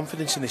lots of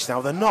confidence in this now.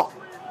 They're not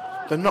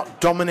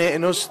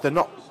dominating us. They're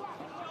not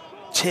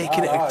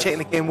taking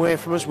the game away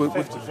from us.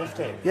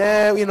 50-50.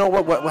 Yeah, you know,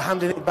 we're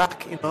handing it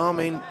back. You know, I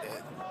mean,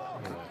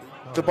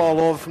 the ball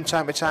over from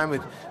time to time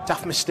with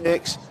daft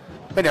mistakes.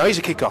 But now here's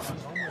a kick-off.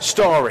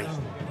 Story.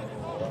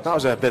 That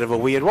was a bit of a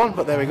weird one,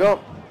 but there we go.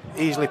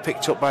 Easily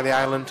picked up by the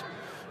Island.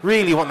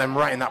 Really want them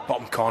right in that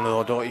bottom corner,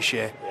 though, don't you,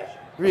 Shay? Yeah.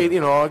 Really,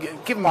 you know,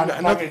 give them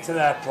another to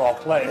their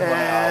prop.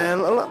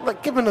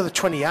 give them another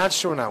 20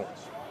 yards thrown out.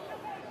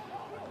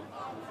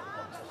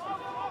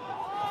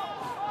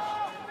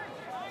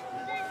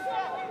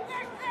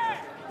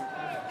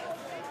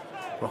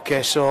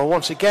 Okay, so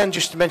once again,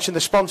 just to mention the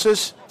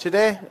sponsors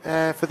today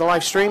for the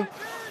live stream.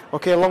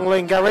 Okay, Long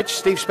Lane Garage,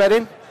 Steve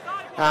Spedding,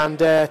 and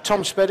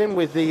Tom Spedding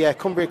with the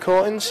Cumbria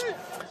Coatings.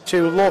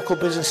 Two local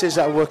businesses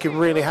that are working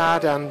really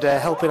hard and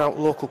helping out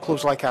local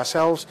clubs like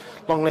ourselves.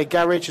 Long Lane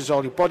Garage is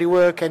all your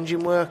bodywork,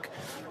 engine work,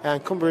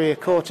 and Cumbria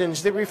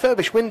Coatings. They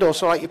refurbish windows,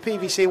 so like your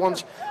PVC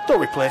ones,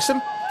 don't replace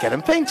them, get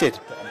them painted.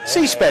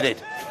 See Spedding.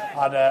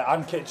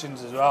 And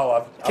kitchens as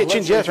well.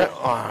 Kitchens, yes.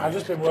 I've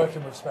just been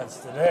working with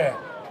Spencer today,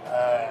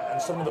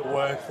 and some of the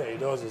work that he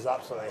does is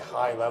absolutely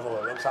high level.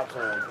 It looks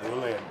absolutely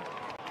brilliant.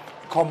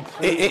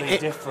 Completely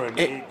different.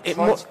 It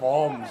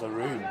transforms a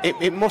room.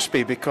 It must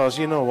be, because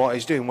you know what,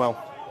 he's doing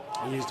well.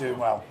 He's doing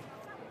well.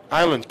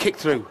 Ireland kick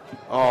through.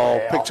 Oh,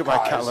 yeah, picked up by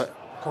Catlett.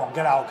 Come on,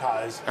 get out,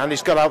 Catters. And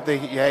he's got out there.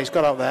 Yeah, he's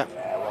got out there.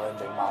 Yeah, well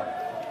indeed, man.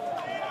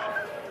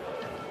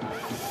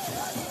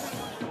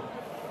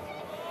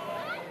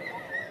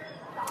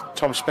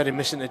 Tom Spedding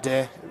missing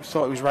today.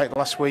 Thought he was right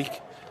last week.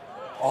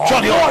 Oh,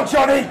 Johnny, come on,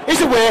 Johnny! He's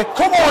away.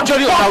 Come on,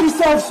 Johnny! Back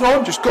yourself,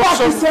 son. Just go, back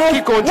son. Yourself.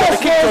 Keep going, Johnny.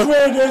 Keep going.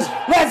 Raiders.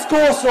 Let's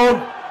go,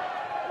 son.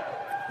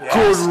 Yes.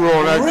 Good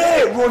run.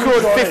 Great run,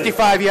 good Johnny.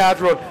 55-yard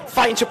run.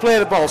 Fighting to play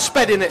the ball.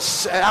 Spedding at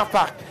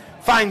half-back.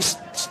 Finds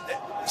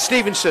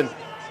Stevenson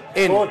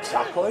in. Good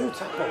tackle. Who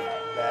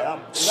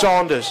tackled?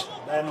 Saunders.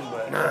 Their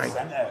number 9.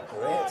 Centre.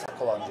 Great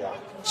tackle on Jack.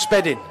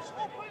 Spedding.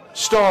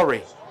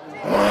 Story.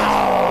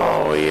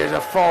 Oh, he has a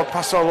forward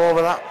pass all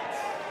over that.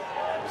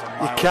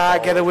 You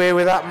can't get away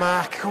with that,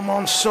 Mark. Come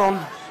on,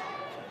 son.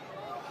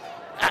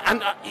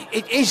 And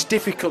it is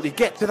difficult. You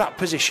get to that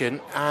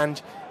position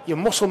and your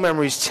muscle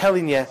memory is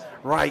telling you,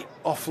 right,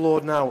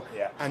 offload now.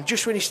 Yeah. And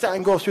just when you start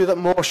and go through that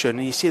motion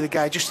and you see the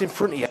guy just in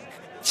front of you,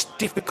 it's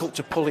difficult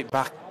to pull it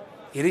back.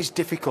 It is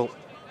difficult.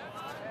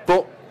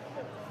 But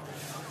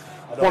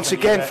I don't once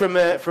think again,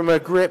 you from a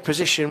great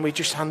position, we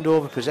just hand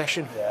over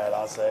possession. Yeah,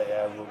 that's it.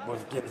 Yeah,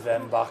 we've given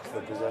them back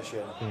the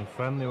possession. Being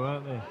friendly,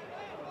 weren't they?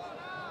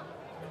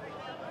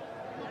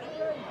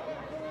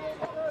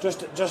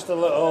 Just a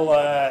little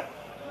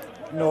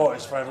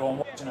notice for everyone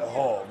watching at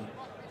home.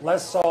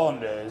 Les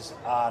Saunders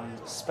and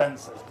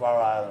Spencer's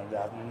Barrow Island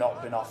have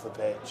not been off the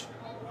pitch.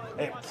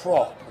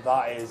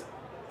 That is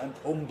an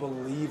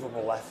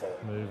unbelievable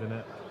effort. Moving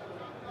it.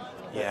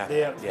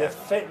 The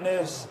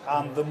fitness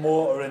and the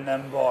motor in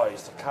them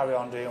boys to carry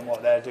on doing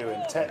what they're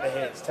doing. Take the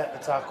hits, take the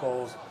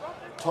tackles,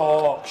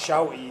 talk,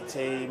 shout at your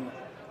team.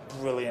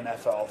 Brilliant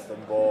effort off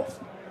them both.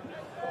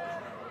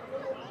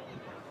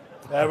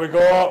 There we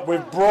go.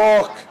 We've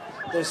broke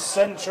the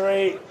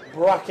century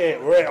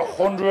bracket. We're at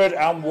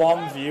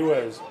 101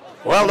 viewers.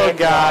 Well done,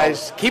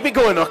 guys. Keep it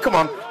going, though. Come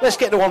on. Let's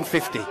get to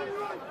 150.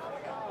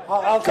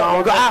 I'll Come on,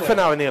 we've got half an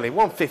hour nearly.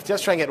 150.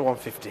 Let's try and get to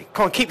 150.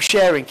 Come on, keep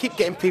sharing. Keep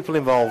getting people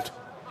involved.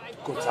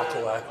 Good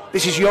tackle there.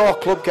 This is your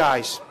club,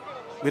 guys.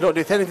 We don't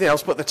do anything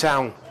else but the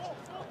town.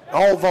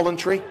 All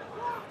voluntary.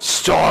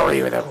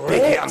 Story with a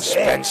big hit on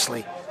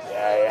Spenceley.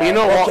 Yeah. But you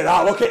know look what? At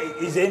that. Look at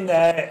he's in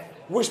there.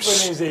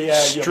 Whispering his ear.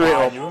 Straight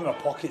up. You're in my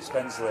pocket,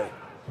 Spenceley.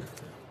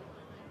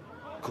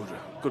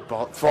 Good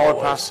ball.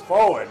 Forward pass.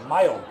 Forward.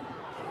 Mile.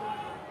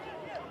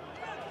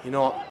 You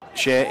know what?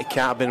 Shea, it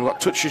can't have been. What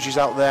touches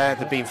out there?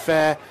 They're being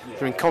fair.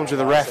 They're in comms with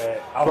the ref.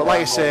 But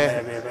like I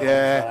say,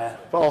 yeah.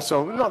 But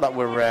also, not that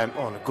we're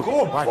on a good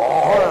ball.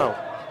 Wow.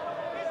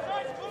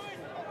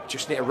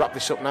 Just need to wrap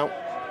this up now.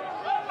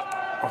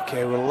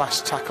 Okay, we're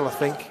last tackle, I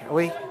think. Are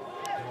we?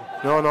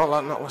 No, not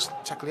last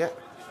tackle yet.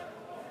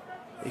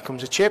 Here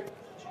comes a chip.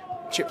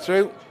 Chip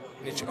through.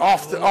 It's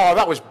off.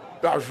 That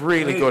was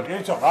really good.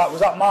 Who took that? Was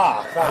that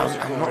Mark?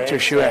 I'm not too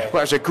sure. But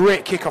it was a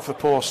great kick off the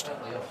post.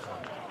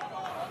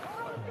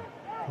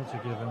 What's a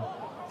given?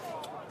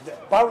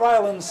 Barrow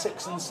Island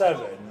 6 and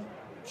 7,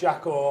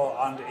 Jacko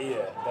and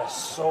Ian, they're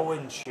so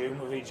in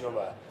tune with each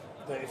other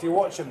that if you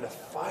watch them, they're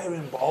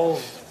firing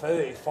balls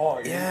 30,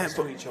 40 minutes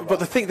to each other. But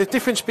the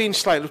difference being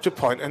slightly up to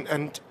point,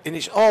 and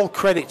it's all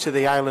credit to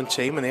the Island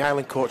team and the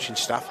Island coaching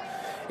staff,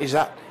 is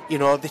that, you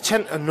know, they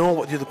tend to know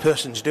what the other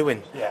person's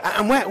doing. Yeah.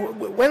 And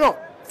we're not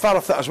far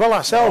off that as well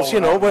ourselves,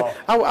 No,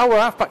 Our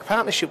halfback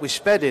partnership with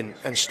Spedding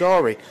and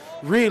Story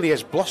really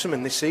has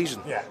blossomed this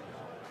season. Yeah.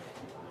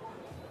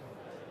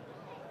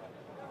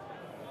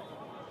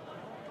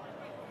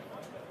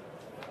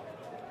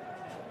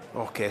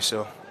 Okay,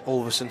 so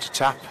Ulverston to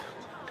tap,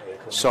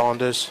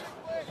 Saunders,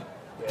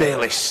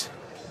 Bayliss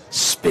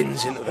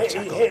spins into the He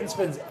tackle. hit and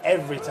spins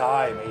every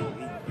time.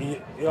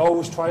 He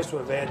always tries to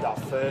evade that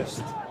first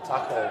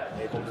tackle.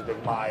 Here comes a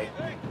big Matty.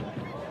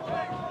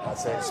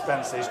 That's it.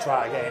 Spencer's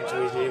trying to get into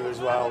his ear as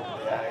well.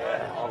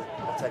 Yeah.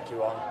 I'll take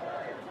you on.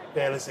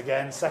 Bayliss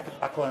again. Second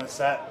tackle in the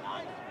set.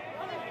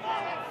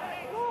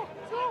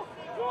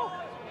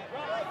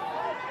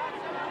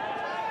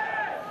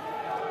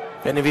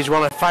 If any of you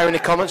want to fire any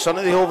comments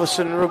onto the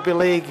Ulverston Rugby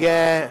League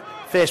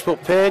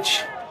Facebook page,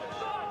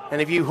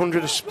 any of you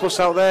 100 plus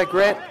out there,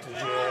 great.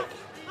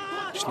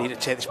 Just need to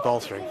take this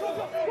ball through.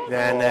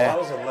 Then that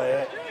was a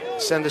late.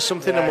 send us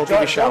something and we'll give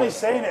you a shout. Johnny's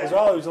saying it as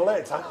well. It was a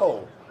late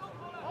tackle.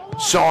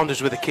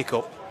 Saunders with a kick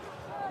up.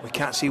 We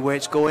can't see where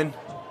it's going.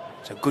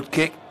 It's a good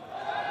kick.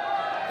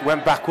 It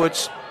went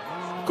backwards.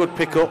 Good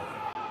pick up.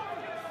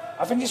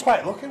 I think he's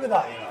quite lucky with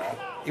that, you know.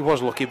 He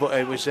was lucky, but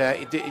it was.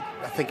 I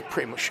think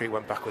pretty much sure he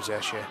went backwards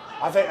there, Shea.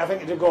 I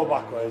think it did go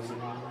backwards.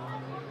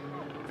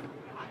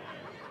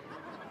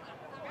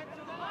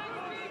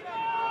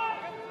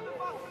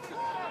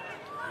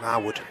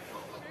 Marwood.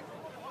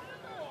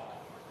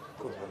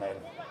 Good run in.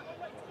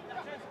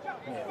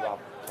 Yeah, wrap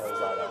plays like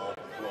that,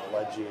 little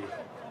ledgy.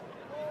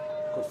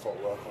 Good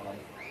footwork on him.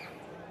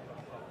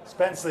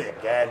 Spenceley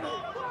again.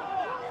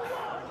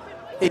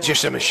 He's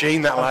just a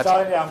machine, that I'm lad.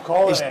 telling you, I'm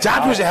calling His it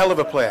dad now. was a hell of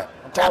a player.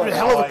 Dad was a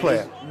hell of a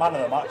player. He's man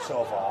of the match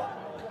so far.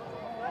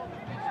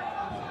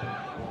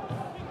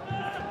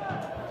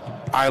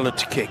 Island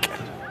to kick.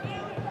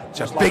 It's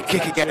a Just big like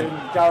kick to again.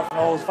 mention, Gareth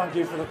Knowles, thank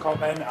you for the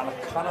comment, and I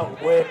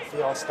cannot wait for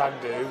your stag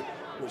do,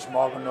 which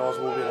Morgan knows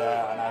will be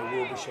there, and I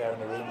will be sharing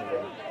the room with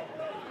him.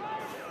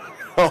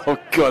 Oh,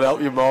 God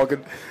help you,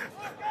 Morgan.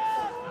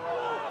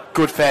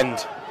 Good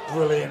fend.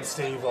 Brilliant,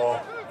 Steve-O.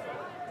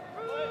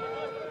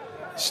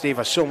 Steve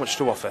has so much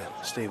to offer,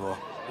 Steve-O.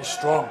 He's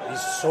strong.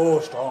 He's so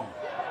strong.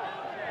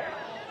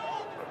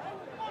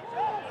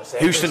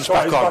 Houston's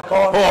back on.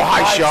 Oh,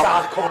 high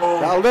shot. Tackle.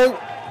 That'll do.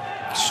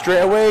 Straight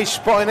away, he's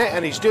spotting it,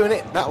 and he's doing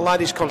it. That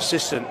lad is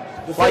consistent.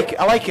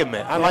 I like him,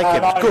 mate. I like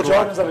him. Good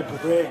Jordan's lad. had a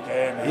great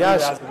game. He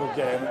Yes. has a good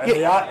game. And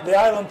the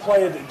Island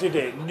player that did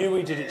it knew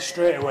he did it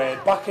straight away.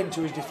 Back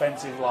into his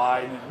defensive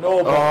line.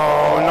 No.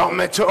 Not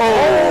meant to.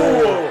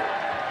 Oh.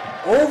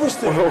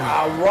 Ulverston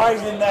are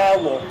rising their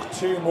luck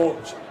too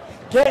much.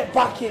 Get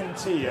back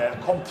into you,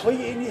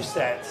 completing your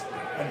sets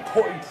and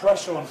putting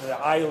pressure onto the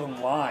Island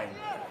line.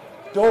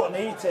 Don't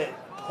need to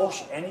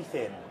push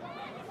anything.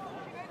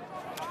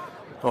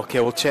 Okay,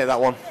 we'll take that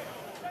one.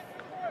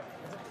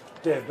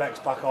 Dave Beck's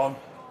back on.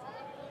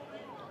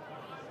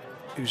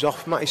 Who's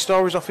off? Matty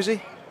Story's off, is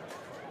he?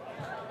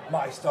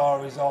 Matty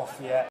Story's off,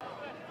 yeah.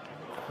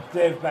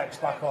 Dave Beck's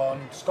back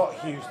on. Scott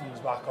Houston's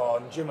back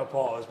on. Jimmy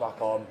Porter's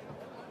back on.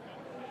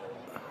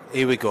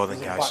 Here we go then,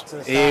 Is it guys. back to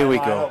the Here we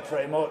starting go. lineup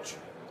pretty much.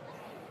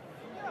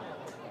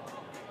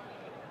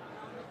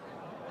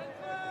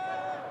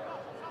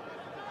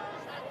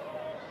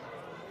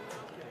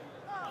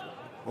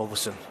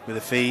 Ulverston with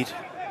a feed.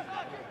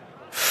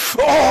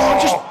 Oh,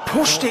 just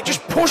pushed it,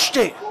 just pushed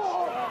it.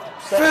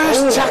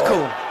 First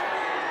tackle.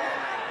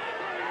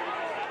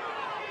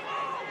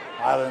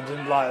 Ireland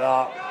didn't like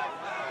that.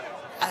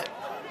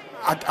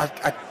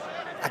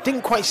 I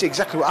didn't quite see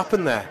exactly what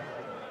happened there.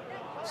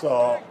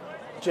 So,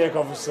 Jake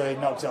obviously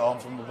knocked it on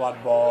from a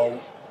bad ball.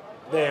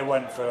 They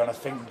went through, and I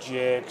think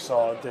Jake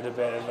sort of did a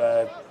bit of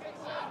a.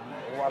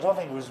 Well, I don't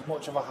think it was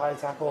much of a high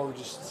tackle. It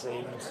just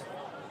seemed.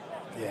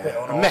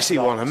 Yeah, a messy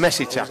one, a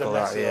messy tackle.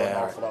 That,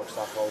 yeah. orthodox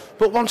tackle.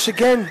 But once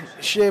again,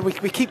 Shay, we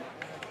keep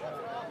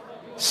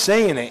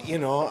saying it, you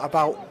know,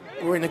 about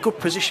we're in a good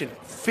position,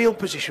 field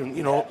position,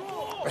 you know,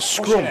 a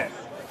scrum. Pushing it.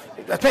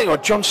 I tell you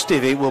what, John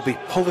Stivey will be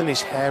pulling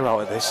his hair out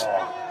of this.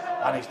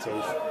 Oh, and his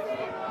teeth.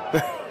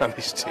 And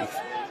his teeth.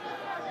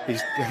 He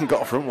hasn't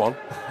got a front one.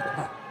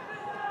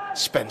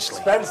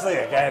 Spenceley.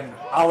 Spenceley again.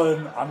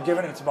 Alan, I'm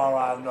giving it to Barrow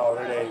Island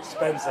already.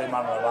 Spenceley,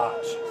 man of the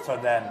match for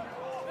them.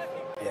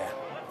 Yeah.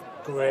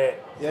 Great,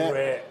 Yeah.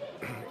 great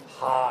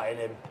heart in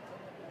him.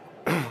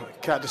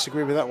 Can't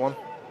disagree with that one.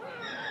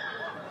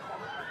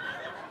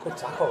 Good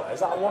tackle there. Is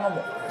that a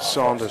one-on-one?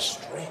 Saunders.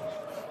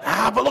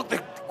 But look, the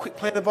quick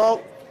play of the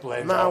ball.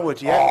 Blames Marwood,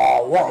 out. yeah.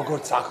 Oh, what a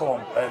good tackle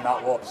on Ben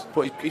that was.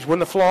 But he's won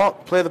the floor.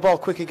 Play the ball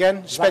quick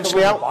again.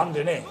 Spenceley out. Band,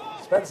 didn't he?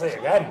 Spenceley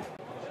again.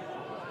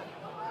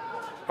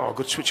 Oh,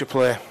 good switch of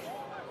play.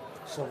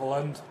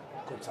 Sutherland,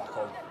 good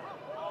tackle.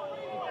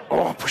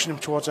 Oh, pushing him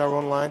towards our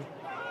own line.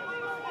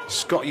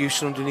 Scott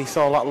Houston underneath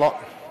all that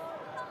lot.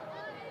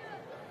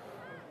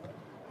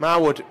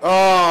 Marwood.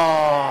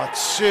 Oh,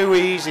 too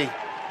easy.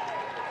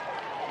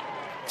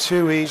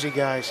 Too easy,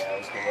 guys. Yeah,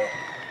 let's give it.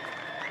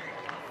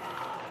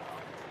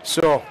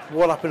 So,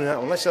 what happened in that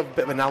one? Let's have a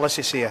bit of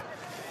analysis here.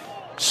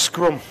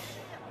 Scrum.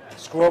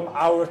 Scrum,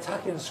 our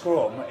attacking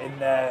scrum in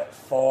their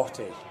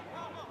 40.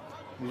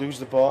 Lose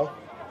the ball.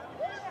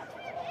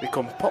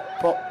 Become pop,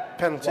 pop,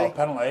 penalty. Well,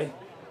 penalty.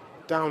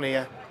 Down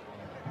here.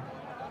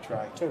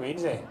 Try. Too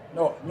easy.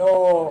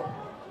 No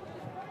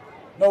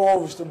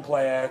Ulverston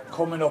player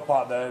coming up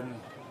at them.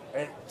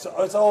 It's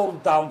all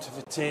down to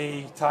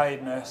fatigue,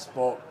 tiredness,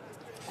 but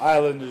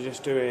Ireland are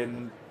just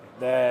doing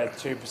their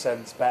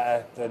 2%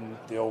 better than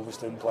the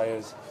Ulverston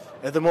players.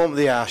 At the moment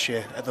they are,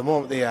 Shay. At the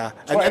moment they are.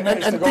 20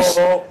 minutes to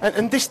go,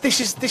 though.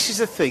 This is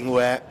the thing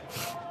where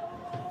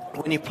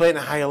when you play at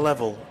a higher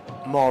level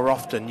more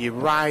often, you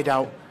ride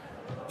out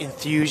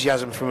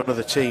enthusiasm from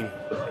another team,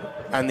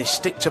 and they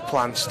stick to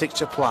plan,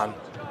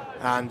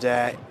 and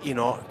you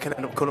know, can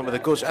end up coming up with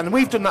the goods. And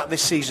we've done that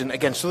this season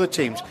against other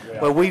teams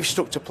where we've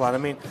stuck to plan. I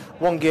mean,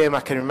 one game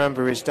I can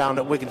remember is down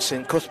at Wigan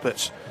St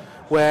Cuthbert's,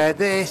 where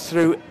they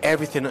threw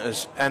everything at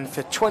us, and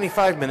for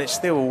 25 minutes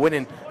they were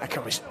winning. I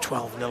can't remember,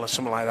 12-0 or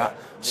something like that,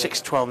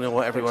 6-12-0,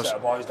 whatever it was. Set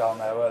of boys down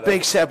there, weren't they?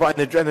 Big set of boys,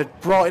 and they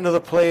brought in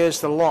other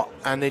players, the lot,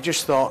 and they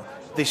just thought,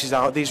 these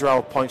are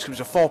our points. It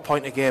was a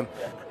 4-pointer game,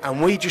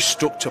 and we just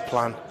stuck to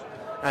plan.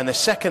 And the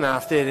second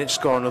half, they didn't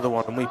score another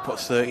one, and we put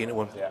 30 into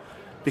one. Yeah.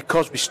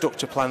 Because we stuck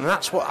to plan, and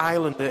that's what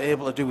Ireland are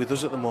able to do with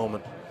us at the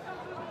moment.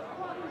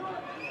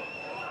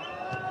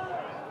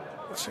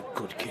 That's a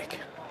good kick.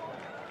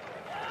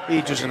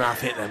 He doesn't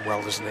half hit them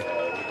well, doesn't he?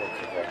 Yeah, he's a good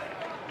kicker.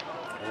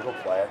 He's a good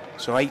player.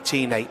 So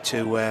 18-8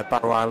 to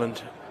Barrow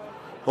Island.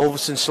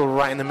 Ulverston still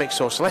right in the mix,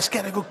 so let's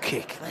get a good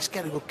kick. Let's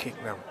get a good kick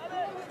now.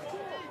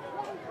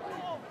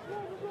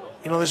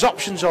 You know, there's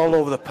options all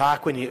over the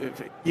park when you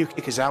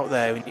kickers out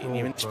there and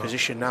you're in this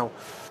position now.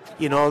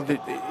 You know,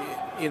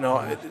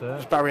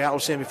 as Barry Attle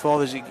was saying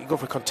before, you go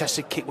for a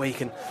contested kick where you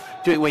can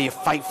do it where you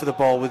fight for the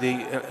ball with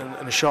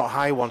and a short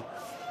high one.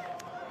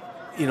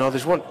 You know,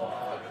 there's one.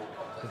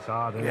 It's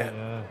hard, isn't it?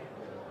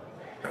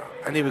 Yeah.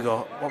 And here we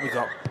go. What we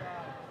got?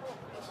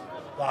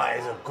 That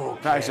is a good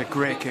kick. That is a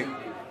great kick.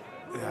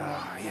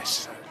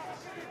 Yes,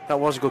 that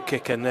was a good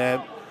kick, and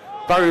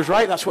Barry was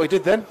right. That's what he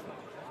did then.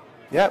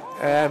 Yeah,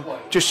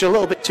 just a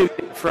little bit too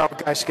deep for our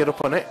guys to get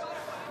up on it.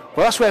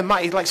 Well, that's where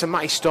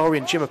Matty Story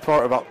and Jimmy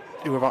Porter,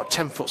 who are about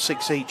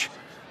 10'6" each,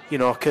 you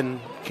know, can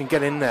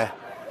get in there.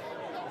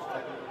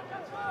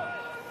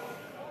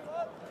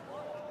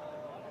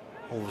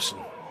 Ulverston,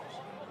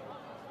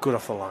 good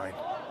off the line.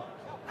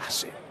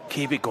 That's it.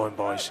 Keep it going,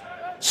 boys.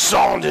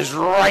 Saunders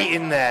right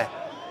in there.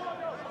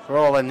 For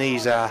all their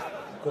knees are.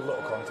 Good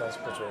little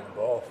contest between them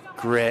both.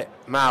 Great.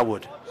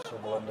 Marwood.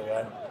 Sutherland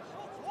again.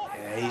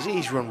 Yeah,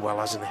 he's run well,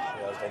 hasn't he?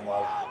 Yeah, he's done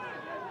well.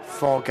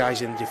 4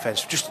 guys in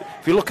defence. Just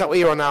if you look out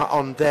here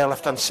on their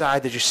left-hand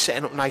side, they're just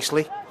setting up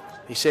nicely.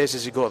 He says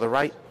as he go to the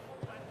right.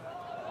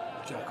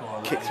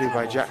 Kick through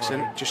by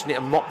Jackson. Just need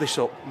to mop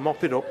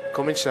it up,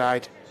 come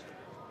inside.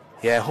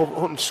 Yeah, Hunt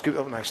and scoot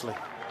up nicely.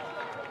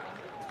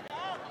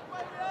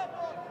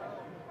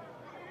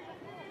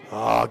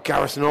 Oh,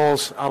 Gareth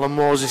Knowles, Alan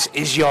Moses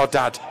is your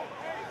dad.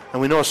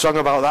 And we know a song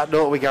about that,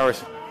 don't we,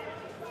 Gareth?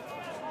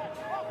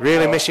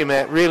 Really miss you,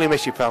 mate. Really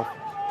miss you, pal.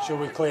 Should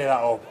we clear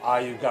that up?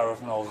 Are you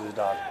Gareth Knowles'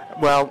 dad?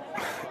 Well,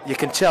 you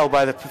can tell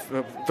by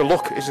the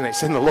look, isn't it?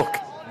 It's in the look.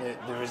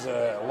 There is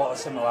a lot of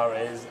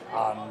similarities,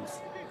 and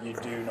you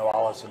do know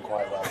Alison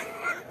quite well.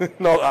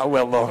 Not that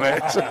well, though,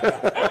 mate.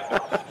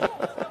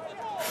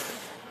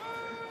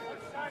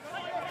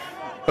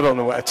 I don't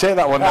know where to take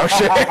that one now,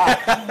 shit.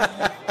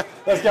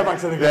 Let's get back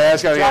to the game. Yeah,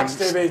 let's go Jack again.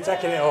 Stevie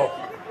taking it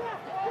up.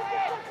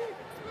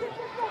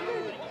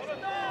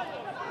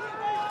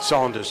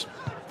 Saunders.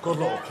 Good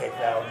little kick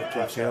there on the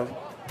pressure.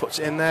 Puts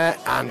it in there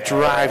and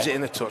drives it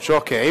in the touch.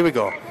 Okay, here we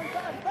go.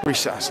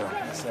 Reset ourselves.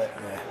 That's it.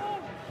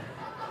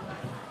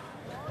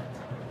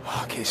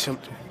 Okay, so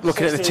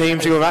looking at the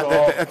teams, you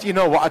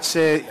know what I'd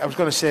say? I was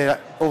going to say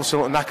that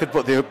also look knackered,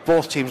 but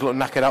both teams look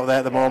knackered out there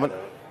at the moment.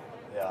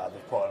 Yeah,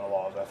 they've put in a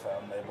lot of effort,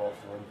 and they both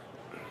win.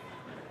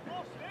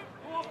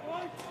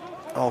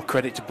 All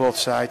credit to both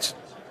sides.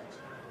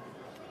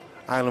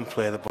 Ireland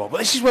play the ball, but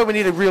this is where we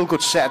need a real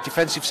good set, a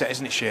defensive set,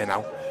 isn't it, Shea?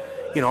 Now,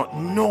 you know,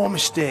 no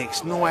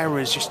mistakes, no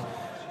errors, just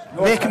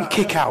make them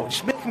kick out.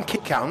 Just make them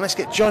kick out, and let's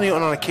get Johnny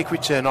on a kick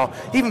return, or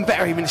even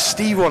better, even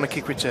Steve on a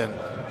kick return.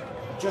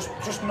 Just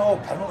no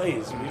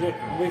penalties.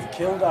 We've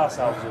killed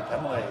ourselves with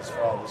penalties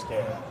throughout this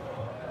game.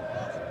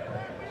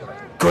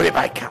 Got it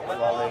by Catlin.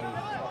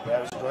 Yeah,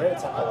 it was a great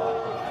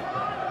tackle.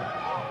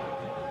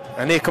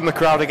 And here come the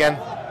crowd again.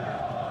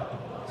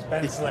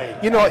 Spensley,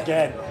 you know,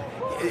 again.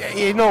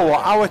 You know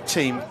what? Our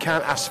team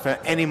can't ask for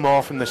any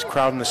more from this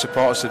crowd and the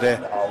supporters today.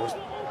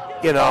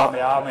 You know,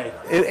 Army.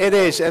 It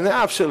is, and they're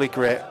absolutely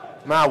great.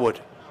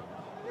 Marwood,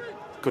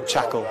 good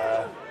tackle.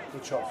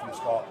 Good shot from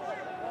Scott.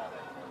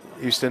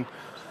 Houston.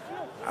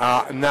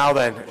 Now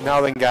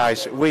then,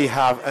 guys, we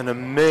have an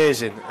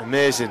amazing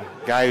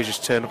guy who's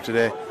just turned up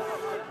today.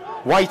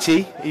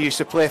 Whitey, who used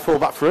to play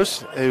fullback for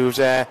us, who's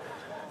a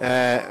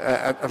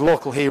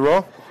local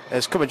hero,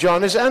 has come and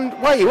joined us. And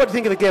Whitey, what do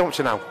you think of the game up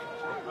to now?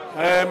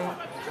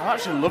 I'm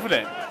actually loving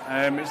it.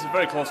 It's a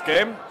very close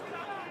game,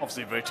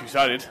 obviously very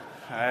two-sided.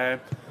 I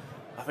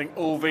think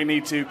Ulve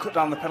need to cut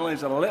down the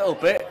penalties a little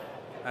bit,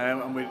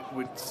 and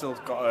we've still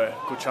got a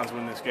good chance of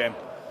winning this game.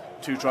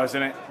 2 tries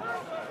in it.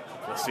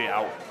 Let's see it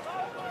out.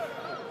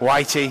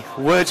 Whitey,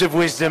 words of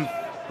wisdom.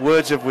 And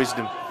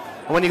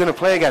when are you going to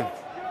play again?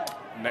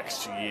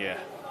 Next year.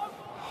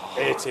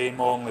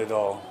 A-team only,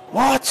 though.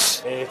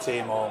 What?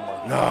 A-team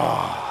only.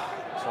 No.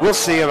 We'll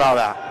see about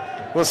that.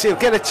 We'll see. He'll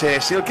get a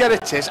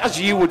taste, as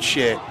you would,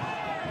 Shea.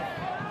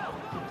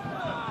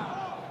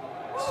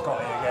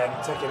 Scotty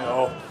again, taking it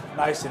up.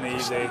 Nice and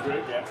easy.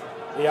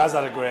 He has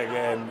had a great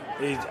game.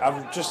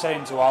 I'm just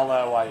saying to Al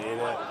there, Whitey,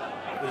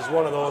 that he's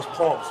one of those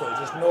props that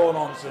just no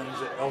nonsense.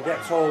 He'll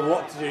get told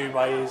what to do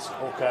by his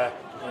hooker,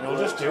 and he'll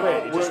just do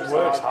it. He just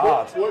works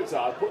hard. Works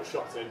hard, puts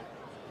shots in.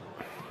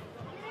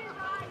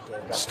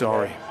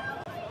 Story.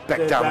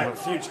 Back down.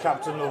 Future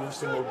captain of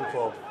Ulverston Rugby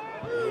Club.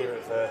 You hear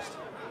it first.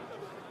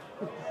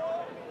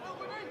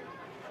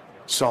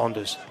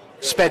 Saunders.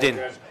 Spedding.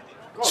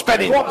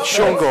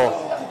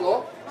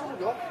 Shongo.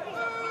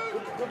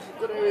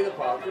 Good area of the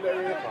park.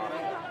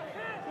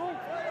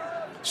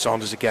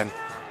 Saunders again.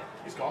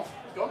 He's gone.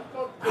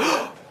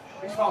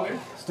 He's found him.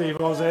 Steve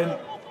goes in.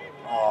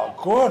 Oh,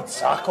 good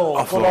tackle.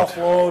 Offload.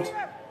 Good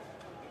offload.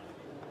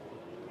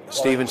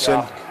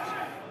 Stevenson.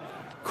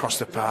 Across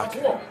the park.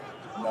 No,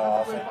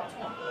 I think.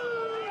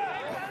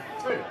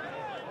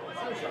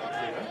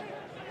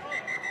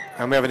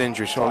 And we have an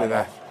injury shortly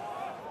there.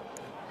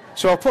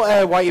 So I'll put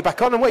Whitey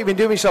back on. And what have you been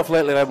doing yourself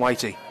lately then,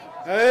 Whitey?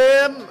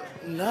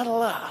 Not a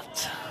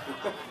lot.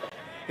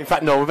 In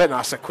fact, no, we better not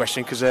ask that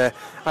question because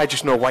I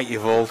just know Whitey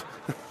of old.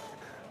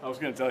 I was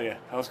going to tell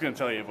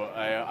you, but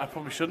I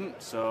probably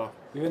shouldn't. So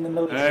You're in the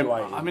military,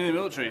 Whitey. I'm in the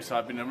military, so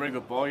I've been a very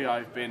good boy.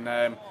 I've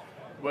been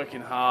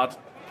working hard,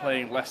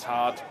 playing less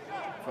hard.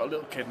 I've got a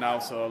little kid now,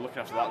 so looking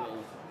after that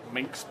little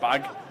minx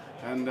bag,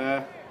 and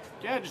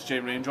just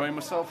generally enjoying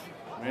myself.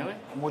 Really.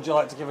 And would you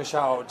like to give a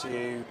shout out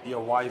to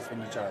your wife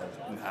and your child?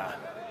 Nah.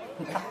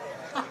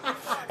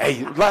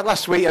 Hey,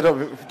 last week, I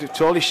don't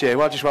totally share,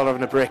 well, just while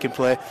having a break in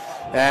play.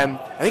 I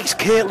think it's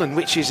Caitlin,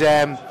 which is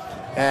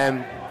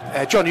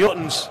Johnny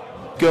Hutton's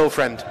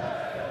girlfriend.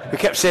 We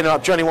kept saying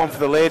about Johnny one for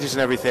the ladies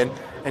and everything,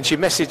 and she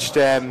messaged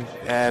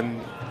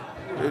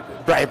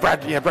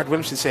Brad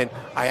Williamson saying,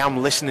 "I am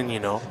listening, you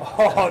know."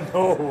 Oh,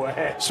 no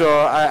way. So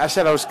I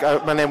said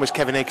my name was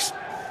Kevin Higgs.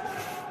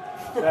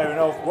 Fair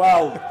enough.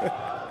 Well,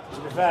 to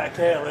be fair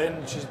to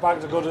Caitlin, she's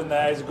bagged a good in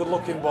there. He's a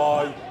good-looking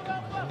boy.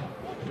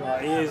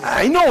 He is.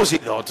 He knows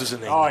it though,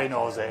 doesn't he? Oh, he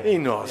knows it. He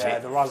knows yeah,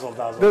 it. the razzle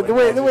dazzle. The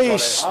way he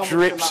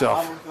strips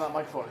off. I'm looking at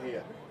my foot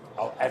here.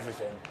 Oh,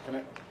 everything. Can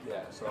it?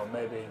 Yeah. So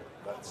maybe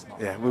that's not.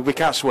 Yeah, we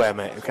can't swear,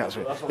 mate. We can't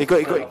swear. You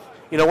got,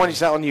 you know, when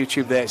it's out on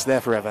YouTube, there, it's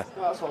there forever.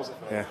 No, that's what I was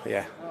saying.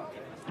 Yeah.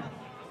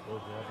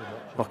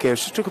 Okay, we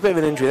just took a bit of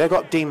an injury there.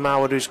 Got Dean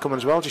Marwood who's coming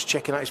as well, just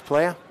checking out his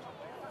player.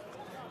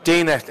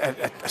 Dean, a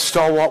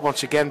stalwart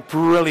once again,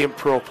 brilliant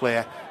pro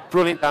player.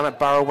 Brilliant down at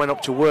Barrow, went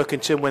up to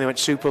Workington when he went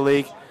Super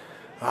League.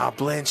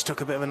 Blaine's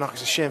took a bit of a knock.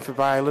 It's a shame for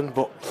Ireland,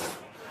 but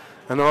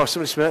I know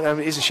somebody smirked. I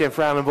mean, it is a shame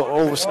for Ireland, but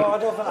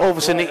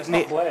Ulverston, isn't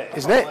it?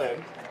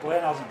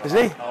 Blaine hasn't.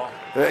 Isn't he? No.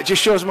 It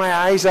just shows my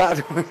eyes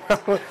that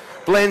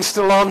Blaine's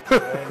still on.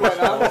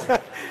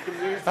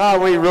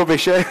 We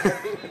rubbish, eh?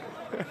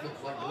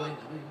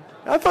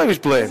 I thought he was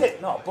Blaine. Is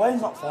it? No,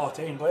 Blaine's not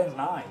 14. Blaine's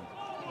 9.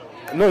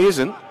 No, he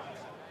isn't.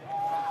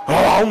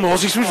 Oh,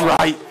 Moses was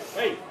right.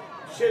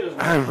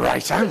 I'm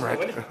right.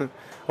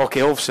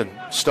 Okay, Ulverston,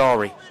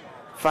 Story.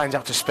 Finds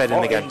out to sped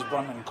in again.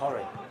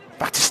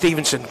 Back to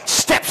Stevenson.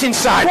 Steps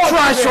inside.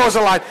 Tries towards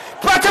the line.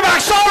 Back to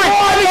back. Sorry.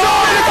 And he's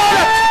over in the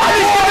corner. And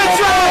he's going to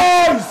try.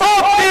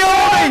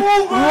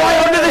 Oh,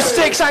 right under the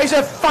sticks. That is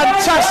a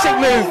fantastic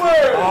move.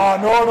 Oh,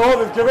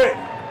 no. They've given it.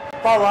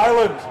 Barrow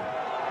Island.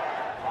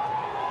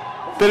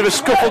 Bit of a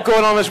scuffle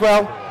going on as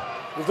well.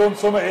 They've done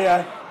something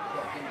here.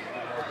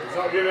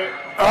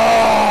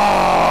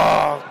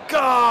 Oh,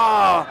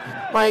 God.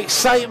 My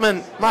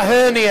excitement. My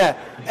hernia.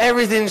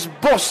 Everything's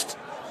bust.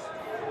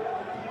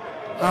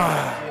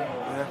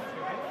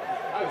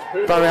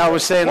 Barry, I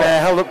was saying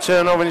there, held up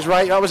turnover in his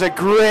right. That was a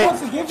great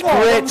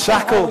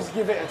tackle.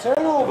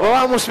 Well,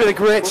 that must have been a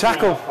great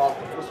tackle. Must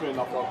have been a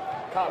knock-on.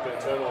 Can't be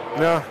a turnover.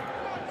 No.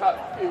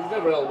 He was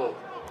never held up.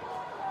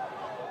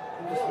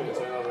 Must have been a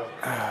turnover.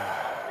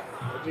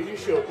 Did you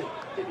show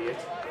idiot?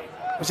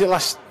 Was it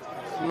last?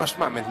 Must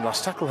have been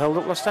last tackle. Held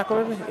up last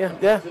tackle, maybe?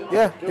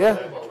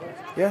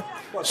 Yeah.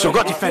 So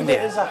got defend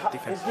it.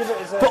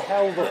 But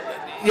held up.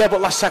 Yeah,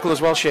 but last tackle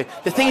as well, Shay.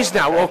 The thing is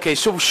now, okay,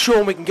 so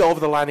sure we can get over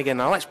the line again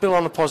now. Let's build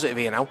on the positive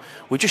here now.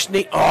 We just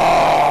need...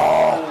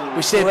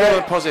 we say build on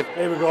the positive.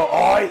 Here we go.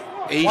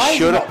 He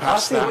should have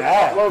passed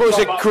that. But it was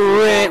a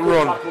great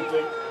run.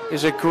 It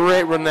was a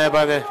great run there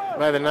by the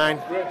 9.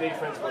 Great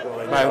defence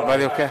by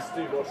the okay.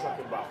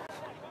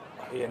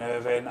 Ian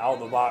Irving, out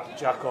the back,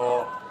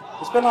 Jacko.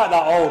 It's been like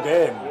that all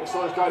game.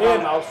 Slow him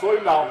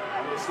down.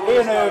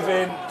 Ian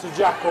Irving to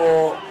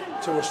Jacko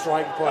to a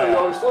strike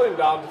player. Slow him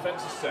down,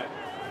 defence is set.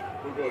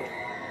 We're good.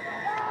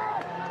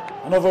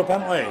 Another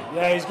penalty.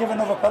 Yeah, he's given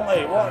another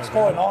penalty. What's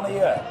going on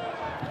here?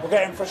 We're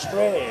getting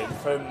frustrated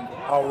from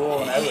our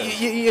own errors.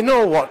 You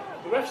know what?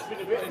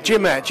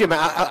 Jimmy,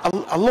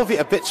 I love it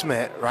a bit,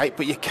 mate, right?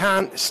 But you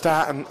can't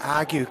start and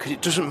argue because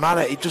it doesn't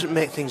matter. It doesn't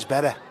make things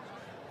better.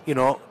 You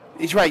know,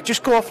 he's right.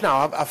 Just go off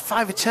now. Have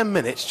 5 or 10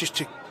 minutes just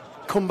to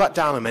come back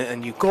down a minute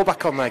and you go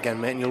back on there again,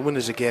 mate, and you'll win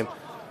us a game.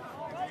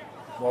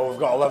 Well, we've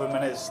got 11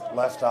 minutes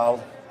left,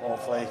 Al.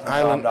 Hopefully, he can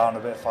calm down a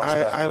bit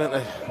faster.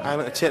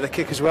 Ireland to take the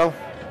kick as well.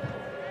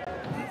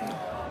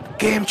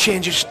 Game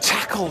changers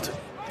tackle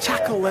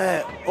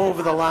there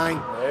over the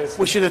line.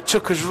 We should have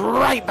took us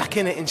right back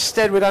in it.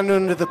 Instead, we're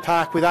under the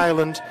park with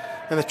Ireland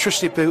and the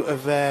trusty boot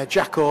of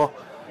Jacko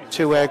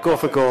to go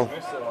for goal.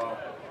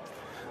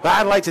 But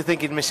I'd like to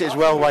think he'd miss it as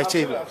well,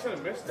 Whitey.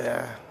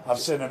 Yeah, I've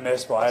seen him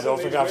miss, but I don't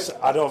think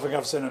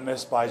I've seen him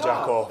miss by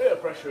Jacko. Bit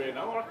of pressure here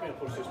now. I reckon he'll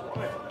push this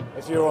wide.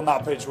 If you're on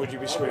that pitch, would you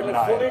be screaming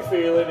at him? The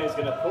funny feeling is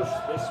going to push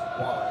this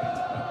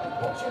wide.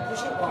 Watch him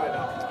push it wide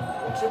now.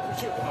 Watch him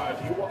push it wide.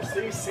 You watch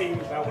these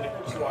scenes now when he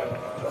pushes it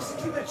wide. Listen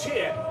to the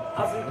cheer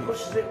as he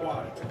pushes it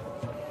wide.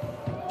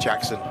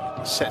 Jackson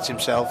sets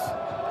himself.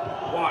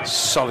 Wide.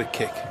 Solid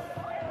kick.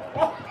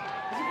 What?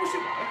 Does he push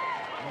it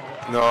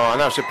wide? No, and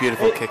that was a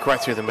beautiful kick right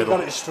through the middle.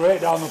 Got it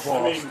straight down the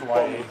post.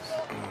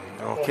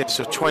 Okay,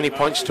 so 20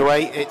 points to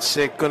 8. It's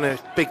gonna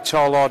big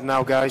tall order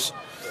now, guys.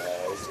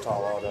 Yeah, it's a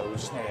tall order. We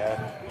just need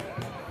to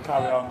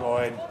carry on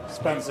going.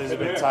 Spencer's a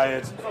bit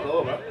tired.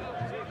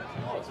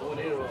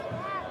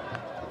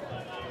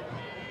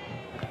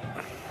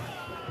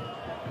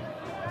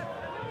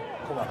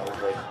 Come on,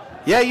 Ulverston.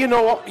 Yeah, you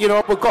know what?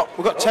 We've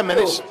got 10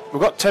 minutes.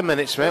 We've got 10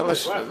 minutes, mate.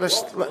 Let's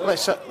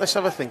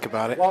have a think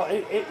about it. Well,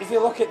 if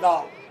you look at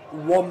that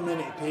 1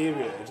 minute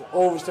period,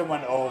 Ulverston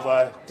went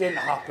over, didn't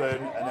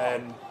happen, and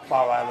then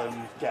Barrow Island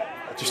get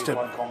a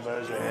 2-point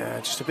conversion. Yeah,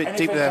 just a bit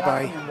Anything deep there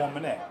by. In 1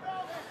 minute.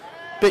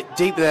 Bit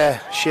deep there,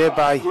 shared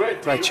by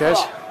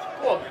Ches.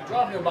 Well,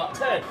 driving about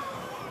 10.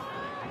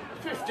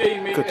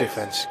 15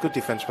 minutes. Good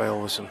defence by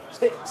Ulverston.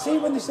 See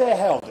when they say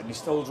held and you're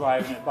still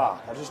driving it back.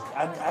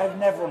 I've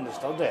never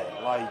understood it.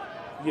 Like,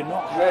 you're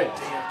not held.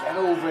 Get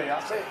over it.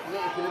 That's it.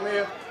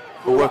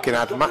 We're working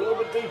hard. A little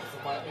bit deep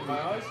in my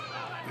eyes.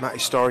 Matty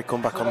Story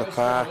come back on the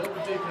park. A little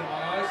bit deeper in my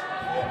eyes.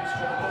 Yeah,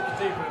 a little bit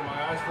deeper in my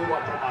eyes.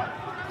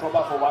 Full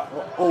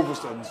back.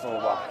 Ulverston's full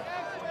back.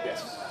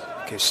 Yes.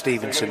 Okay,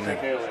 Stevenson then.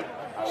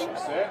 I would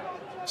say.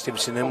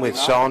 Stevenson in with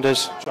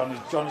Saunders. Johnny's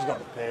got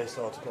the pace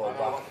though to go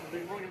back.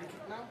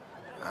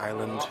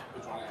 Ireland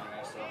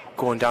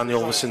going down the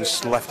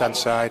Ulverston's left-hand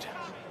side.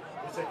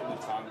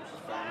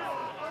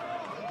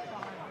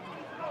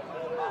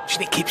 Just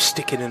need to keep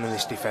sticking in on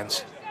this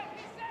defence.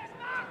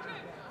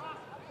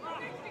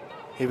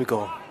 Here we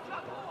go.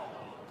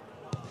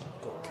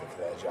 Good kick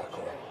there,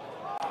 Jacko.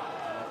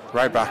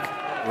 Right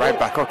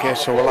back. Okay,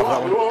 so we'll have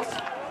that one.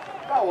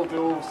 That will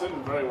do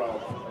Ulverston very well.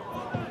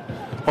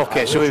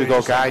 Okay, so here we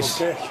go,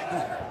 guys.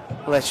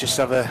 Let's just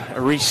have a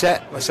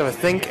reset. Let's have a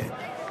think.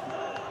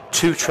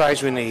 2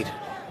 tries we need.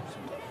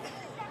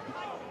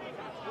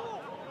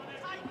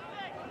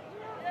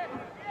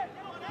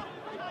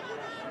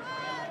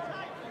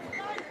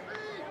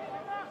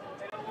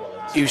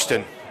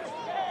 Houston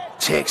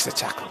takes the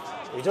tackle.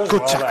 He does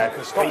Good well tackle. there,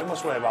 because Scotty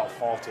must weigh about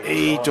 40.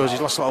 He does,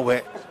 he's lost a lot of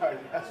weight.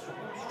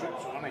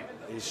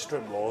 He's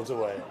stripped loads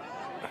away.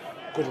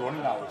 Good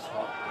running that was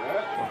Scott.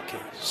 Okay.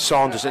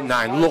 Saunders at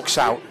 9, looks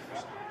out.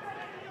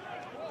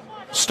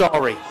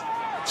 Story,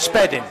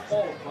 Spedding,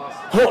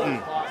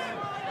 Hutton,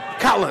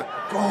 Catlett.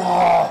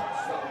 Oh.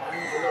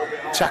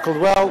 Tackled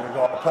well. We've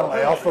got a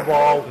penalty off the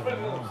ball.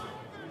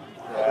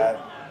 Yeah.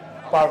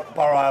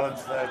 Barrow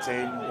Island's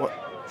 13. What?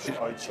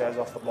 Chairs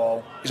off the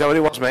ball. Is that what it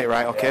was, mate?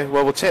 Right, okay. Yeah.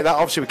 Well, we'll take that.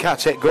 Obviously, we can't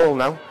take goal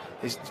now.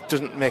 It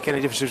doesn't make any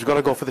difference. We've got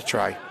to go for the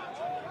try.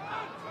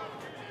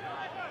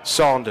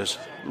 Saunders,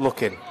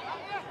 looking.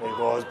 There he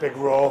goes, big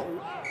row.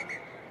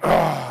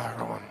 Oh,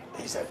 Rowan.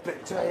 He's a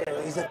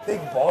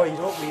big boy. You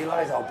don't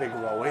realise how big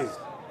Row is.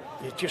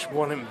 You just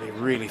want him to be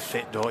really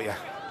fit, don't you?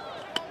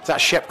 Does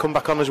that Shep come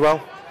back on as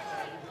well?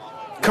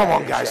 Come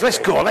on, guys, let's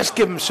go. Let's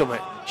give him something.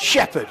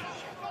 Shepherd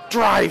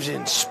drives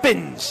in,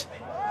 spins.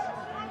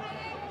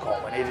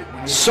 God, we need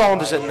it.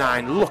 Saunders at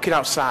 9, looking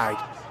outside.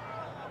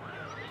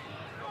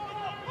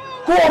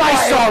 Go on,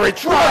 nice story,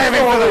 driving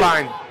for the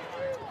line.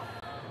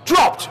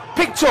 Dropped,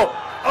 picked up.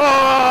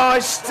 Oh,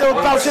 it's still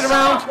bouncing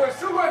around.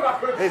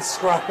 It's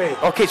scrappy.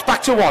 Okay, it's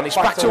back to 1. It's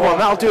back to 1.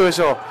 That'll do us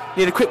all.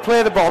 Need a quick play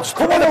of the ball. Just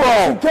come on the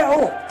ball.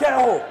 Get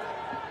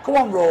up. Come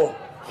on, Row.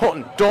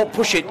 Hutton, don't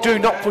push it. Do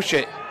not push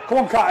it. Come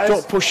on, Catters.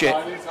 Don't push it.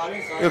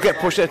 You'll get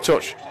pushed at a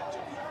touch.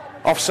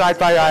 Offside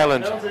by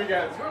Ireland. It's going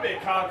to be a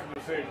card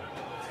coming soon.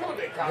 It's going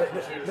to be a card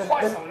coming soon.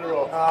 Twice in a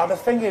row. The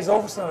thing is,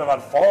 Ulverston have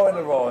had 4 in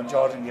a row and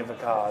Jordan gave a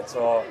card,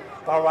 so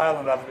Barrow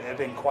Island have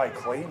been quite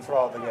clean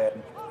throughout the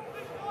game.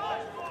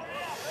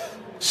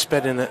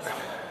 Spedding at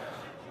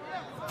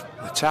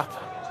the tap.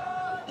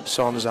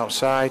 Saunders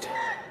outside.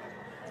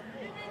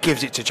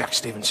 Gives it to Jack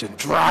Stevenson.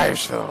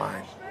 Drives for the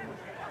line.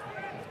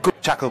 Good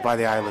tackle by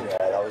the Island.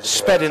 Yeah, that was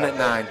Spedding at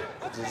 9.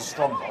 He's a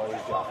strong boy,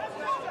 Jack.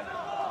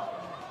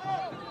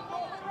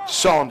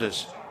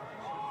 Saunders.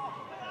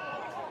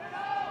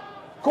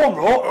 Go on,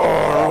 Row.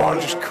 Oh,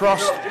 just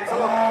crossed.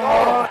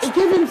 He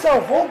gave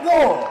himself up,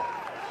 though.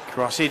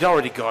 Cross. He'd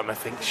already got him, I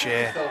think,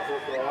 Shea.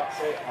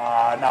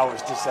 Now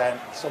it's dissent.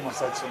 Someone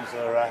said something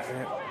to the ref.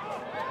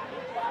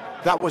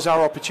 That was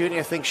our opportunity,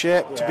 I think,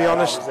 Shea, to be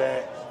honest.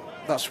 That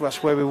was it.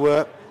 That's where we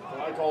were.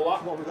 I call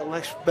that. What have we got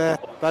next,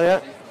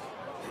 Barry?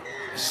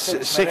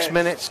 6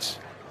 minutes.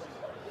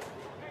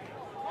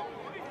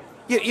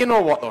 You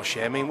know what, though,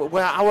 Shea? I mean,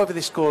 however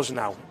this goes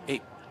now,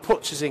 it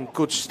puts us in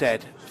good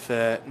stead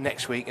for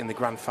next week in the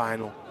grand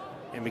final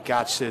in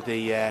regards to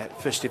the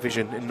First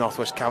Division in North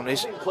West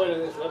Counties.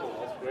 Playing at this level,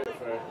 that's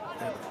great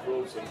for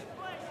Wilson.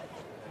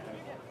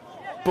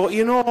 But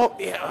you know what?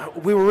 Yeah,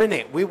 we were in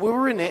it. We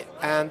were in it,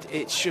 and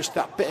it's just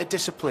that bit of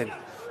discipline,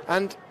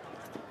 and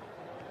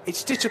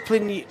it's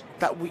discipline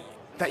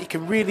that you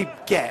can really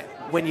get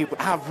when you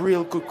have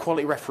real good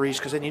quality referees,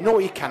 because then you know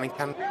what you can and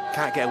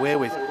can't get away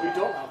with. We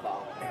don't have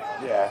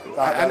that.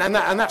 Yeah.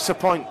 And that's the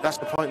point. That's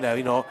the point there.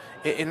 You know,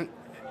 in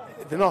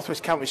the North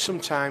West Counties,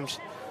 sometimes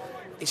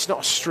it's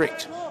not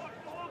strict,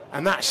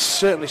 and that's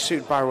certainly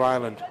suited Barrow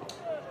Island.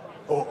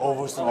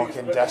 Ulverston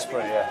looking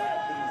desperate,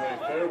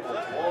 yeah. Very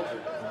favorable towards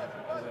it.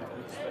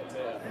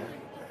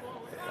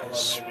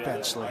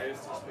 Spenceley.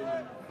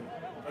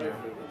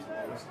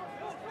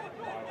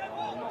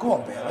 Go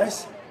on,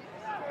 Bayless.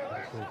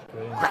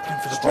 Grappling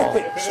for the ball.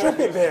 Strip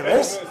it,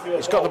 Bayless.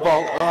 He's got the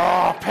ball.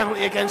 Oh,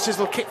 penalty against us.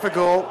 They'll kick for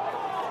goal.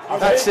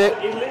 That's it.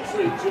 He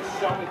literally just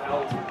shot it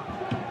out.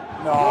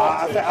 No,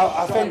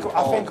 I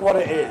think what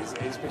it is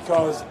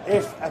because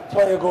if a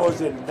player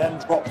goes in, then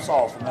drops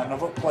off, and then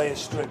another player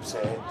strips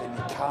it, then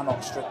you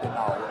cannot strip it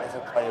now if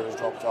a player has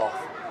dropped off.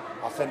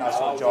 I think that's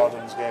what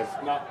Jordan's gave.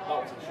 That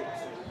was a shit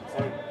decision.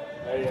 So,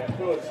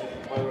 poor decision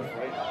by the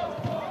referee.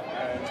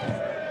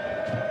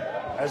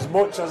 As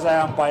much as I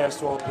am biased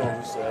towards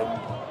Ulverston,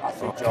 I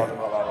think Jordan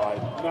got that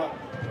right. No,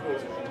 poor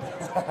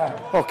decision.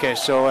 Okay,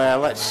 so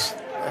let's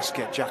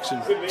get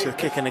Jackson to the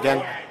kicking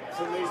again.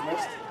 Sydney's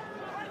missed.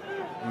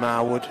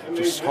 Marwood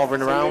just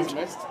hovering around.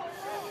 Sydney's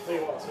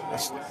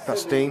missed.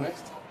 That's Dean.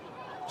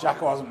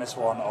 Jacko hasn't missed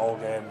one all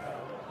game.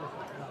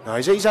 No,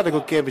 he's had a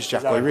good game, as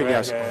Jacko. He had a really great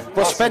has. game.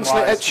 But Passing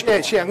Spenceley,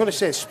 wise. I'm going to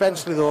say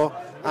Spenceley though.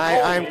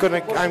 I'm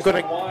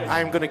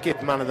going to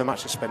give man of the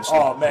match to Spenceley.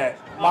 Oh mate,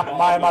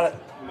 my man,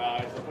 Nah,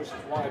 he's a push it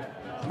wide.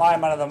 my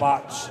man of the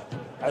match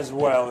as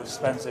well is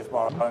Spencer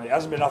Barrow. He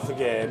hasn't been off the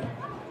game,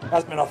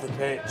 hasn't been off the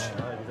pitch.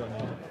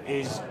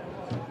 He's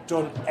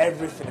done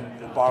everything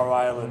that Barrow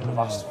Island have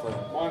asked for.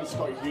 Mine's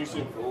Scotty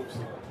Houston for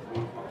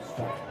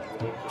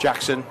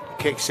Jackson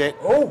kicks it.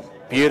 Oh,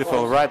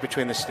 Beautiful, right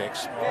between the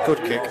sticks. Good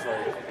kick.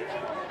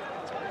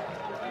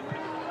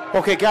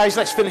 Okay, guys,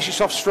 let's finish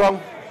this off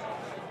strong.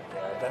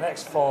 The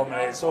next 4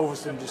 minutes,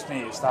 Ulverston just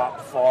need to start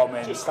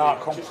performing,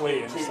 start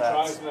completing two sets.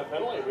 tries and a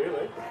penalty,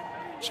 really.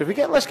 So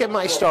if let's get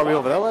Matty Story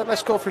over there.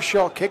 Let's go for a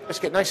short kick. Let's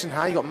get nice and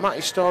high. You got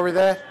Matty Story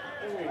there.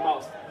 I think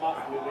Mark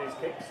can do these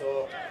kicks,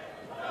 so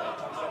chance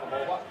to get the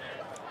ball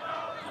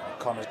back.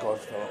 Connor's going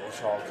for a little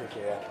short kick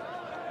here.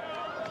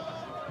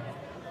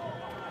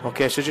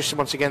 Okay, so just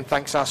once again,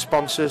 thanks our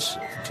sponsors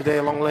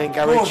today, Long Lane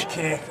Garage. Good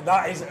kick.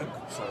 That is. Sorry.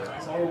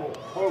 It's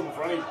horrible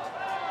for me.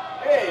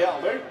 Hey,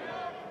 that'll do.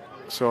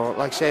 So,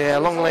 like I say,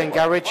 Long Lane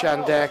Garage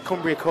and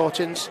Cumbria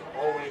Coatings.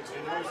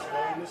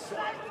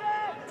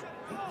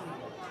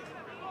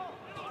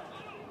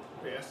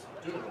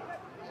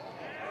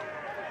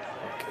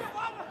 Okay.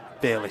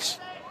 Bayliss,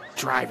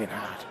 driving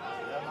hard.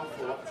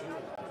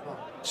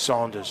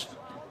 Saunders,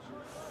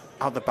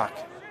 out the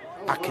back.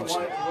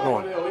 Atkinson,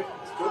 Rowan.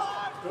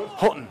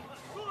 Hutton.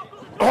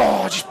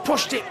 Oh, just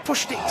pushed it.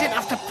 Didn't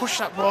have to push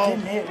that ball.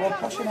 We're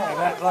pushing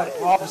it. Like,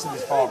 obviously,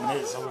 there's 4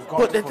 minutes, so we've got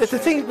But to the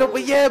thing, no,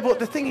 but yeah, but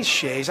the thing is,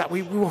 Shay, is that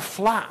we were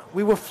flat.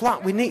 We were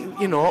flat. We need,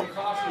 you know.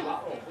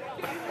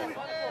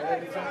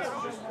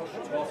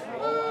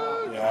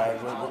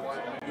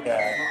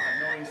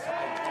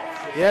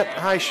 Yep,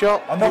 high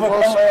shot. Another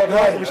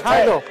it was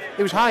high though.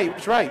 It was high. It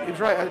was right. It was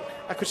right.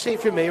 I could see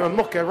it from me. And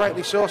Mucker,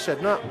 rightly so,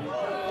 said no.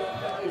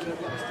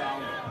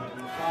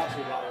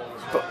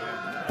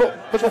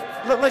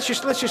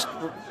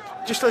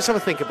 Let's have a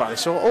think about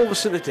this. So all of a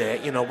sudden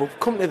today, you know, we've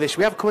come to this.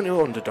 We have come into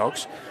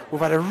underdogs.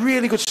 We've had a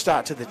really good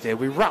start to the day.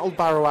 We rattled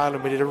Barrow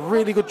Island. We did a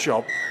really good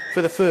job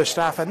for the first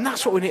half, and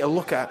that's what we need to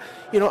look at.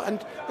 You know,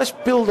 and let's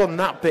build on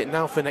that bit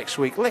now for next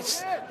week.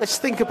 Let's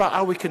think about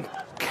how we can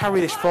carry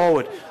this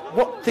forward.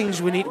 What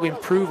things we need to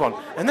improve on,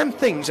 and them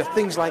things are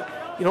things like,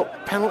 you know,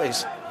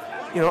 penalties.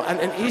 You know,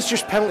 and it's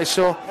just penalties.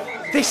 So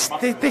this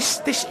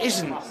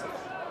isn't.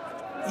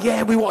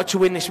 Yeah, we wanted to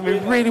win this. We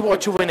really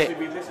wanted to win it.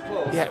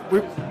 Yeah,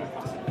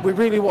 we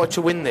really wanted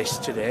to win this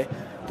today.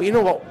 But you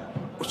know what?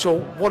 So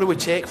what do we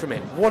take from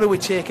it? What do we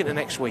take into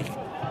next week?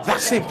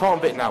 That's the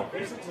important bit now.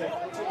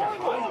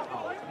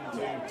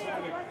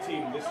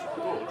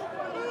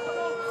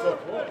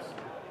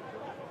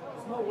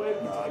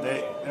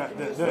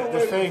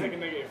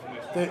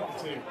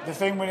 The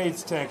thing we need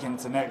to take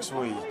into next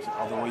week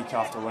or the week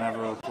after, whenever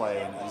we're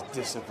playing, is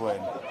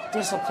discipline.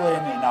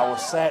 Discipline in our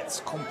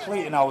sets,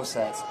 completing our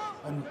sets,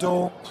 and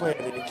don't play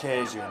the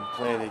occasion,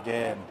 play the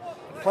game.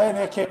 Playing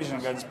the occasion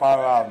against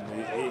Barrow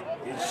Island,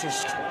 it's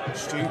just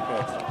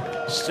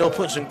stupid. Still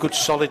putting some good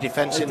solid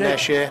defence in there,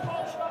 Shay.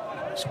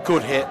 It's a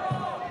good hit.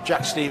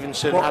 Jack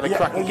Stevenson had a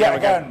cracking game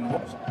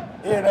again.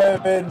 Ian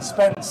Irvin,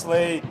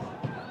 Spenceley,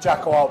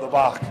 Jacko out the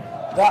back.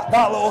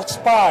 That little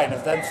spine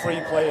of them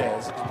 3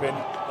 players has been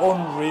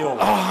unreal.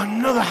 Oh,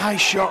 another high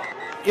shot.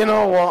 You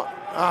know what?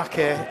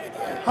 Okay.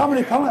 How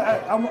many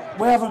penalties?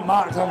 We haven't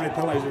marked how many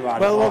penalties we've had.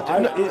 Well,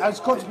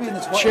 it's got to be in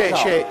the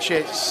 20s.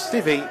 Shay,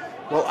 Stevie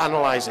will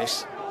analyse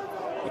this,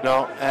 you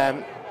know,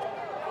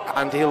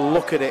 and he'll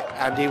look at it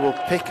and he will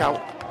pick out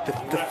the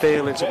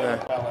failings in there.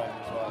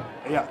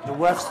 Yeah, the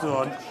ref's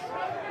done.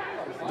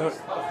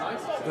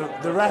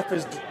 The ref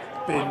has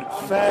been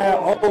fair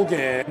all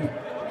game.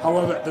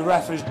 However, the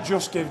ref has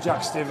just give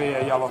Jack Stevie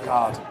a yellow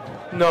card.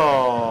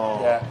 No.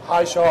 Yeah,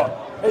 high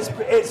shot.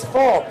 It's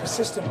 4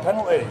 persistent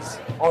penalties.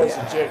 Oh, it's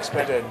a Jake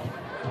Spedding.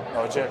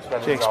 No, Jake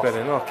Spedding. Jake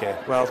Spedding, okay.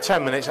 Well,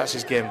 10 minutes, that's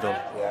his game done.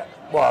 Yeah.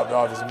 Well,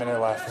 no, there's a minute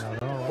left.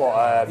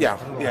 But, yeah.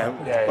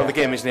 Well, the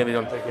game is nearly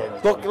done.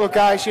 Look,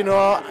 guys, you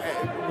know,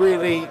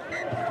 really,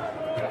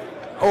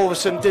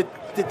 Ulverston did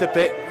the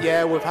bit.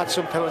 Yeah, we've had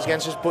some penalties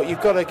against us, but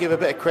you've got to give a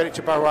bit of credit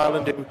to Barrow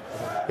Island,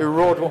 who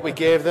rode what we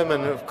gave them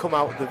and have come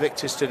out the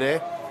victors today.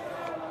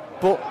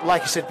 But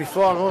like I said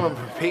before, I know I'm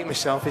repeating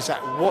myself, is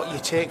that what you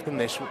take from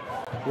this,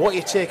 what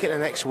you take into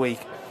next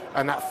week,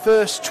 and that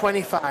first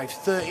 25,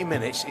 30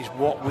 minutes is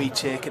what we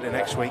take into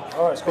next week.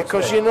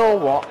 Because you know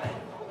what?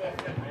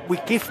 We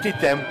gifted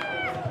them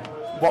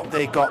what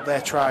they got,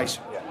 their tries.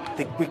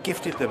 We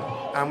gifted them,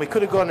 and we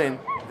could have gone in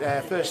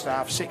first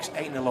half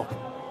 6-8-0 up.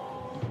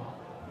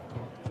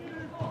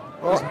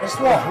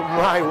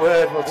 My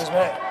word,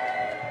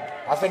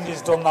 I think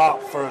he's done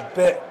that for a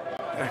bit.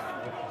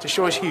 To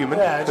show his humour.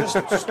 Yeah, just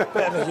a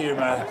bit of a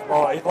humour.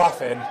 Oh, he's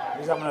laughing.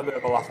 He's having a bit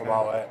of a laugh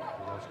about it.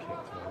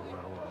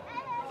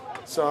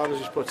 So I'll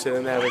just put it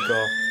in, there we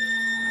go.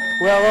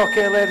 Well,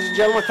 okay, ladies and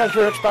gentlemen, thank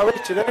you very much, Barry,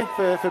 today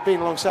for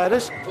being alongside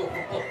us.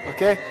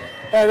 Okay.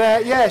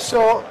 And yeah,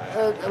 so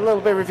a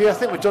little bit of review. I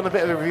think we've done a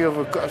bit of a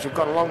review as we've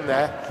gone along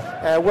there.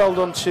 Well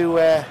done to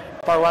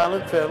Barrow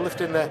Island for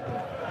lifting the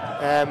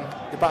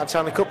Barton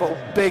Townley Cup. But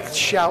big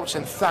shouts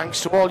and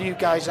thanks to all you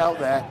guys out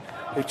there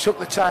who took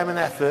the time and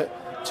effort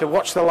to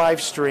watch the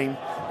live stream,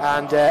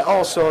 and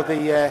also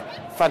the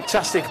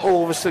fantastic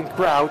Ulverston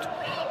crowd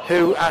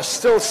who are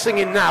still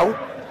singing now,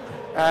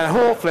 and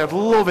hopefully I'd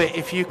love it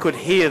if you could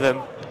hear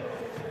them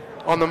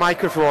on the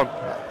microphone.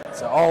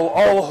 So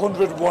all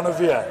 101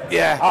 of you.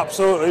 Yeah.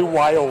 Absolutely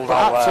wild.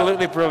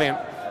 Absolutely brilliant.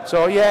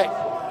 So yeah,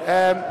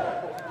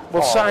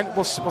 we'll sign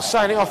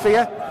it off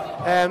here.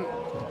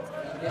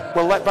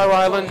 We'll let Barrow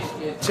Island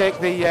take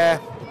the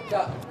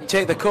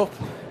cup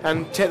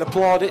and take the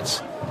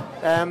plaudits.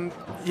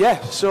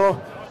 Yeah,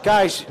 so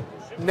guys,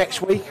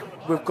 next week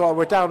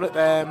we're down at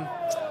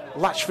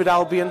Latchford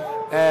Albion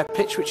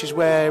pitch, which is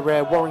where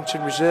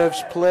Warrington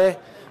Reserves play,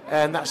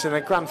 and that's in a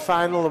grand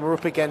final, and we're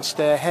up against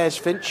Hares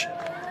Finch.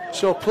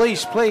 So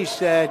please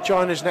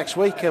join us next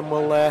week, and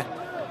we'll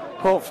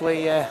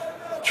hopefully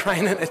try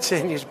and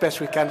entertain you as best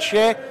we can.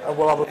 Shea, And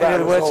we'll have a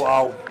better result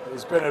out.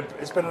 It's been an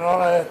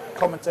honour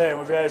commentating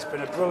with you. It's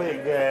been a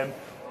brilliant game.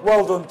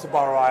 Well done to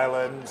Barrow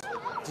Island.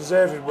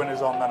 Deserved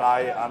winners on the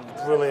night and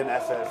brilliant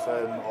effort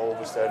from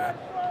Ulverston.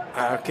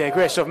 Okay,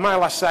 great stuff. My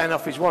last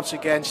sign-off is once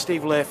again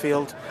Steve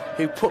Layfield,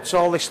 who puts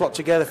all this lot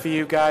together for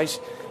you guys.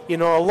 You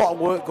know, a lot of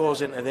work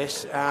goes into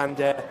this and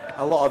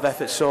a lot of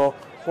effort. So,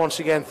 once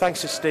again,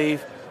 thanks to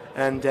Steve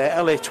and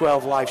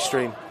LA12 live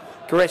stream.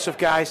 Great stuff,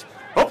 guys.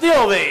 Up the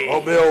OV!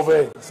 Up the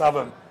OV. Let's have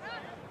 'em.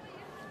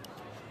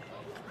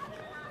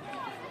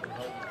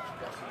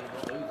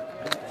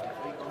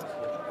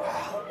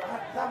 Wow,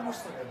 that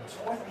must have been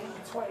 20,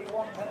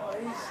 21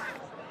 penalties.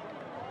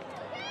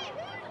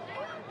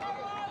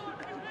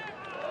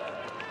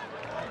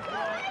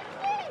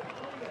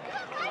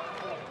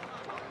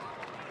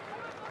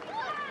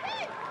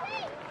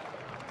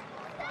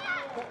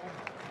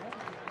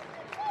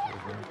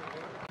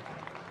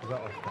 Is that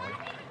offside?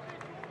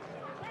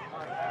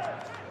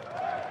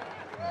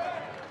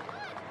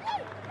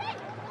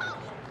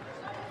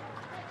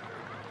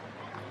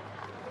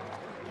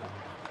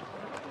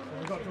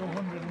 We got to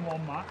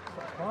 101 max.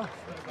 That's class.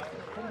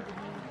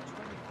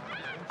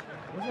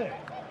 Was it?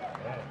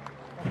 Yeah.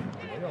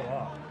 Look at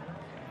that.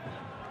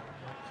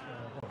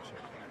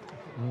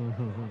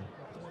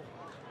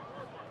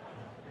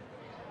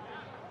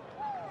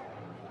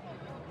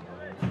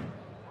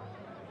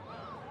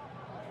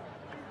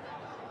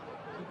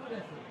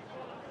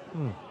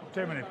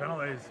 Too many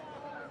penalties.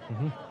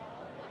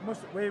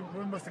 We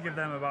must have given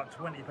them about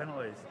 20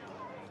 penalties.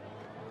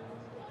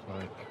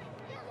 Right.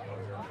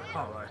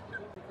 Oh, right.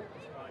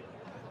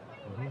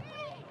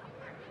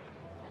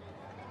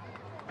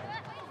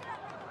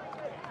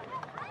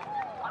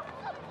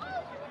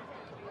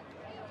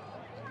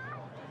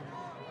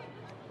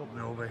 Up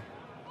the OV.